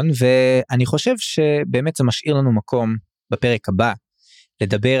 נכון, ואני חושב שבאמת זה משאיר לנו מקום בפרק הבא,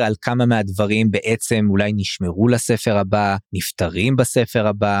 לדבר על כמה מהדברים בעצם אולי נשמרו לספר הבא, נפטרים בספר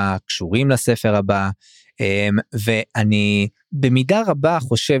הבא, קשורים לספר הבא, ואני במידה רבה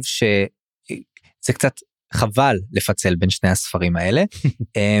חושב שזה קצת חבל לפצל בין שני הספרים האלה,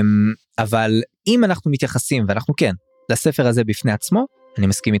 אבל אם אנחנו מתייחסים, ואנחנו כן, לספר הזה בפני עצמו, אני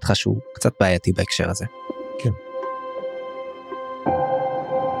מסכים איתך שהוא קצת בעייתי בהקשר הזה. כן.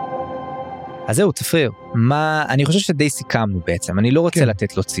 אז זהו, תפריר, אני חושב שדי סיכמנו בעצם, אני לא רוצה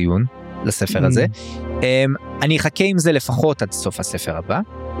לתת לו ציון לספר הזה, אני אחכה עם זה לפחות עד סוף הספר הבא,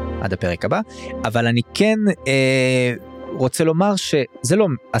 עד הפרק הבא, אבל אני כן רוצה לומר שזה לא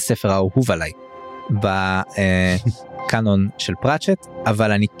הספר האהוב עליי, בקאנון של פראצ'ט,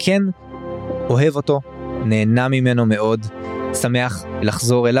 אבל אני כן אוהב אותו, נהנה ממנו מאוד, שמח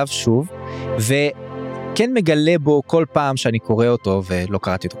לחזור אליו שוב, כן מגלה בו כל פעם שאני קורא אותו, ולא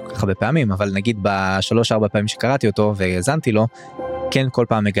קראתי אותו כל כך הרבה פעמים, אבל נגיד ב3-4 פעמים שקראתי אותו והאזנתי לו, כן כל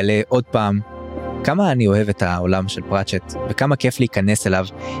פעם מגלה עוד פעם כמה אני אוהב את העולם של פראצ'ט, וכמה כיף להיכנס אליו,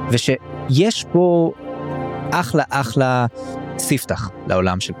 ושיש פה אחלה ספתח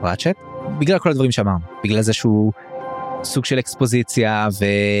לעולם של פראצ'ט, בגלל כל הדברים שאמרנו, בגלל זה שהוא סוג של אקספוזיציה,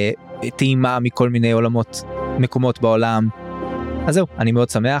 וטעימה מכל מיני מקומות בעולם, אז זהו, אני מאוד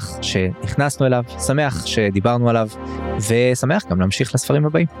שמח שנכנסנו אליו, שמח שדיברנו עליו, ושמח גם להמשיך לספרים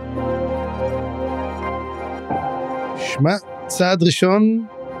הבאים. שמע, צעד ראשון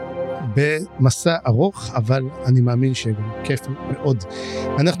במסע ארוך, אבל אני מאמין שגם כיף מאוד.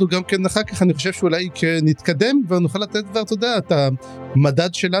 אנחנו גם כן אחר כך, אני חושב שאולי נתקדם, ונוכל לתת כבר, אתה יודע, את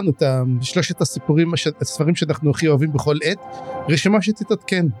המדד שלנו, את שלושת הספרים שאנחנו הכי אוהבים בכל עת, רשימה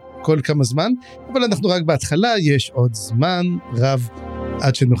שתתעדכן כל כמה זמן, אבל אנחנו רק בהתחלה, יש עוד זמן רב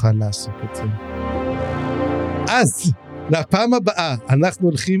עד שנוכל לעשות את זה. אז, לפעם הבאה, אנחנו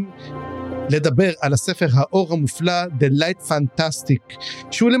הולכים לדבר על הספר האור המופלא, The Light Fantastic,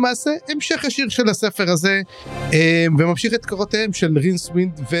 שהוא למעשה המשך השיר של הספר הזה, וממשיך את קורותיהם של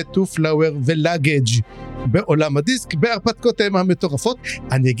רינסווינד וטו פלאואר ולאגג' בעולם הדיסק, בהרפתקאותיהם המטורפות.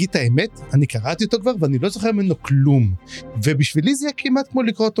 אני אגיד את האמת, אני קראתי אותו כבר, ואני לא זוכר ממנו כלום, ובשבילי זה היה כמעט כמו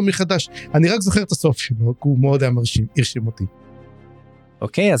לקרוא אותו מחדש. אני רק זוכר את הסוף שלו, כי הוא מאוד היה הרשים אותי.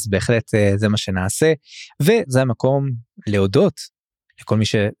 אוקיי, אז בהחלט זה מה שנעשה, וזה המקום להודות לכל מי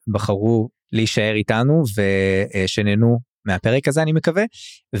שבחרו להישאר איתנו ושננו מהפרק הזה, אני מקווה,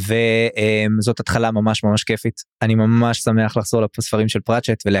 וזאת התחלה ממש ממש כיפית. אני ממש שמח לחזור לספרים של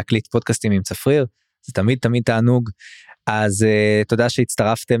פראצ'ט ולהקליט פודקאסטים עם צפריר, זה תמיד תענוג. אז תודה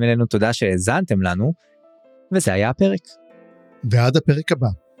שהצטרפתם אלינו, תודה שהאזנתם לנו, וזה היה הפרק. ועד הפרק הבא.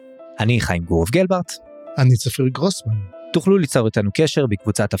 אני חיים גורוב גלברט. אני צפריר גרוסמן. תוכלו ליצור איתנו קשר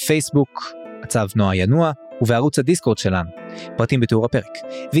בקבוצת הפייסבוק, הצו נוע ינוע, ובערוץ הדיסקורד שלנו, פרטים בתיאור הפרק.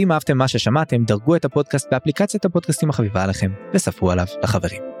 ואם אהבתם מה ששמעתם, דרגו את הפודקאסט באפליקציית הפודקאסטים החביבה עליכם, וספרו עליו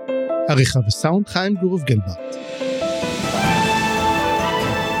לחברים. עריכה וסאונד חיים גורוב גלברט.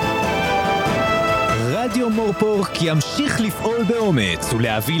 רדיו מורפורק ימשיך לפעול באומץ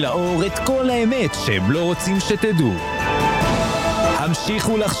ולהביא לאור את כל האמת שהם לא רוצים שתדעו.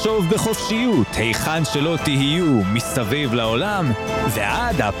 המשיכו לחשוב בחופשיות היכן שלא תהיו מסביב לעולם,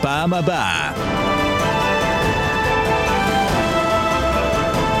 ועד הפעם הבאה.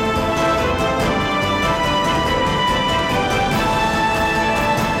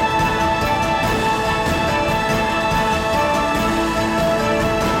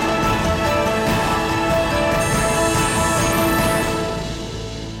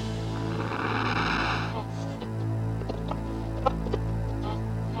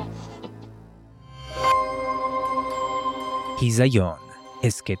 היזיון,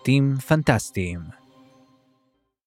 הסקטים פנטסטיים.